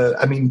 so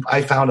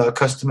I found our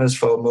customers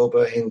for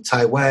Mhoba in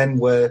Taiwan,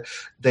 where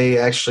they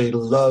actually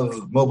love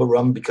Mhoba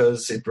rum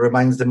because it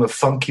reminds them of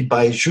funky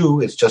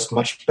Baijiu. It's just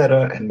much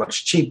better and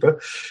much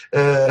cheaper.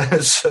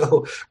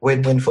 So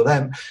win-win for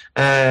them.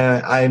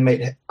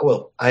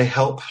 I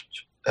helped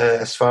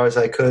as far as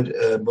I could,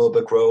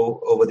 Mhoba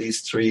grow over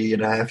these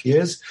 3.5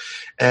 years.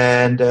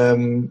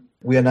 And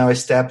we are now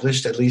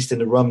established, at least in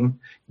the rum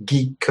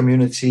geek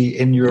community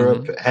in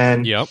Europe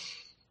and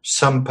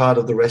some part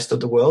of the rest of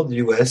the world, the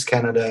US,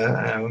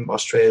 Canada,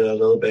 Australia a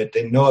little bit.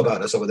 They know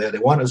about us over there. They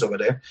want us over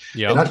there.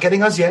 They're not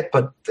getting us yet,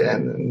 but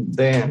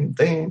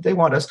they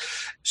want us.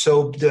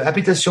 So the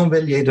Habitation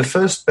Velier, the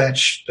first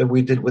batch that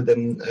we did with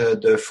them,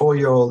 the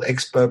 4-year-old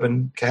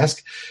ex-bourbon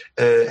cask,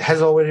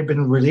 has already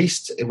been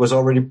released. It was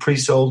already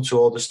pre-sold to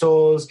all the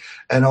stores,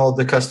 and all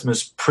the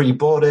customers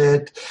pre-bought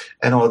it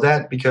and all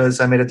that, because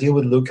I made a deal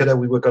with Luca that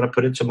we were going to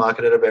put it to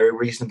market at a very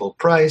reasonable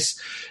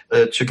price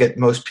to get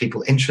most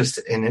people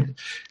interested in it.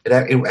 it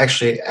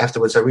actually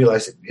afterwards I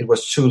realized it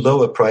was too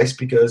low a price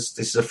because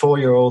this is a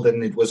 4-year-old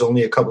and it was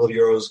only a couple of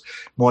euros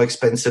more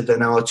expensive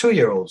than our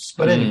 2-year-olds.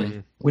 But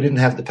anyway, we didn't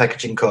have the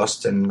packaging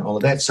cost and all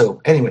of that.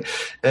 So anyway,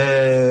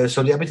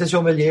 so the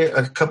Habitation Verlier,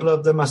 a couple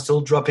of them are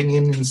still dropping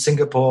in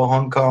Singapore,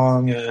 Hong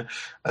Kong, a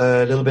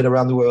little bit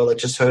around the world. I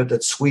just heard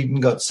that Sweden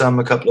got some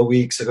a couple of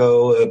weeks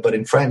ago, but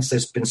in France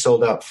it's been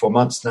sold out for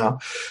months now,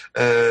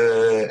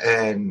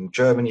 and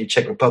Germany,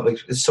 Czech Republic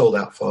is sold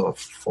out for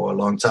a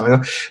long time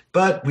ago.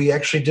 But we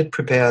actually did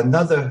prepare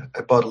another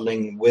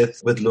bottling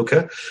with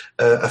Luca,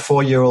 a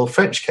 4-year-old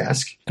French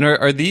cask. And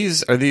are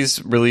these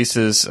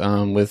releases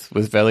with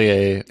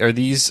Verlier, are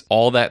these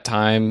all that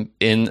time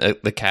in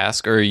the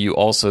cask, or are you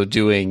also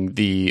doing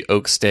the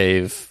oak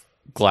stave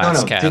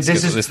glass cask?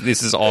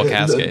 This is all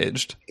cask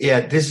aged. Yeah,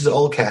 this is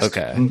all cask.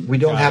 Okay, we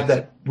don't have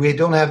that. We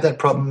don't have that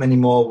problem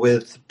anymore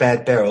with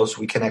bad barrels.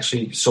 We can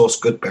actually source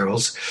good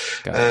barrels.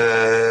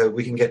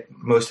 We can get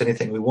most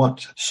anything we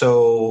want.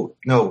 So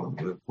no,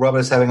 Robert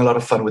is having a lot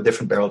of fun with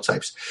different barrel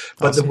types.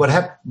 But what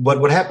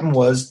happened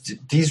was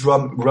these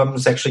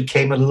rums actually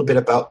came a little bit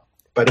about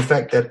by the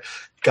fact that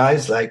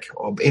guys like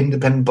or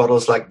independent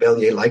bottles like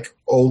Bellier like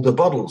older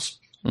bottles.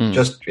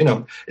 Just,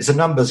 it's a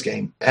numbers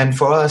game. And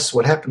for us,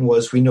 what happened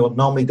was we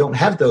normally don't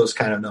have those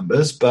kind of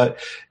numbers, but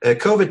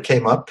COVID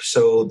came up,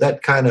 so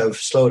that kind of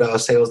slowed our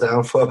sales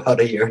down for about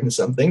a year and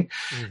something.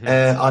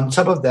 On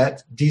top of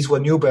that, these were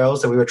new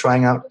barrels that we were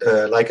trying out,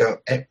 like a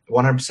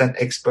 100%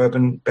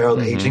 ex-bourbon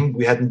barrel aging.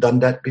 We hadn't done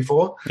that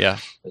before. Yeah.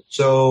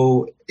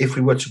 So if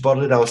we were to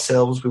bottle it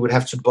ourselves, we would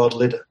have to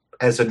bottle it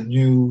as a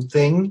new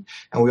thing,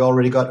 and we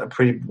already got a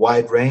pretty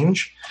wide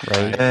range.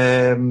 Right.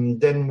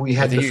 Then we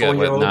had I think the you got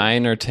 4-year-old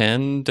 9 or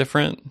 10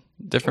 different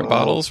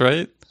bottles,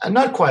 right?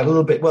 Not quite, a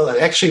little bit. Well,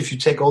 actually, if you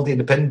take all the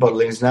independent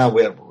bottlings now,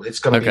 it's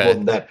going to be more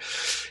than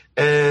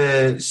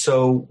that.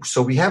 So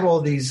we have all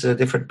these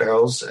different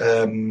barrels,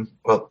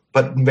 but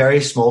in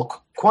very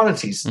small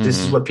quantities. This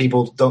is what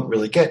people don't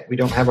really get. We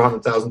don't have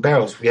 100,000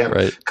 barrels. We have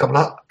a couple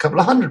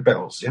of hundred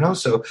barrels,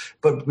 So,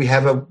 but we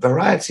have a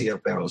variety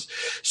of barrels.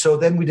 So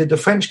then we did the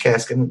French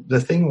cask, and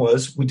the thing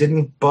was, we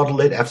didn't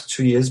bottle it after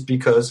 2 years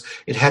because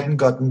it hadn't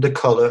gotten the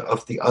color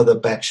of the other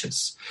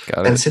batches.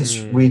 And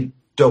since we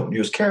don't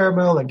use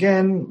caramel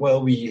again,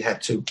 well, we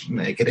had to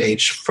make it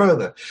age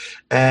further.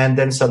 And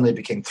then suddenly it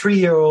became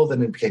 3-year-old,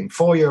 and it became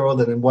 4-year-old.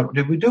 And then what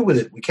did we do with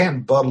it? We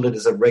can't bottle it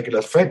as a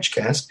regular French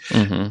cask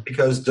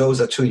because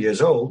those are 2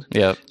 years old.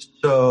 Yeah.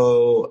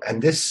 So,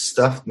 and this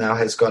stuff now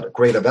has got a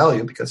greater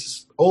value because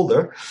it's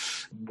older.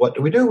 What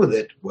do we do with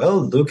it?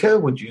 Well, Luca,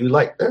 would you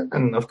like that?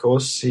 And of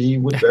course, he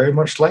would very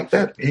much like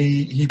that.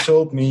 He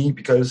told me,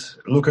 because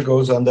Luca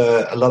goes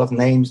under a lot of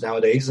names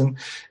nowadays,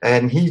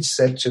 and he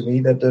said to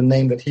me that the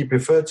name that he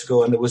preferred to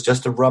go under was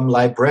just a rum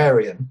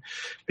librarian,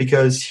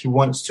 because he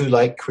wants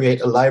to create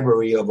a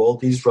library of all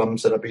these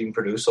rums that are being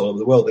produced all over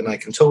the world. And I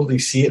can totally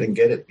see it and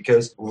get it,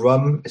 because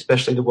rum,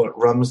 especially the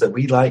rums that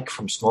we like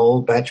from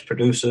small batch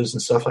producers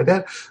and stuff like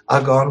that,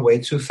 are gone way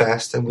too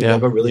fast, and we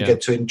never really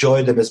get to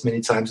enjoy them as many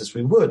times as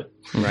we would.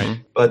 Right.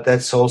 But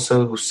that's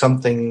also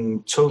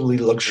something totally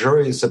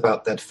luxurious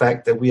about that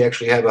fact that we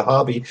actually have a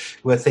hobby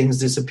where things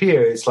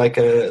disappear. It's like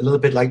a little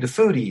bit like the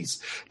foodies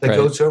that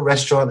go to a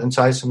restaurant and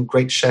try some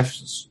great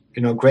chefs,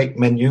 great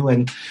menu,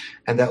 and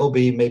that will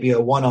be maybe a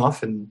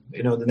one-off, and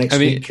the next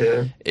week.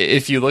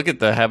 If you look at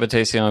the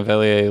Habitation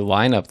Verlier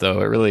lineup, though,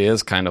 it really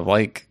is kind of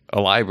like a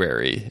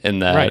library in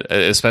that,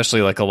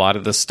 especially like a lot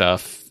of the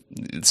stuff,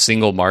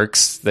 single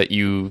marks that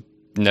you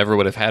never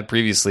would have had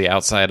previously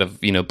outside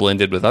of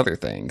blended with other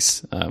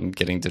things,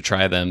 getting to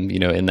try them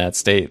in that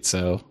state.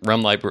 So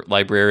rum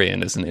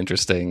librarian is an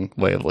interesting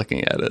way of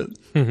looking at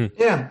it.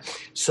 Yeah,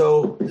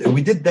 so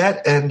we did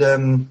that,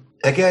 and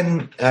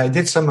again I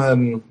did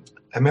some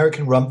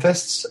American rum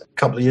fests a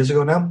couple of years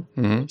ago now.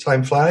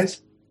 Time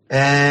flies.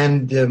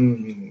 And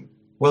in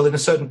a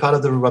certain part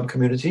of the rum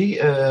community,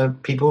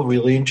 people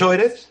really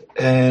enjoyed it,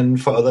 and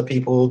for other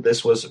people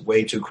this was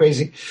way too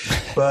crazy.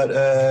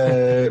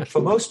 But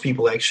for most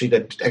people actually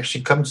that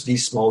actually come to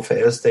these small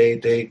fairs,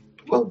 they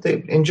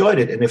enjoyed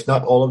it, and if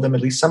not all of them,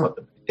 at least some of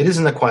them. It is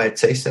an acquired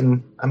taste,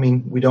 and I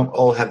mean, we don't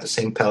all have the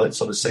same palates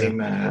or the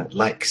same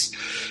likes.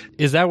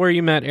 Is that where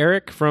you met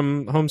Eric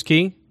from Holmes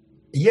Key?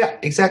 Yeah,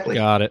 exactly.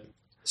 Got it.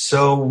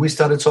 So we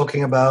started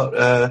talking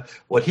about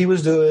what he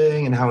was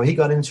doing and how he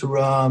got into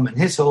rum and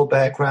his whole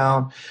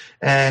background.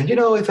 And,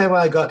 if ever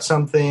I got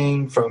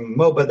something from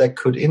Mhoba that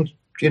could,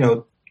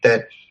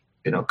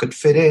 could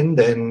fit in,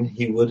 then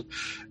he would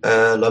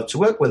love to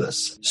work with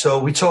us. So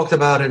we talked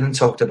about it and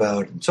talked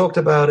about it and talked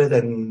about it.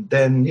 And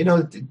then,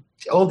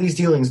 all these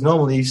dealings,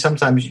 normally,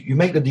 sometimes you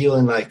make the deal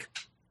in like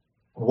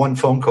one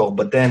phone call,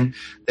 but then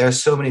there are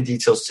so many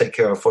details to take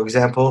care of. For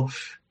example,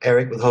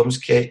 Eric with Holmes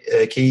Key,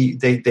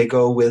 they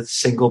go with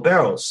single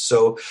barrels.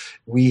 So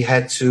we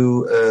had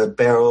to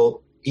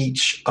barrel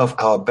each of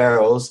our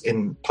barrels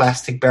in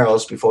plastic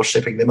barrels before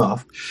shipping them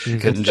off. You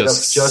couldn't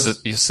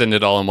you send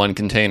it all in one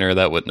container.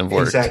 That wouldn't have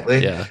worked.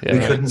 Exactly.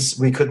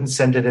 We couldn't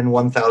send it in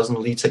 1,000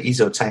 liter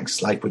ESO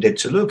tanks like we did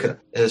to Luca.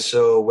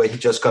 So where he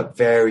just got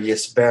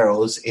various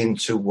barrels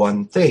into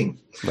one thing.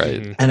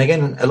 Right. And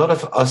again, a lot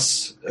of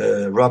us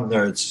rum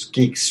nerds,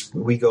 geeks,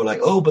 we go like,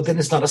 oh, but then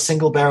it's not a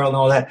single barrel and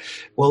all that.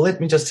 Well, let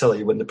me just tell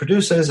you, when the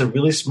producer is a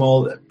really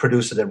small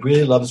producer that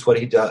really loves what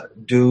he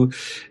do,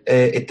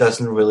 it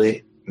doesn't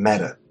really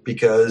matter,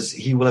 because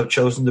he will have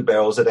chosen the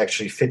barrels that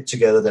actually fit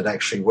together, that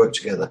actually work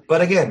together.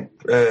 But again,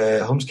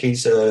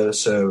 Holmes-Key's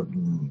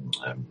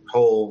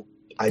whole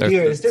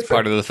idea is different. It's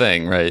part of the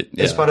thing, right?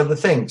 Yeah. It's part of the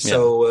thing.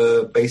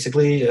 So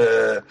basically,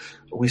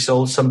 we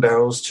sold some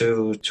barrels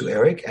to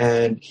Eric,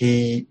 and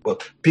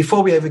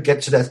before we ever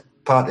get to that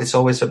part, it's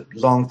always a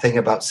long thing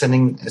about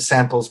sending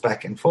samples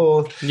back and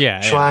forth,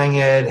 trying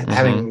it,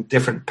 having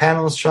different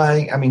panels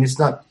trying. I mean, it's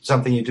not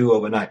something you do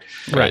overnight.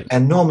 Right.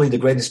 And normally the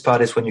greatest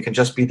part is when you can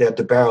just be there at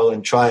the barrel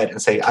and try it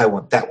and say, I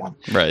want that one.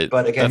 Right.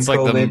 But again, that's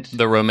like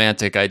the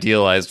romantic,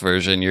 idealized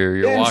version.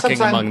 You're walking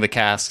among the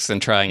casks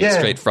and trying it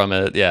straight from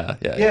it. Yeah.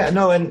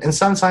 No, and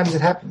sometimes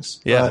it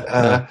happens.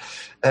 Yeah.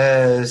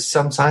 But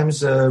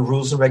sometimes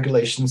rules and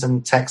regulations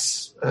and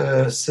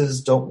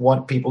taxes don't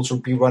want people to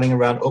be running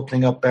around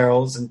opening up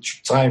barrels and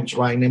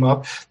trying them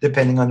up,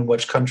 depending on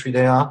which country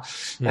they are.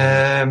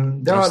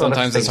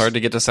 Sometimes it's hard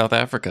to get to South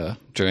Africa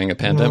during a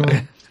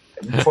pandemic.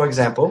 For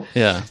example.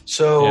 Yeah.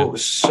 So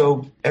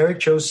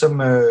Eric chose some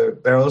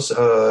barrels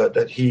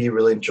that he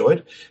really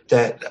enjoyed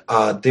that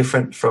are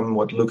different from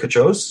what Luca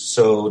chose,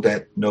 so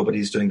that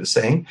nobody's doing the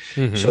same.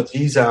 So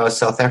these are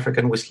South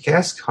African whiskey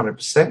cask,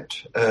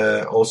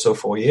 100%, also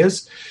 4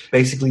 years.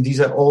 Basically, these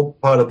are all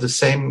part of the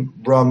same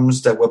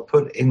rums that were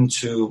put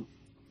into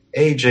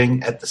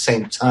aging at the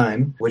same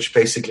time, which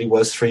basically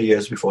was 3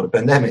 years before the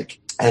pandemic.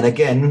 And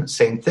again,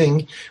 same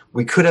thing.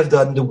 We could have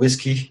done the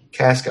whiskey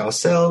cask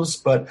ourselves,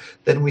 but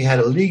then we had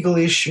a legal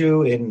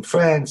issue in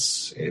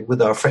France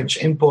with our French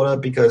importer,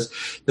 because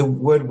the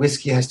word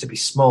whiskey has to be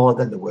smaller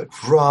than the word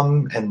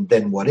rum, and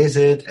then what is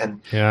it, and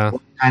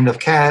what kind of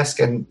cask.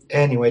 And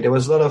anyway, there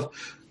was a lot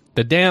of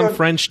the damn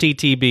French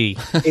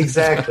TTB.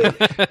 Exactly.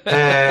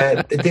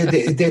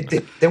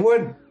 There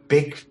weren't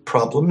big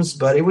problems,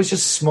 but it was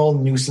just small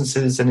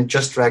nuisances, and it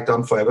just dragged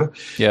on forever.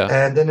 Yeah.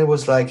 And then it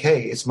was like,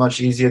 hey, it's much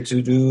easier to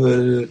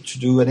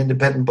do an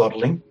independent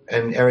bottling.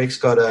 And Eric's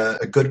got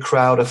a good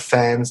crowd of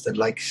fans that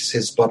likes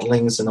his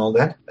bottlings and all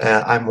that.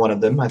 I'm one of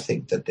them. I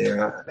think that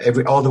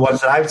all the ones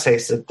that I've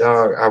tasted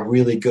are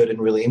really good and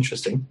really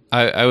interesting.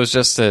 I was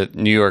just at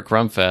New York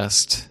Rum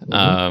Fest.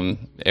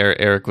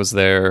 Eric was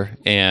there,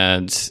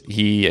 and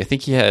I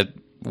think he had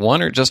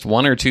one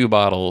or two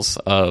bottles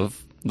of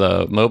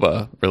the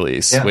Mhoba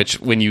release, which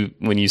when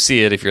you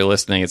see it, if you're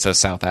listening, it says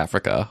South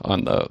Africa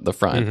on the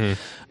front.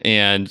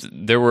 And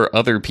there were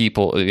other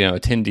people,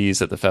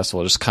 attendees at the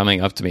festival, just coming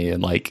up to me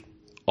and like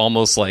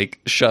almost like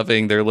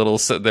shoving their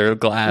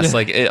glass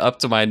like up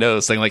to my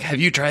nose, saying like, have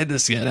you tried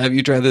this yet?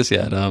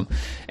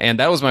 And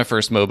that was my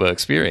first Mhoba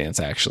experience,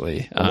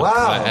 actually.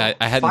 Wow.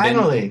 I hadn't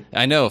finally.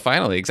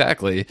 Finally,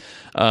 exactly.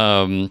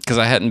 Because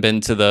I hadn't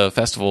been to the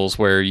festivals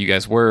where you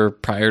guys were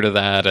prior to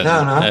that.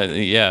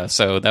 And,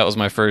 so that was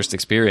my first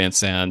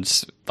experience, and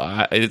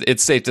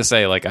it's safe to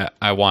say, like,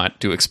 I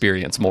want to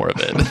experience more of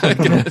it.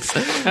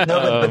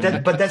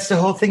 But that's the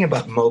whole thing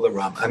about Mhoba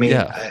rum. I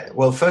mean,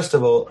 well, first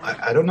of all,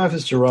 I don't know if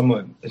it's the rum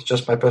or it's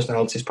just my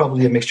personality. It's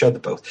probably a mixture of the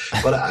both.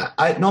 But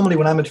I normally,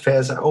 when I'm at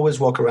fairs, I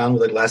always walk around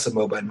with a glass of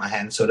Mhoba in my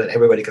hand so that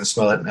everybody can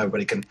smell it and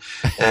everybody can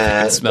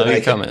smell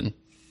you coming.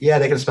 Yeah,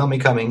 they can smell me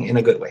coming in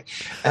a good way.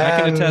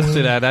 I can attest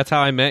to that. That's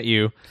how I met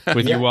you,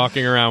 with you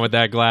walking around with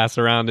that glass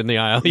around in the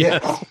aisle.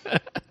 Yeah.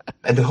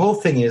 And the whole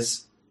thing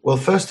is, well,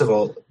 first of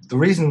all, the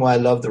reason why I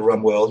love the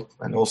rum world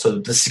and also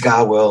the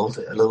cigar world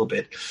a little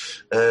bit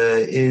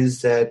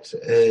is that,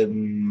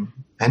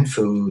 and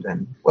food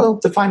and, well,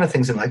 the finer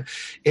things in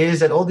life, is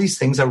that all these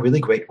things are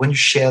really great when you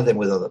share them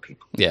with other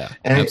people. Yeah,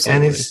 and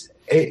absolutely.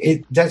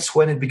 That's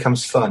when it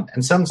becomes fun.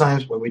 And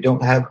sometimes when we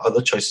don't have other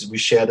choices, we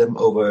share them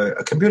over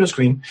a computer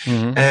screen.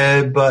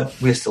 But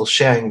we're still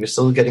sharing. We're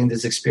still getting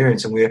this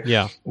experience, and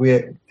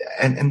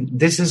and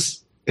this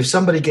is, if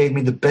somebody gave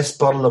me the best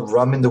bottle of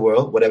rum in the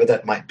world, whatever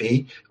that might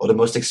be, or the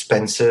most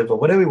expensive, or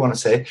whatever you want to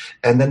say,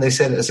 and then they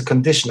said as a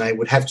condition I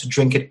would have to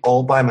drink it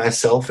all by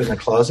myself in a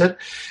closet,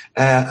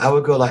 I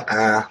would go like,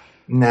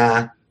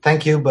 nah,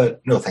 thank you, but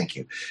no, thank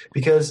you,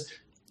 because.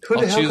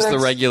 I'll choose the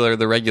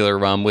regular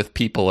rum with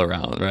people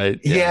around, right?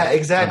 Yeah,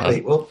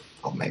 exactly. Well,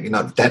 maybe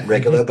not that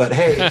regular, but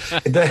hey,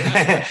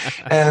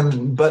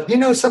 but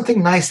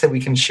something nice that we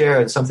can share,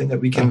 and something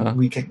that we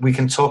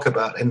can talk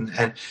about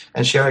and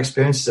share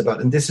experiences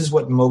about. And this is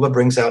what Mhoba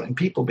brings out in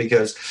people,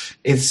 because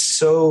it's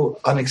so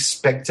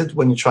unexpected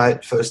when you try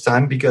it first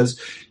time, because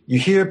you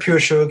hear pure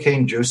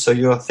sugarcane juice, so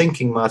you're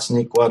thinking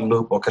Martinique,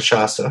 Guadeloupe, or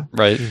cachaça,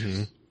 right?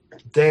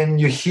 Then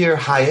you hear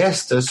high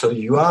ester, so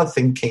you are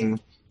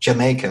thinking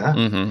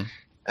Jamaica,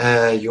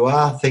 you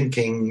are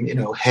thinking,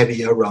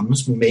 heavier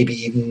rums, maybe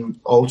even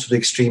all to the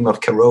extreme of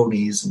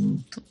Caronis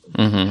and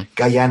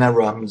Guyana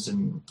rums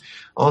and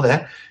all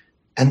that.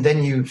 And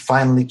then you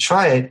finally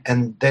try it,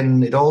 and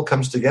then it all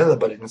comes together,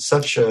 but in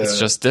such a it's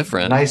just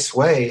different, nice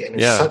way, and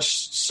it's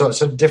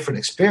such a different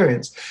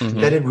experience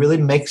that it really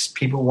makes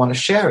people want to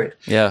share it.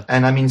 Yeah.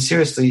 And I mean,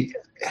 seriously,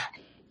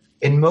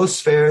 in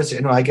most fairs,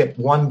 I get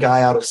one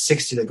guy out of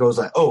 60 that goes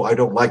like, "Oh, I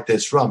don't like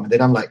this rum," and then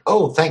I'm like,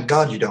 "Oh, thank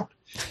God you don't."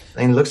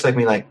 And he looks like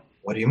me like,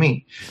 "What do you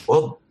mean?"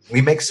 Well,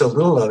 we make so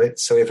little of it,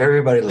 so if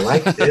everybody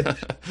liked it,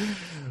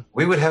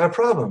 we would have a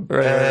problem.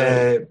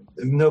 Right.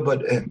 No,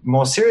 but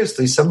more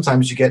seriously,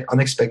 sometimes you get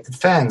unexpected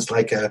fans.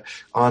 Like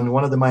on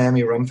one of the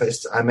Miami Rum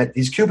Fests, I met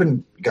these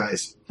Cuban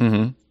guys,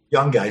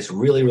 young guys,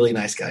 really, really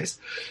nice guys.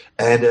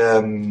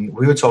 And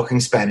we were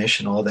talking Spanish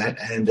and all that.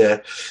 And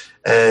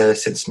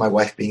since my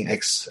wife being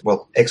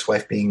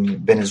ex-wife being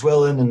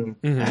Venezuelan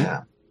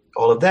and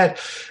all of that,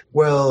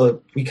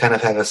 well, we kind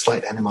of have a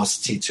slight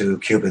animosity to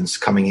Cubans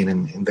coming in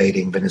and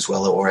invading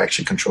Venezuela or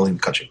actually controlling the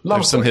country.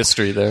 There's some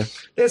history there.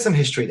 There's some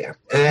history there.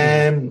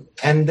 And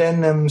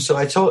then, so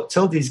I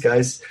told these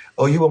guys,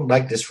 "Oh, you won't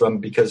like this rum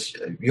because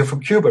you're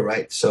from Cuba,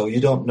 right? So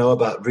you don't know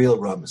about real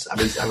rums."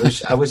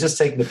 I was just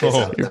taking the piss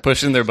out of them. You're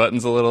pushing their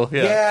buttons a little.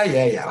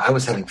 Yeah. I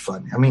was having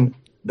fun. I mean,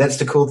 that's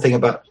the cool thing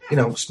about,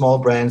 small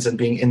brands and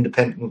being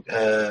independent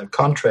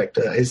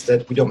contractor is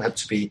that we don't have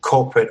to be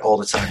corporate all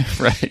the time.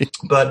 Right.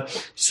 But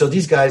so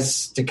these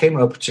guys, they came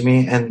up to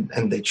me and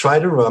they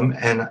tried a rum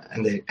and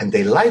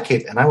they like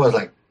it. And I was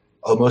like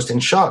almost in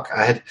shock.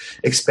 I had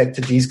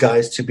expected these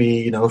guys to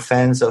be,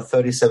 fans of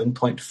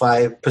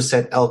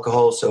 37.5%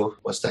 alcohol. So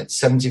what's that?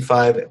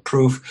 75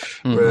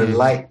 proof,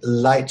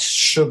 light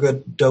sugar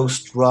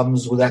dosed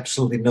rums with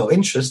absolutely no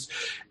interest.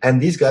 And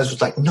these guys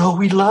was like, "No,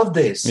 we love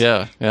this."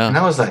 Yeah. And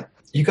I was like,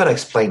 "You got to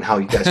explain how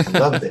you guys can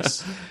love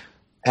this."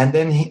 And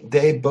then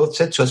they both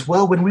said to us,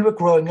 "Well, when we were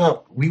growing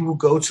up, we would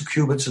go to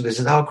Cuba to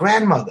visit our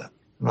grandmother."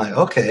 I'm like,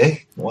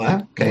 "Okay,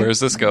 what? Okay. Where's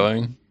this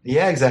going?"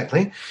 Yeah,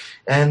 exactly.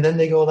 And then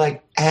they go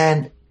like,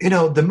 "And,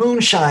 the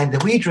moonshine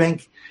that we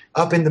drink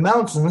up in the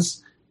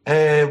mountains,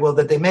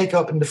 that they make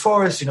up in the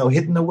forest,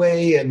 hidden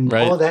away and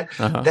all that,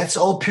 that's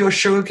all pure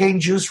sugarcane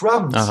juice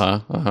rums.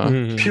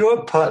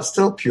 Pure pot,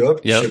 still pure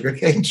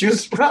sugarcane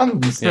juice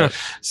rums." Yeah.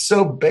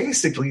 So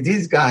basically,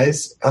 these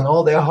guys on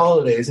all their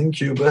holidays in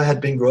Cuba had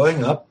been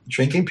growing up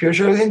drinking pure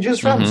sugarcane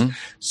juice rums.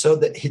 So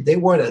that they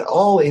weren't at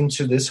all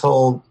into this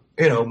whole,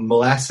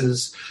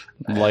 molasses,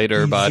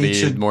 lighter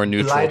bodied, more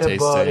neutral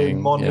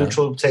tasting,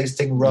 neutral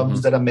tasting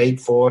rums that are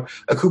made for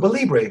a Cuba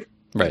Libre,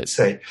 right?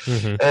 Say.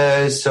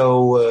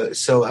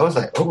 So I was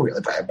like, "Oh,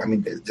 really?" I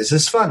mean, this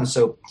is fun.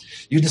 So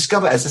you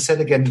discover, as I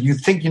said again, you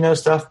think you know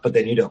stuff, but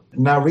then you don't.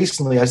 Now,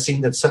 recently, I've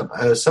seen that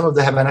some of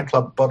the Havana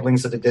Club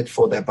bottlings that they did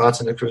for their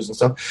bartender crews and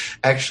stuff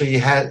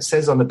actually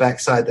says on the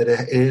backside that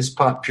it is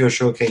part pure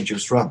sugarcane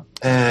juice rum.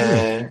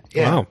 Yeah,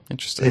 wow,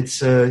 interesting.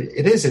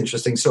 It is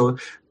interesting. So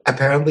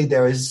apparently,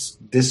 there is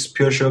this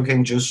pure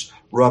sugarcane juice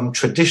rum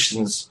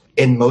traditions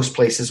in most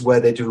places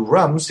where they do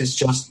rums. It's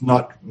just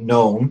not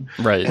known.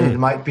 Right. And it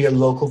might be a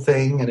local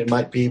thing and it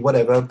might be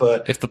whatever,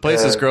 but if the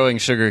place is growing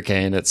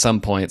sugarcane, at some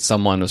point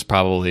someone was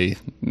probably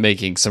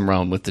making some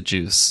rum with the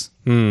juice.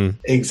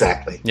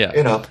 Exactly.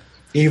 Yeah.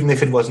 Even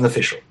if it wasn't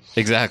official.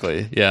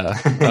 Exactly. Yeah.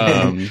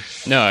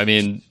 No, I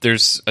mean,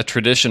 there's a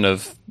tradition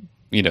of,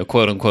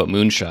 quote unquote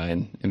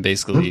moonshine in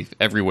basically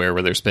everywhere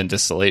where there's been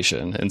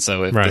distillation. And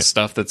so if the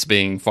stuff that's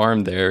being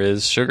farmed there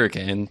is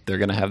sugarcane, they're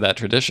going to have that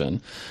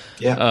tradition.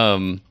 Yeah.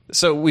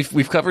 So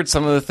we've covered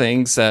some of the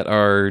things that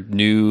are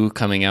new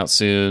coming out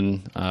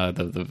soon.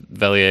 The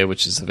Velier,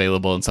 which is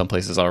available in some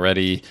places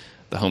already.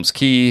 The Holmes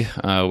Key,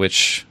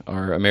 which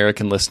our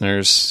American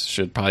listeners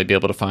should probably be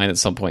able to find at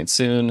some point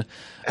soon.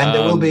 And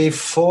there will be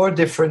 4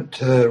 different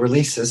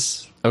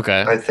releases.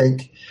 Okay. I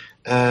think.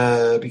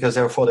 Because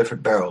there are 4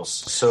 different barrels.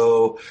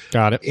 So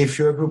got it. If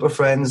you're a group of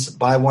friends,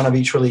 buy one of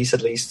each release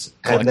at least,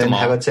 Collect and then them all.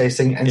 have a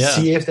tasting and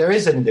see if there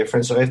is any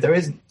difference. Or if there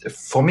is,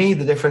 for me,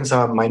 the difference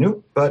are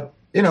minute, but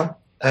again,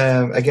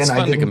 it's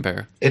fun to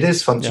compare. It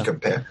is fun to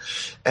compare.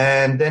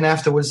 And then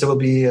afterwards, there will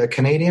be a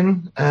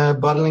Canadian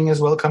bottling as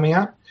well coming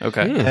out.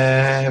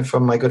 Okay.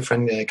 From my good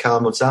friend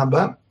Cal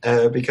Mozamba,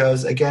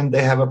 because again,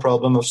 they have a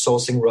problem of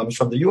sourcing rums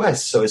from the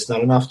US. So it's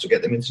not enough to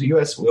get them into the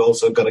US. We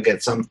also got to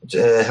get some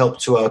help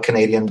to our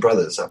Canadian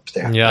brothers up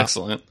there. Yeah.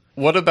 Excellent.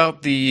 What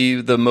about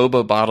the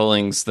Mhoba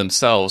bottlings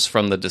themselves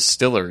from the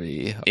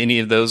distillery? Any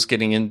of those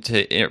getting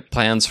into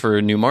plans for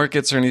new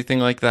markets or anything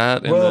like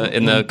that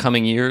in the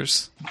coming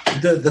years?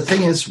 The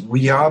thing is,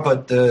 we are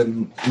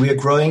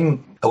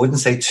growing. I wouldn't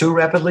say too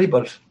rapidly,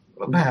 but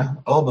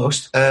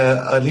almost.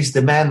 At least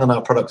demand on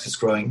our products is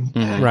growing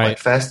quite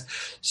fast.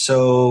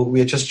 So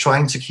we are just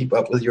trying to keep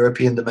up with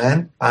European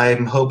demand.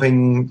 I'm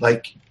hoping,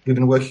 we've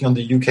been working on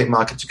the UK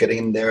market to get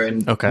in there,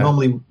 and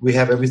normally we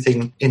have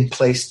everything in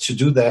place to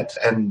do that,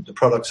 and the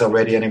products are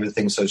ready and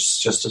everything. So it's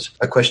just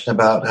a question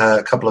about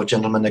a couple of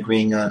gentlemen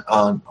agreeing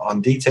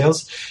on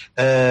details,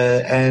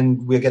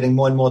 and we're getting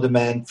more and more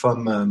demand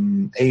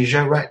from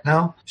Asia right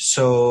now.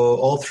 So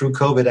all through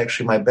COVID,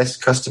 actually, my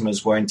best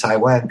customers were in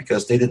Taiwan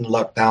because they didn't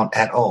lock down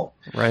at all.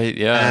 Right,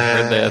 yeah. I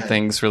heard they had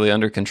things really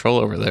under control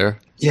over there.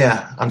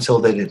 Yeah, until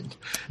they didn't.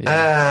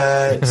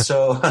 Yeah.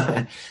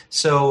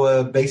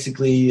 So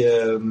basically,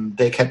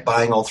 they kept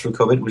buying all through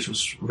COVID, which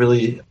was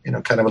really,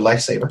 kind of a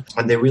lifesaver.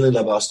 And they really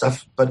love our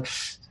stuff. But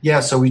yeah,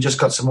 so we just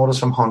got some orders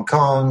from Hong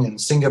Kong and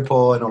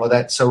Singapore and all of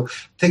that. So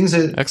things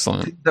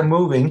are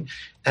moving.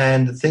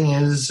 And the thing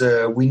is,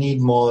 we need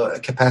more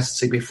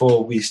capacity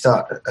before we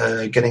start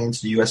getting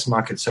into the US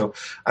market. So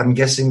I'm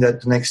guessing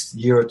that the next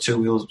year or two,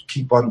 we'll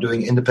keep on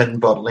doing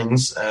independent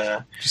bottlings.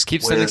 Just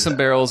keep sending some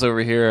barrels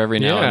over here every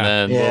now and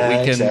then.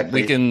 Yeah,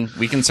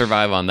 we can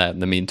survive on that in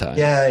the meantime.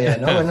 Yeah.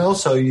 No, and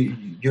also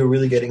you're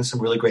really getting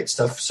some really great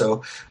stuff.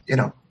 So,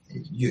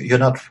 you're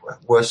not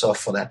worse off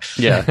for that.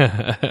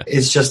 Yeah.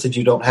 It's just that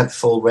you don't have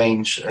full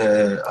range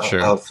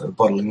of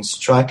bottlings to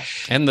try.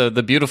 And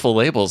the beautiful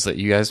labels that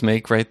you guys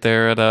make right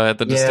there at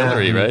the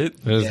distillery, right?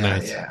 It is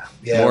nice.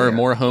 Yeah.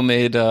 More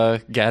homemade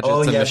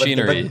gadgets and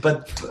machinery.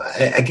 But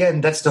again,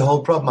 that's the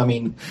whole problem. I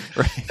mean,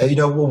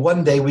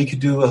 one day we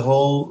could do a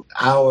whole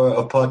hour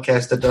of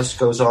podcast that just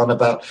goes on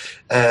about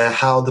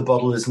how the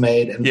bottle is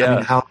made and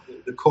how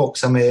the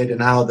corks are made and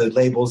how the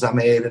labels are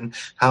made and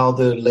how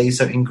the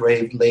laser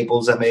engraved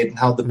labels are made and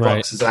how the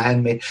boxes are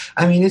handmade.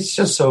 I mean, it's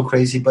just so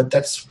crazy, but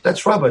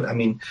that's rubber. I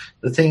mean,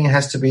 the thing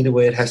has to be the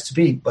way it has to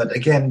be. But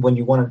again, when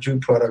you want to do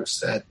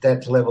products at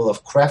that level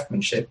of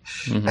craftsmanship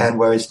and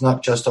where it's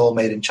not just all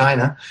made in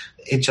China,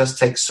 it just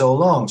takes so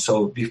long.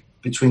 So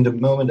between the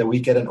moment that we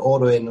get an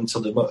order in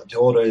until the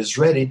order is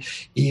ready,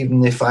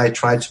 even if I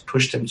try to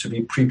push them to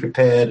be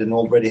pre-prepared and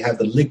already have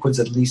the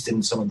liquids at least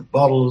in some of the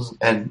bottles,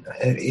 and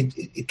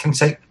it can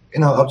take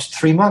up to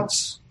 3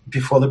 months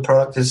before the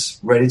product is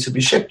ready to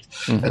be shipped.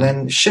 And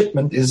then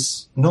shipment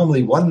is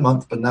normally 1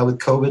 month, but now with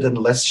COVID and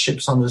less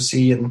ships on the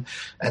sea and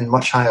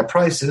much higher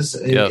prices,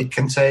 it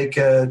can take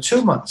 2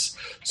 months.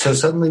 So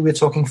suddenly we're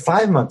talking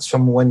 5 months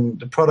from when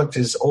the product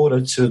is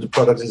ordered to the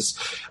product is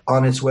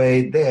on its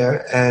way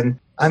there. And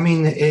I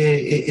mean,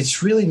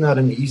 it's really not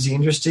an easy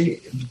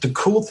industry. The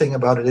cool thing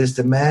about it is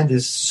demand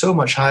is so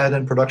much higher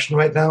than production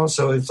right now.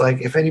 So it's like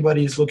if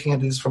anybody is looking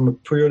at this from a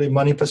purely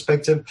money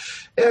perspective,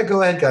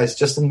 go ahead, guys,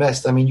 just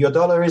invest. I mean, your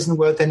dollar isn't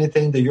worth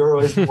anything. The euro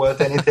isn't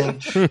worth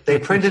anything. They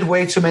printed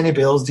way too many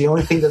bills. The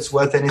only thing that's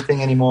worth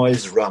anything anymore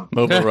is rum.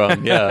 Mhoba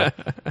rum, yeah.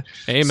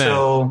 Amen.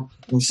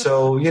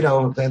 So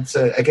that's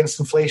against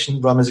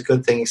inflation, rum is a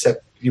good thing,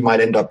 except you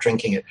might end up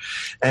drinking it.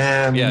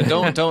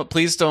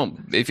 Please don't.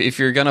 If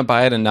you're gonna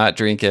buy it and not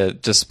drink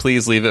it, just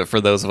please leave it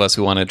for those of us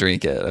who want to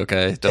drink it.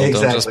 Okay, don't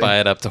just buy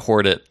it up to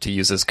hoard it to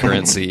use as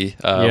currency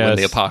when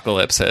the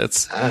apocalypse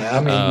hits.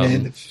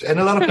 And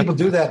a lot of people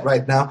do that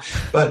right now.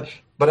 But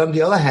on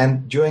the other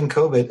hand, during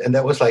COVID, and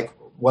that was like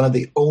one of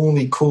the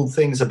only cool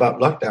things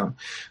about lockdown,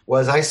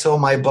 was I saw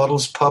my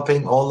bottles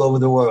popping all over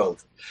the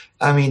world.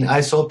 I mean, I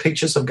saw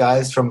pictures of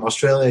guys from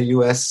Australia,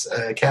 US,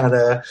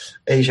 Canada,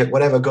 Asia,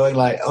 whatever, going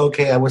like,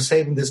 okay, I was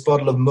saving this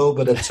bottle of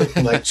Mhoba that took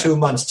me like 2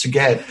 months to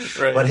get.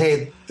 Right. But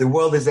hey, the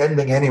world is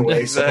ending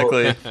anyway.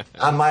 Exactly. So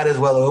I might as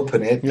well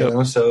open it,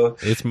 so.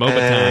 It's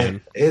Mhoba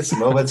time. It's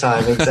Mhoba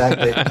time,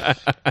 exactly.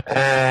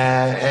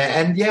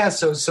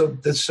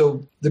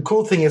 So the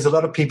cool thing is a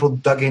lot of people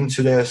dug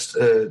into their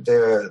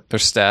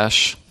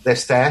stash. Their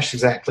stash,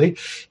 exactly.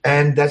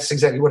 And that's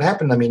exactly what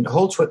happened. I mean, the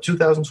whole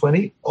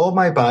 2020, all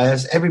my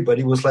buyers,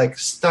 everybody was like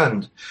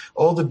stunned.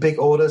 All the big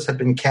orders had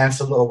been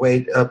canceled or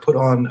put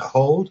on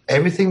hold.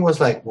 Everything was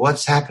like,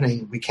 what's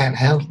happening? We can't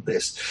handle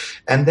this.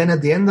 And then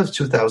at the end of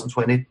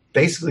 2020,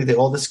 basically they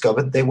all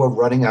discovered they were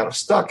running out of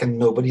stock and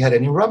nobody had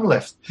any rum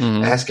left.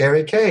 Ask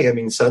Eric Kay. I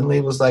mean, suddenly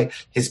it was like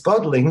his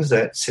bottlings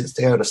that sits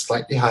there at a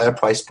slightly higher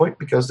price point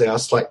because they are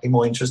slightly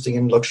more interesting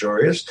and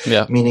luxurious,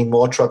 meaning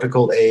more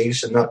tropical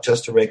aged and not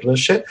just a regular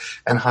shit,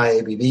 and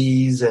high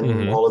ABVs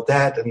and all of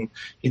that. And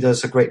he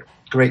does a great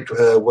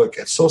work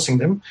at sourcing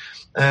them.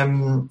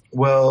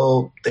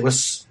 They were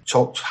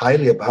talked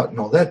highly about and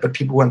all that, but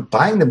people weren't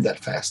buying them that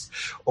fast.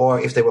 Or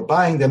if they were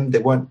buying them, they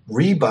weren't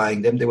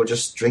rebuying them. They were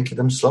just drinking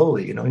them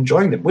slowly,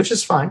 enjoying them, which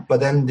is fine. But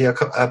then the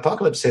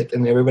apocalypse hit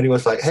and everybody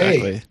was like,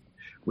 hey,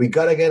 we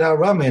got to get our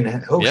rum in.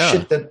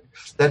 Shit,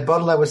 that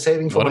bottle I was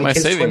saving for my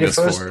kid's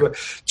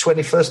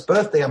 21st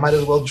birthday, I might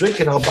as well drink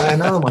it. I'll buy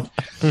another one.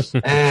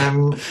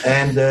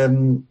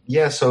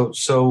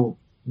 So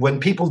when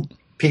people,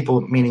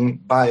 meaning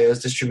buyers,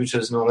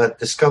 distributors, and all that,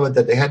 discovered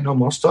that they had no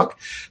more stock,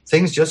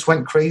 things just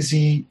went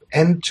crazy.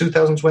 End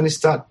 2020,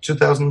 start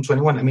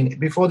 2021. I mean,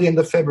 before the end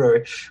of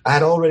February, I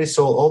had already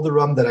sold all the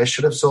rum that I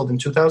should have sold in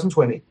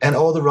 2020 and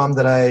all the rum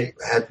that I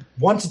had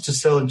wanted to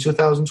sell in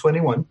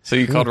 2021. So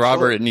you called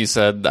Robert and you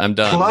said, I'm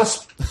done.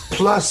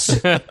 Plus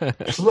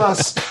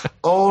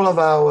all of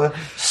our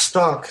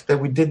stock that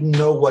we didn't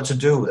know what to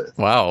do with.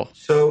 Wow.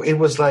 So it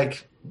was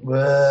like,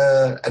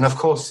 And of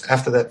course,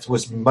 after that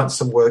was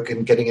months of work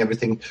and getting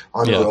everything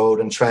on the road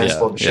and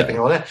transport and shipping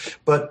and all that.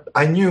 But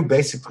I knew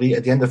basically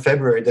at the end of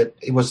February that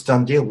it was a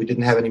done deal. We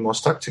didn't have any more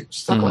stock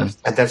left,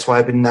 and that's why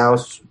I've been now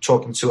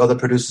talking to other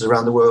producers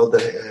around the world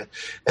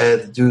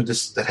that do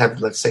this, that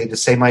have, let's say, the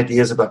same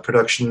ideas about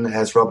production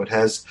as Robert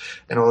has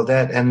and all of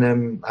that.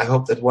 And I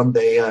hope that one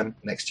day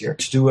next year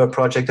to do a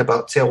project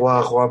about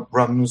terroir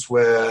rums,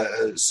 where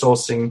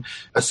sourcing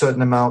a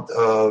certain amount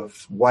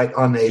of white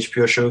unaged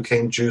pure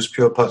sugarcane juice,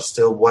 pure pot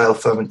still, wild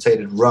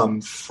fermented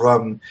rum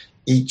from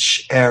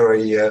each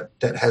area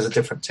that has a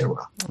different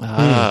terroir.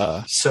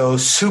 So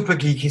super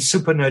geeky,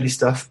 super nerdy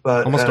stuff,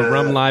 but almost a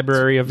rum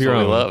library of your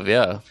own. Love,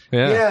 yeah.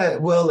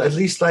 Well, at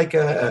least like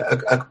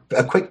a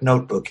quick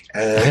notebook,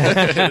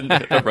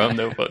 a rum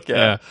notebook.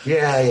 Yeah.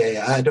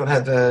 I don't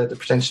have the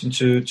pretension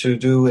to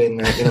do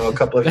in a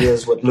couple of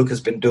years what Luke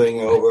has been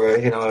doing over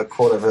a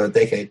quarter of a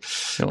decade.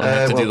 You don't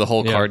have to do the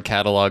whole card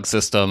catalog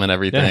system and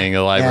everything.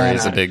 The library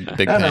is a big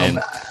pain.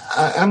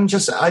 I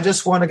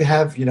just want to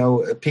have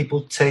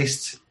people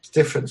taste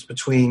difference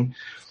between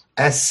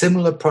as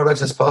similar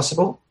products as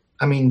possible.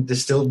 I mean, they're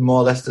still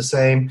more or less the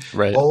same,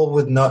 right? All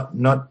with not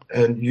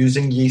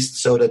using yeast,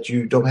 so that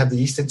you don't have the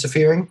yeast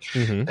interfering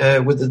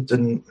with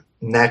the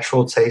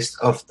natural taste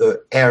of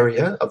the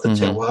area of the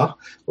terroir,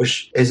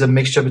 which is a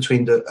mixture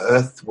between the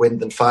earth,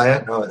 wind, and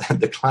fire. No,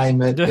 the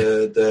climate,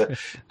 the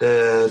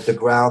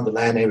ground, the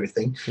land,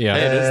 everything. Yeah,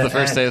 it is the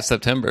first day of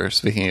September.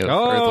 Speaking of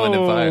earth, wind,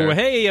 and fire.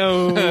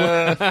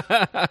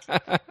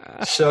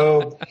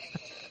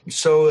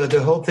 So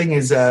the whole thing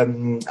is, I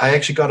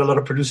actually got a lot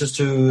of producers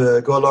to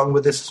go along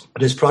with this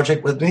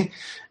project with me,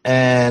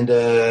 and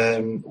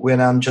when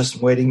I'm just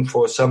waiting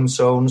for some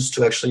zones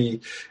to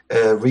actually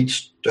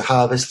reach the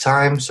harvest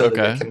time, so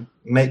that we can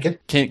make it.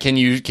 Can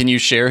you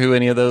share who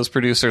any of those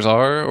producers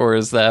are, or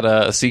is that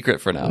a secret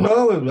for now?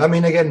 No, I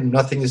mean, again,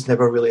 nothing is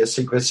never really a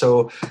secret.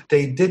 So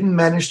they didn't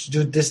manage to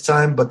do it this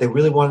time, but they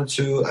really wanted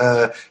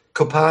to.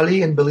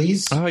 Kopali in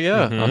Belize. Oh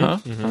yeah,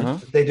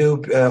 They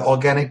do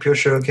organic pure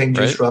sugarcane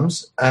juice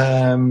rums.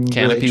 Canopy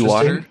really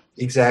water.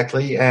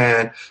 Exactly,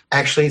 and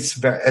actually,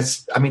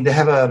 they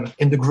have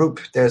in the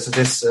group. There's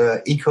this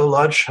eco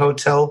lodge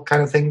hotel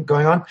kind of thing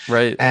going on,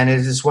 right? And it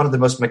is one of the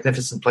most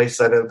magnificent places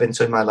I've ever been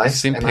to in my life. I've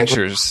seen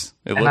pictures.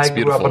 It looks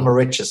beautiful. I grew up on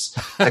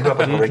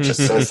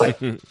Mauritius. So it's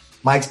like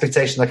my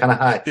expectations are kind of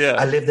high. Yeah.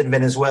 I lived in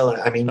Venezuela.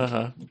 I mean.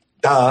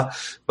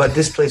 But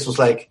this place was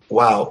like,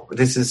 wow,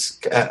 this is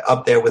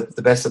up there with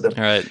the best of them.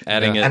 All right,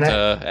 adding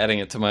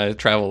it to my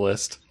travel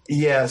list.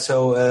 Yeah.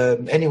 So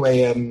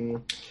anyway,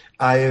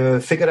 I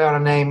figured out a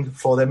name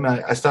for them.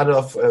 I started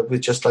off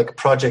with just like a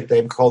project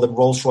name, called them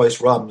Rolls Royce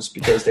Rums,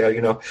 because they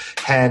are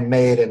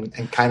handmade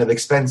and kind of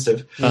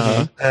expensive.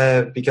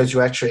 Because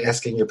you're actually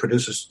asking your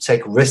producers to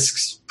take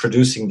risks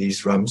producing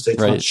these rums. They're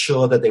not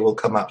sure that they will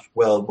come out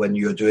well when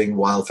you're doing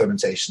wild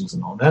fermentations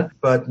and all that.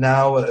 But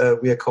now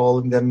we are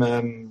calling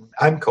them.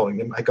 I'm calling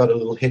them. I got a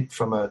little hint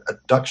from a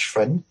Dutch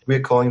friend.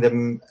 I'm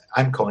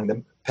calling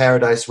them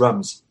Paradise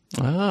Rums.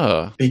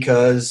 Oh.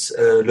 Because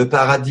Le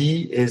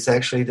Paradis is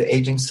actually the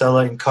aging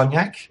cellar in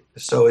cognac.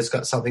 So it's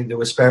got something to do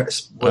with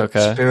spirits.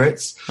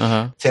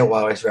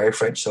 Terroir is very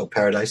French, so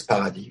paradise,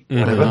 paradis,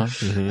 whatever.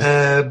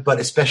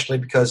 But especially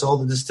because all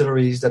the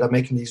distilleries that are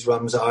making these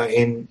rums are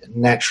in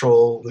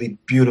naturally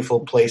beautiful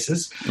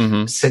places,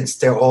 since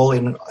they're all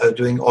in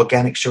doing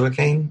organic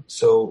sugarcane.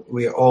 So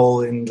we're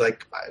all in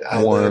like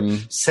warm,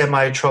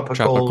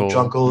 semi-tropical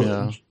jungle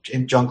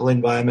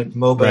environment.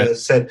 Mhoba,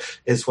 as said,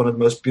 is one of the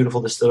most beautiful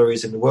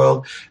distilleries in the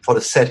world for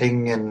the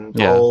setting and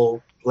the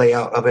whole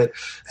layout of it.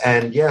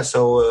 And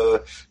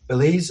so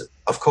Belize,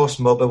 of course,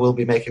 Mhoba will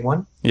be making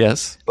one.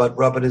 Yes. But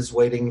Robert is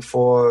waiting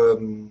for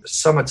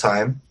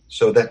summertime,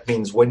 so that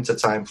means winter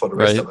time for the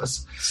rest of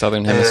us.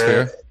 Southern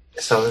Hemisphere.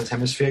 Southern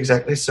Hemisphere,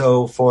 exactly.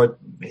 So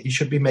he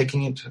should be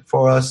making it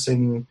for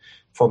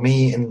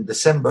me in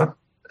December,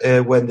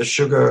 when the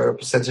sugar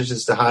percentage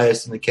is the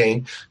highest in the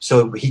cane,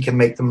 so he can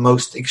make the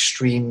most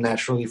extreme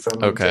naturally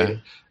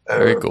fermented.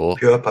 Very cool.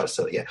 Pure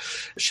pasta,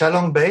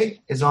 Shalong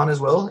Bay is on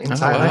as well in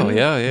Thailand. Oh,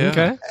 yeah.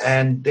 Okay.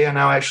 And they are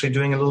now actually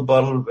doing a little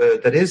bottle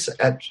that is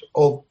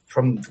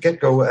from the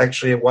get-go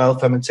actually a wild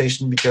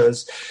fermentation,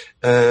 because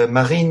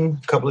Marine,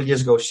 a couple of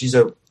years ago, she's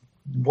a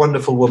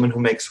wonderful woman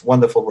who makes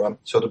wonderful rum.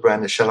 So the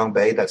brand is Shalong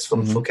Bay. That's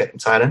from Phuket in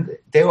Thailand.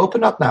 They're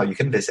open up now. You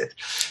can visit.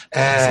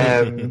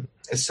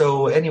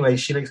 So anyway,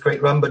 she makes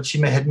great rum, but she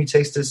had me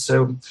taste this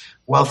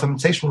wild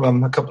fermentation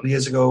rum a couple of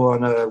years ago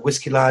on a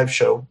Whiskey Live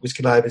show.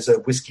 Whiskey Live is a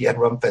whiskey and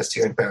rum fest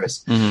here in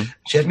Paris.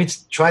 She had me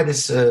try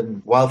this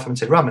wild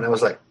fermented rum, and I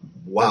was like,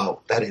 wow,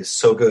 that is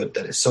so good.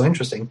 That is so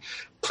interesting.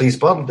 Please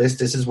bottle this.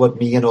 This is what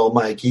me and all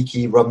my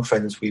geeky rum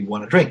friends, we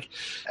want to drink.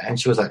 And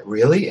she was like,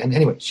 really? And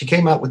anyway, she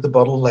came out with the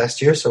bottle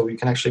last year, so you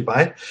can actually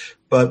buy it.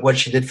 But what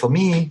she did for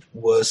me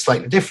was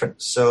slightly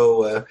different.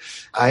 So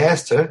I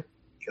asked her,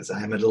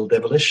 because I'm a little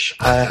devilish,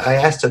 I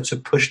asked her to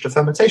push the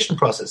fermentation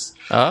process.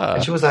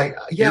 And she was like,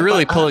 yeah. You're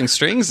really pulling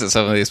strings at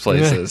some of these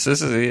places.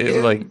 This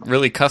is like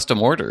really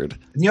custom ordered.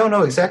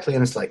 No, exactly.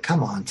 And it's like,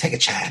 come on, take a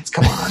chance.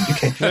 Come on, you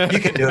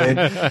can do it.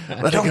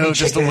 Let it go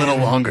just a little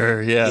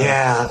longer.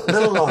 Yeah, a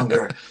little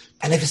longer.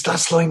 And if it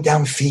starts slowing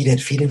down, feed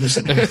it with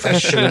some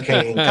fresh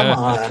sugarcane. Come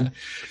on.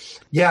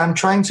 Yeah, I'm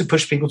trying to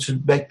push people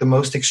to make the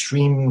most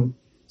extreme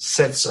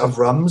sets of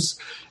rums.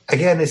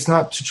 Again, it's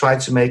not to try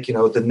to make,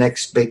 the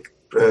next big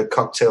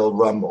cocktail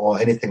rum or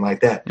anything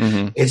like that.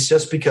 Mm-hmm. It's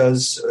just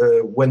because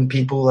when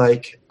people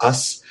like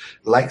us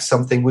like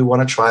something, we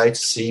want to try to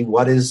see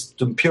what is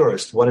the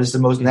purest, what is the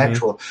most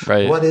natural,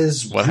 right. What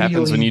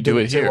happens when you do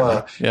it here.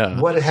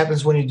 What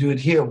happens when you do it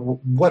here?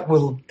 What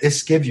will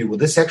this give you? Will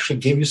this actually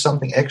give you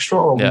something extra,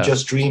 or we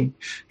just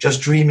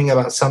dreaming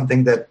about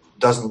something that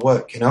doesn't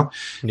work,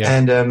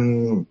 And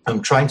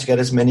I'm trying to get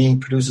as many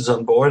producers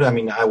on board. I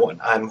mean,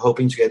 I'm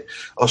hoping to get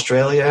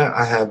Australia.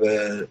 I have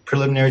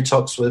preliminary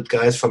talks with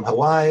guys from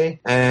Hawaii,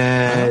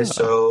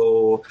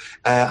 so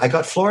I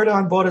got Florida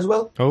on board as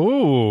well.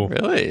 Oh,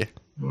 really?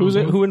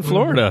 Who in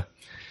Florida?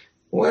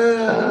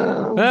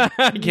 Well,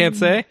 I can't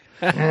say.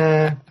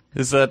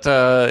 Is it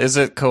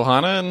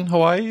Kohana in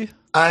Hawaii?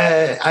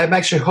 I'm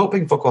actually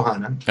hoping for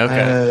Kohana.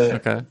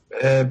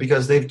 Okay.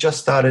 Because they've just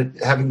started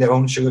having their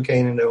own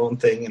sugarcane and their own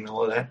thing and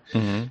all of that.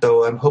 Mm-hmm.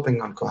 So I'm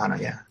hoping on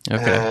Kohana, yeah.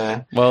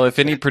 Okay. Well, if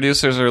any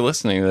producers are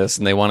listening to this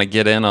and they want to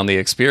get in on the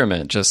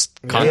experiment, just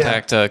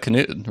contact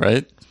Knud,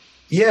 right?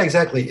 Yeah,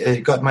 exactly.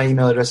 Got my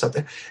email address up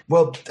there.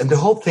 Well, and the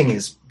whole thing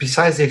is,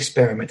 besides the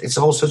experiment, it's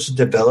also to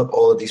develop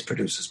all of these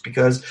producers,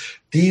 because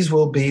these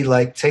will be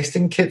like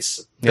tasting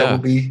kits that will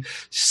be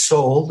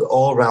sold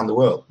all around the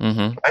world,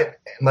 right?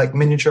 Like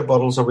miniature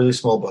bottles or really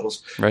small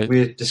bottles. Right.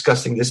 We're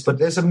discussing this, but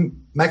there's a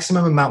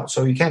maximum amount,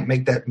 so you can't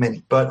make that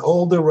many. But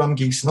all the rum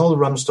geeks and all the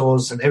rum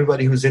stores and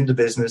everybody who's in the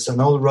business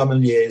and all the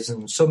rummeliers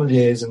and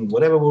sommeliers and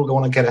whatever will go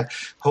on and get a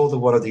hold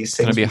of one of these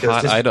things. It's going to be a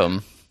hot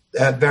item.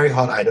 Very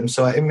hot item.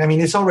 So I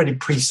mean, it's already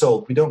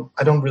pre-sold.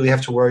 I don't really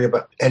have to worry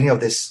about any of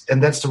this,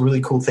 and that's the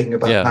really cool thing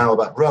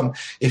about rum.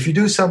 If you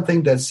do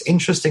something that's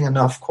interesting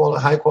enough,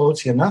 high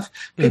quality enough,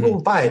 people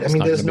will buy it. I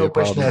mean, there's no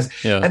question as.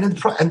 And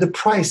the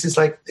price is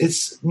like,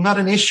 it's not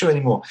an issue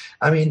anymore.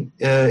 I mean,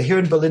 here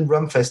in Berlin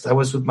Rum Fest, I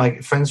was with my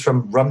friends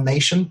from Rum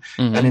Nation,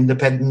 an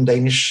independent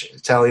Danish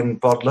Italian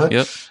bottler.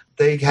 Yep.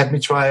 They had me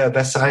try a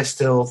Versailles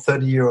still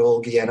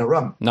 30-year-old Guyana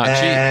rum. Not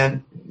cheap.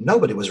 And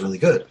nobody was really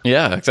good.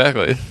 Yeah,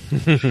 exactly.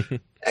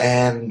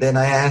 And then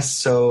I asked,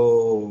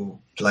 so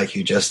like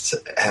you just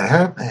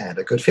I had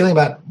a good feeling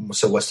about,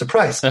 so what's the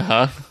price?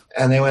 Uh-huh.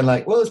 And they went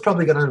like, well, it's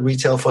probably going to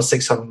retail for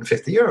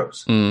 650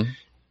 euros.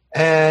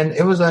 And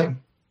it was like,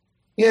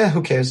 yeah,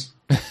 who cares?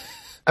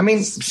 I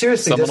mean,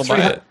 seriously,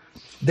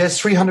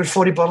 there's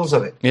 340 bottles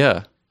of it.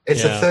 Yeah.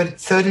 It's a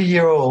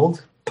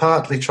 30-year-old,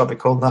 partly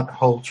tropical, not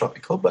whole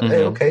tropical, but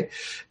okay.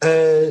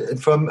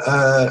 From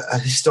a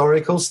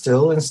historical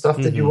still and stuff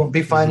that you won't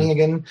be finding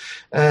again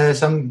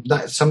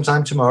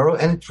sometime tomorrow,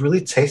 and it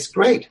really tastes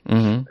great.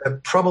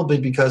 Probably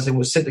because it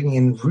was sitting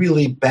in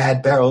really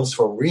bad barrels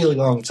for a really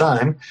long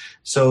time,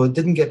 so it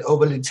didn't get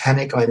overly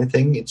tannic or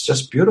anything. It's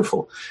just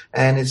beautiful,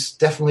 and it's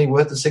definitely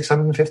worth the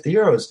 650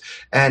 euros.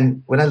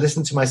 And when I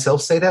listen to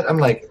myself say that, I'm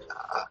like,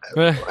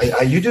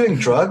 are you doing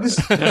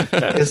drugs?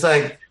 It's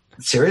like,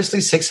 seriously,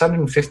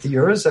 650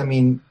 euros? I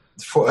mean,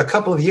 for a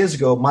couple of years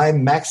ago, my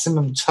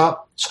maximum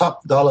top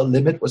dollar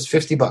limit was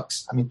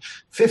 $50. I mean,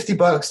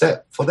 $50,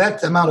 that for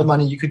that amount of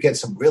money, you could get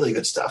some really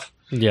good stuff.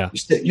 Yeah.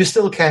 You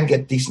still can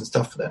get decent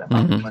stuff for that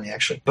amount of money,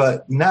 actually.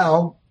 But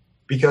now,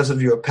 because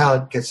of your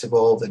palate gets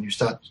evolved and you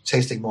start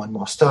tasting more and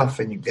more stuff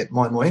and you get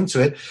more and more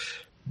into it,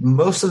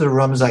 most of the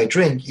rums I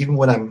drink, even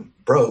when I'm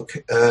broke,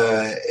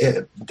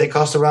 they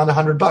cost around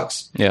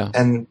 $100. Yeah.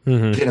 And,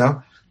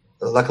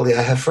 luckily,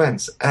 I have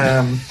friends.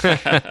 Well,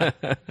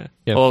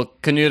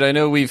 Knud, I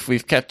know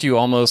we've kept you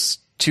almost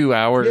 2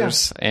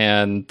 hours,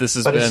 and this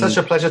has been... But it's such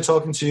a pleasure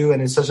talking to you,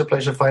 and it's such a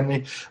pleasure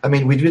finally... I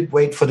mean, we did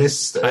wait for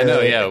this... I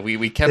know, yeah.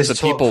 We kept the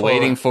people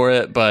waiting for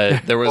it,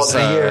 but there was...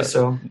 a year,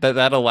 so.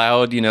 That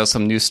allowed,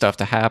 some new stuff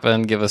to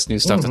happen, give us new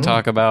stuff to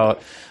talk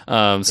about.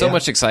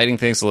 Much exciting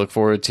things to look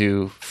forward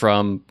to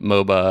from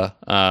Mhoba.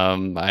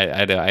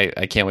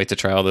 I can't wait to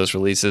try all those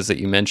releases that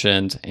you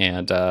mentioned,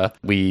 and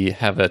we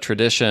have a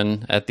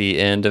tradition at the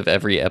end of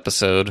every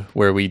episode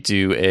where we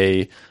do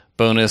a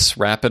bonus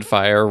rapid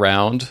fire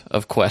round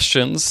of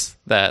questions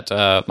that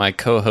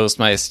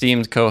my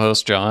esteemed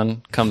co-host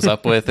John comes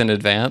up with in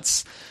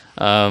advance.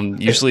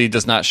 Usually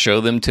does not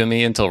show them to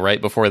me until right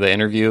before the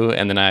interview,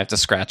 and then I have to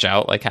scratch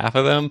out like half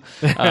of them.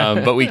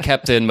 But we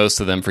kept in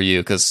most of them for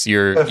you because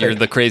you're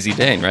the crazy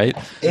Dane, right?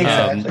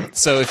 Exactly.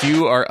 So if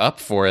you are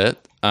up for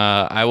it,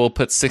 I will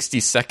put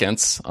 60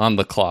 seconds on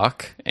the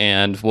clock,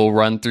 and we'll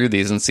run through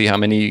these and see how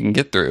many you can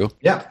get through.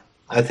 Yeah.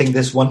 I think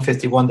this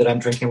 151 that I'm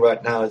drinking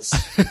right now is...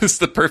 it's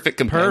the perfect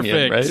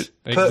companion, right?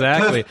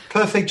 Exactly.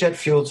 Perfect jet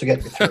fuel to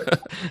get me through it.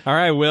 All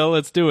right, Will,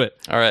 let's do it.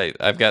 All right,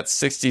 I've got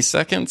 60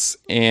 seconds,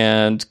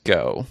 and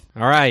go.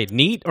 All right,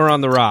 neat or on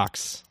the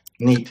rocks?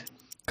 Neat.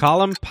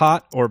 Column,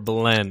 pot, or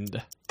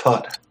blend?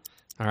 Pot.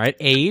 All right.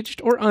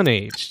 Aged or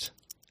unaged?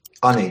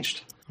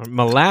 Unaged.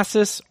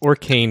 Molasses or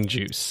cane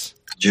juice?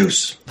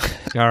 Juice.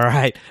 All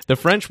right. The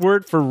French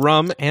word for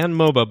rum and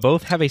Mhoba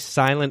both have a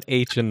silent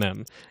H in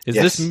them. Is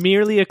Yes. this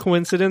merely a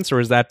coincidence, or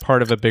is that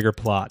part of a bigger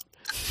plot?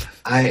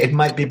 It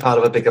might be part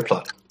of a bigger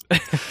plot.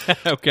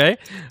 Okay.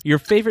 Your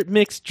favorite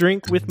mixed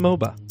drink with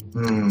Mhoba?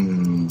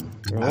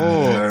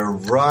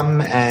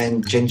 Rum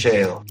and ginger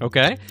ale.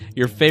 Okay.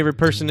 Your favorite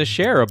person to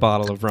share a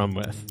bottle of rum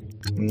with?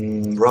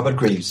 Robert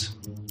Greaves.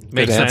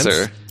 Makes Good sense.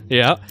 answer.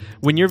 Yeah.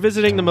 When you're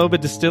visiting the Mhoba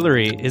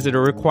distillery, is it a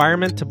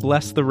requirement to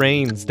bless the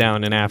rains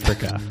down in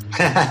Africa?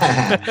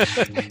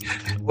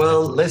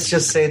 Well, let's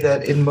just say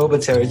that in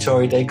Mhoba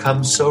territory, they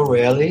come so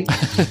rarely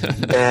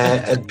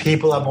that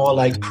people are more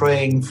like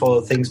praying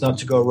for things not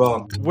to go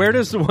wrong. Where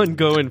does one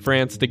go in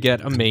France to get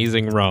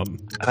amazing rum?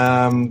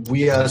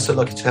 We are so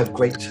lucky to have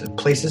great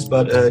places,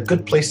 but a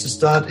good place to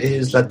start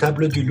is La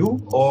Table du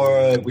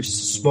Loup, which is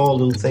a small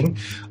little thing,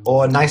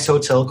 or a nice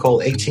hotel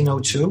called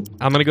 1802.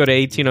 I'm going to go to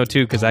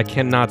 1802 because I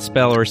cannot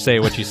spell or say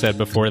what you said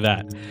before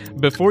that.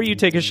 Before you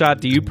take a shot,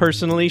 do you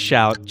personally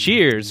shout,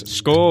 cheers,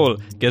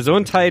 skål,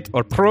 Gesundheit,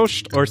 or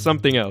Prost, or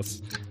something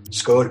else?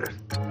 Skål.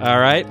 All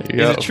right. There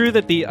you Is go. it true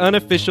that the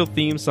unofficial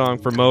theme song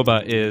for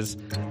Mhoba is,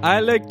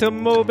 I like to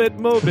move it,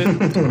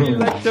 we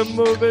like to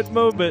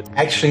move it.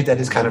 Actually,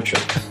 that is kind of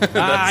true.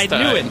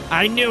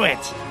 I knew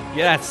it.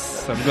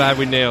 Yes, I'm glad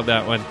we nailed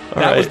that one.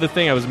 That was the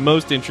thing I was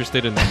most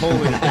interested in the whole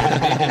interview,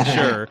 making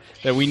sure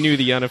that we knew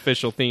the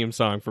unofficial theme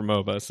song for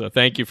Mhoba. So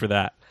thank you for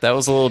that. That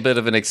was a little bit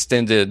of an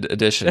extended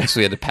edition, so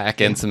we had to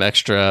pack in some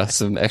extra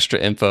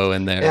info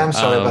in there. Yeah, I'm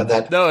sorry about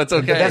that. No, it's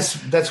okay.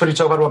 That's what you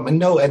talk about.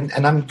 No,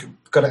 and I'm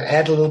going to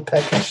add a little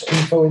package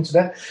info into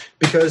that,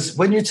 because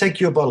when you take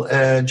your bottle,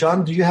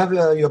 John, do you have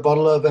your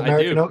bottle of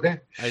American Oak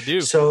there? I do.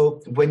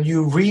 So when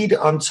you read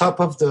on top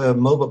of the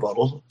Mhoba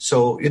bottle,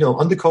 so,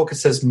 on the cork it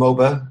says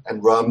Mhoba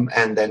and rum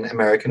and then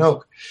American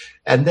Oak.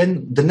 And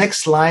then the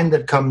next line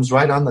that comes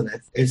right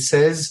underneath, it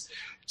says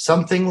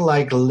something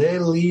like Le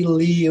Li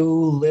Liu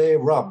Le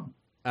Rum.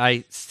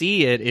 I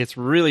see it. It's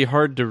really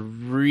hard to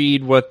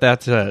read what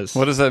that says.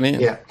 What does that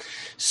mean? Yeah.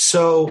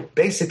 So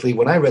basically,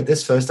 when I read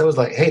this first, I was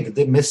like, hey, did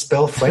they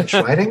misspell French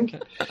writing?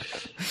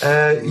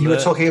 You were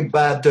talking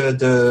about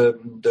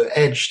the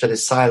edge that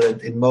is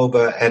silent in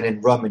Mhoba and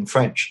in rum in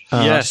French.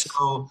 Yes.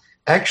 So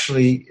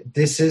actually,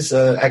 this is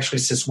actually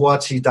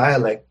Siswati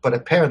dialect, but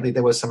apparently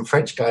there were some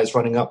French guys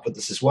running up with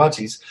the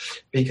Siswatis,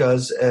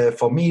 because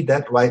for me,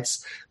 that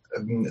writes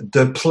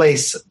the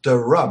place, the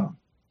rum.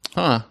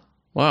 Huh.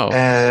 Wow.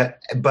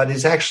 But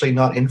it's actually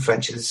not in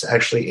French. It's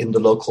actually in the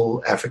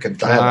local African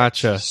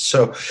dialect. Gotcha.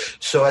 So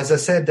as I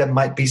said, there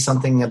might be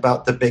something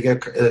about the bigger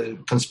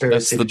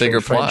conspiracy. That's the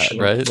bigger between plot, French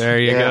and- right? There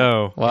you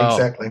go. Wow.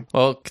 Exactly.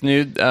 Well,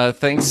 Knud,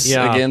 thanks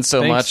again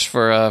so much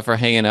for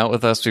hanging out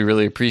with us. We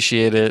really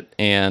appreciate it.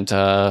 And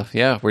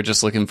we're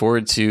just looking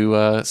forward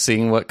to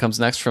seeing what comes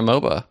next from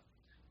Mhoba.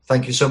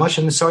 Thank you so much.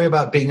 And sorry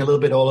about being a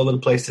little bit all over the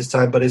place this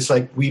time, but it's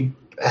like we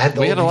had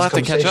a lot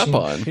to catch up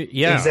on.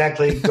 Yeah.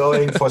 Exactly,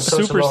 going for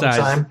such a long Supersize.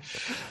 time.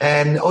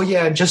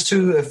 And just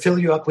to fill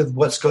you up with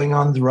what's going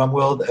on in the rum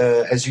world,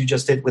 as you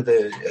just did with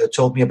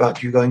told me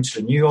about you going to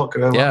the New York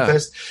Rum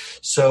Fest.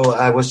 So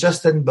I was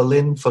just in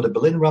Berlin for the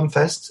Berlin Rum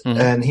Fest,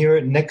 and here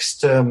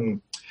next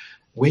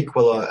week,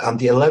 on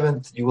the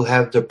 11th, you will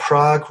have the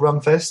Prague Rum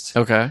Fest.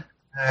 Okay.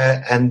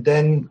 And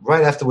then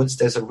right afterwards,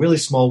 there's a really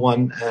small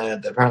one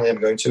that apparently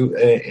I'm going to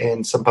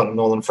in some part of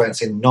northern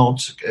France, in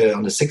Nantes,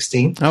 on the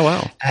 16th. Oh,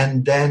 wow.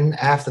 And then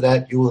after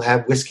that, you will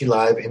have Whiskey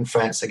Live in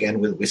France again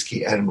with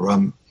whiskey and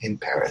rum in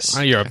Paris.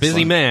 Oh, you're a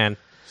busy man.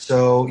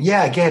 So,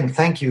 again,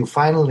 thank you.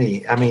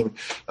 Finally. I mean,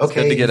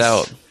 okay. It's good to get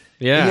out.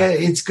 Yeah,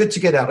 it's good to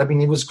get out. I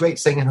mean, it was great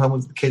staying at home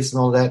with the kids and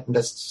all that, and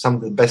that's some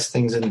of the best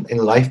things in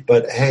life.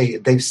 But hey,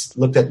 they've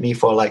looked at me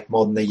for like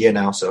more than a year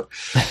now, so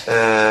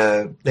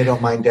they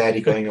don't mind Daddy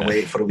going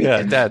away for the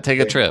weekend. Yeah, Dad, take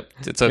a trip.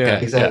 It's okay. Yeah,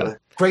 exactly.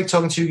 Great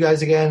talking to you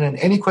guys again. And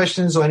any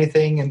questions or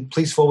anything, and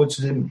please forward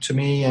them to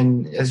me.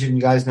 And as you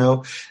guys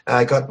know,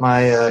 I got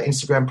my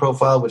Instagram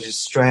profile, which is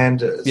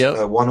Strand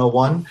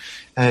 101.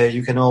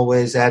 You can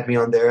always add me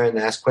on there and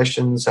ask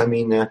questions. I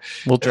mean,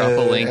 we'll drop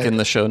a link in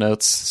the show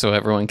notes so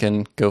everyone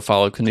can go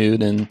follow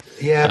Knud. And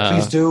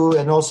please do.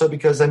 And also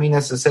because, I mean,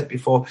 as I said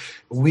before,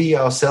 we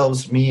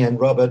ourselves, me and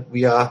Robert,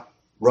 we are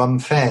rum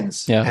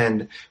fans,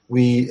 and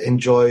we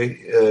enjoy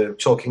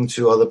talking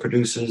to other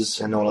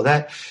producers and all of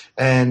that,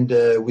 and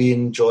we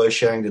enjoy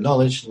sharing the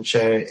knowledge and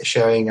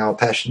sharing our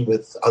passion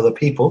with other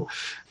people.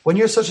 When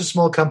you're such a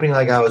small company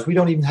like ours, we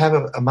don't even have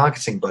a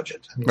marketing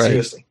budget. I mean,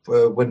 seriously.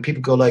 When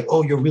people go like,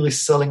 oh, you're really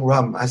selling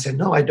rum. I said,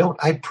 no, I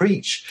don't. I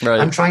preach. Right.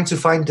 I'm trying to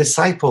find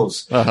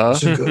disciples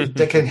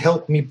that can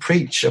help me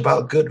preach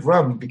about good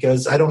rum,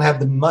 because I don't have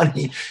the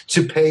money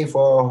to pay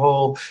for a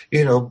whole,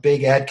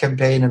 big ad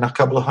campaign and a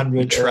couple of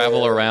hundred.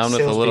 Travel around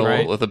with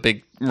right? a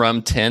big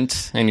rum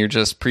tent, and you're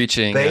just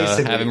preaching,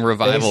 having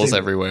revivals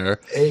everywhere.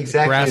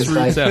 Exactly.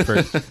 Grassroots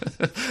effort.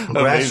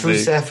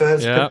 Grassroots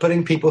efforts,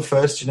 putting people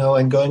first,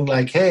 and going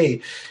like, hey,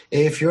 hey,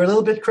 if you're a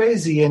little bit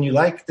crazy and you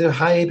like the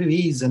high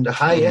ABVs and the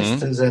high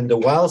esters and the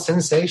wild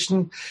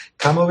sensation,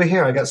 come over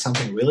here. I got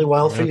something really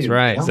wild for you. That's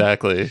right. You know?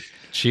 Exactly.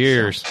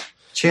 Cheers.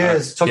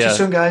 Cheers. Talk to you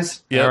soon,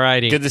 guys. Yep.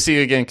 Alrighty. Good to see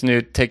you again,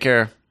 Knud. Take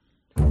care.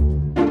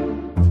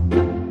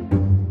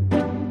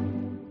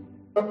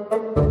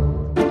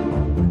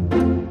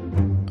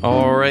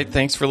 All right,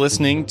 thanks for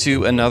listening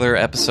to another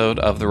episode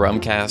of the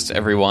Rumcast,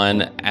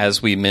 everyone.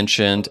 As we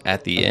mentioned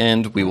at the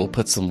end, we will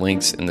put some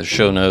links in the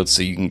show notes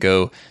so you can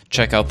go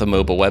check out the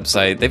Mhoba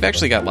website. They've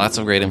actually got lots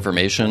of great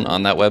information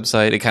on that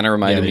website. It kind of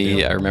reminded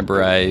me, I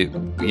remember I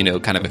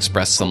kind of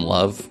expressed some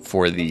love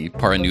for the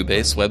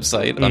Paranubes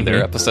website on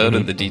their episode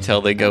and the detail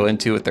they go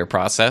into with their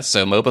process.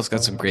 So Mhoba's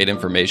got some great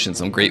information,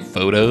 some great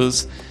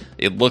photos.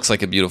 It looks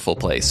like a beautiful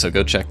place, so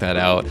go check that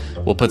out.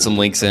 We'll put some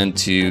links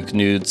into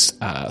Knud's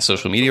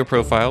social media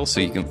profile so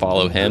you can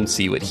follow him,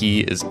 see what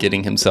he is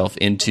getting himself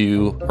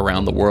into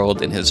around the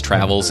world in his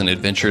travels and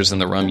adventures in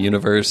the rum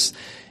universe.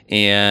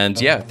 And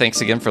yeah,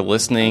 thanks again for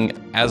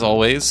listening. As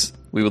always,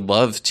 we would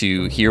love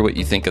to hear what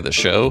you think of the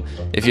show.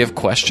 If you have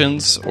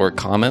questions or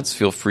comments,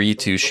 feel free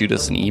to shoot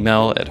us an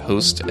email at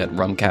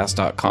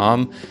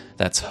host@rumcast.com.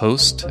 That's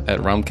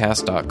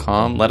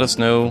host@rumcast.com. Let us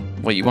know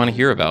what you want to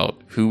hear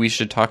about, who we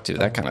should talk to,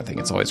 that kind of thing.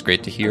 It's always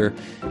great to hear.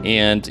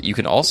 And you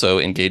can also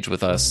engage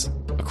with us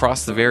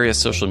across the various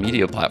social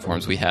media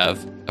platforms we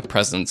have a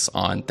presence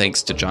on,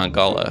 thanks to John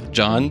Galla.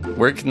 John,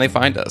 where can they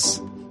find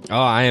us? Oh,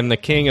 I am the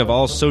king of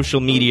all social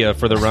media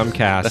for the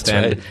Rumcast.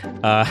 That's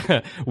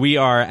right. We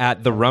are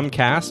at the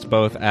Rumcast,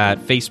 both at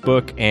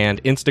Facebook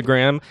and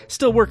Instagram.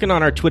 Still working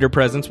on our Twitter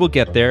presence. We'll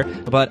get there.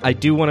 But I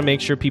do want to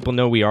make sure people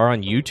know we are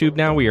on YouTube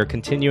now. We are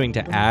continuing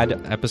to add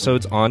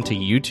episodes onto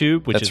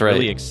YouTube, which is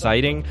really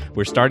exciting.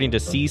 We're starting to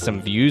see some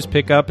views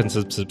pick up and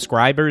some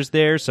subscribers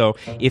there. So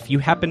if you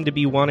happen to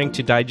be wanting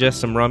to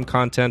digest some rum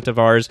content of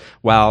ours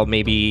while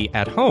maybe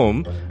at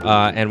home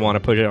and want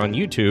to put it on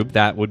YouTube,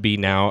 that would be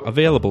now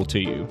available to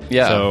you.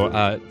 Yeah.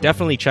 So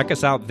definitely check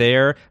us out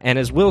there. And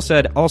as Will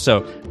said,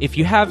 also, if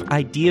you have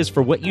ideas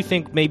for what you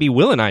think maybe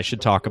Will and I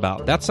should talk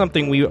about, that's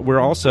something we're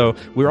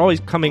always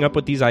coming up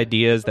with these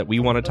ideas that we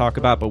want to talk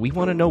about, but we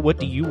want to know, what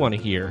do you want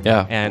to hear?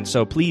 Yeah. And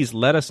so please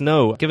let us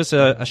know. Give us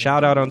a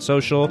shout out on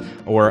social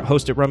or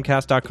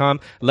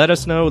host@rumcast.com. Let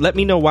us know. Let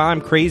me know why I'm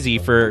crazy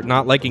for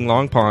not liking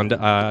Long Pond,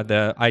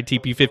 the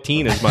ITP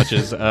 15 as much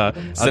as other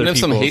people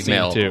some hate seem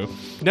mail. to.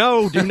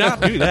 No, do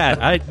not do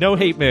that. No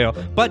hate mail.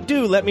 But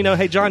do let me know,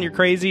 hey, John, you're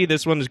crazy.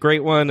 This one is a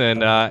great one,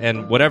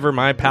 and whatever,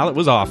 my palate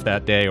was off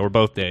that day or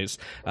both days.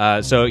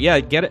 So yeah,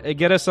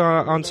 get us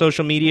on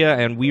social media,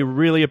 and we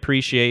really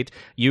appreciate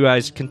you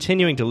guys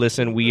continuing to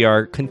listen. We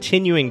are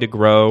continuing to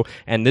grow,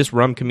 and this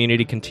rum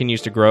community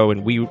continues to grow,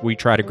 and we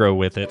try to grow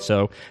with it.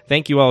 So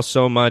thank you all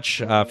so much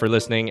for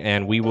listening,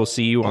 and we will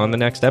see you on the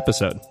next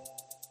episode.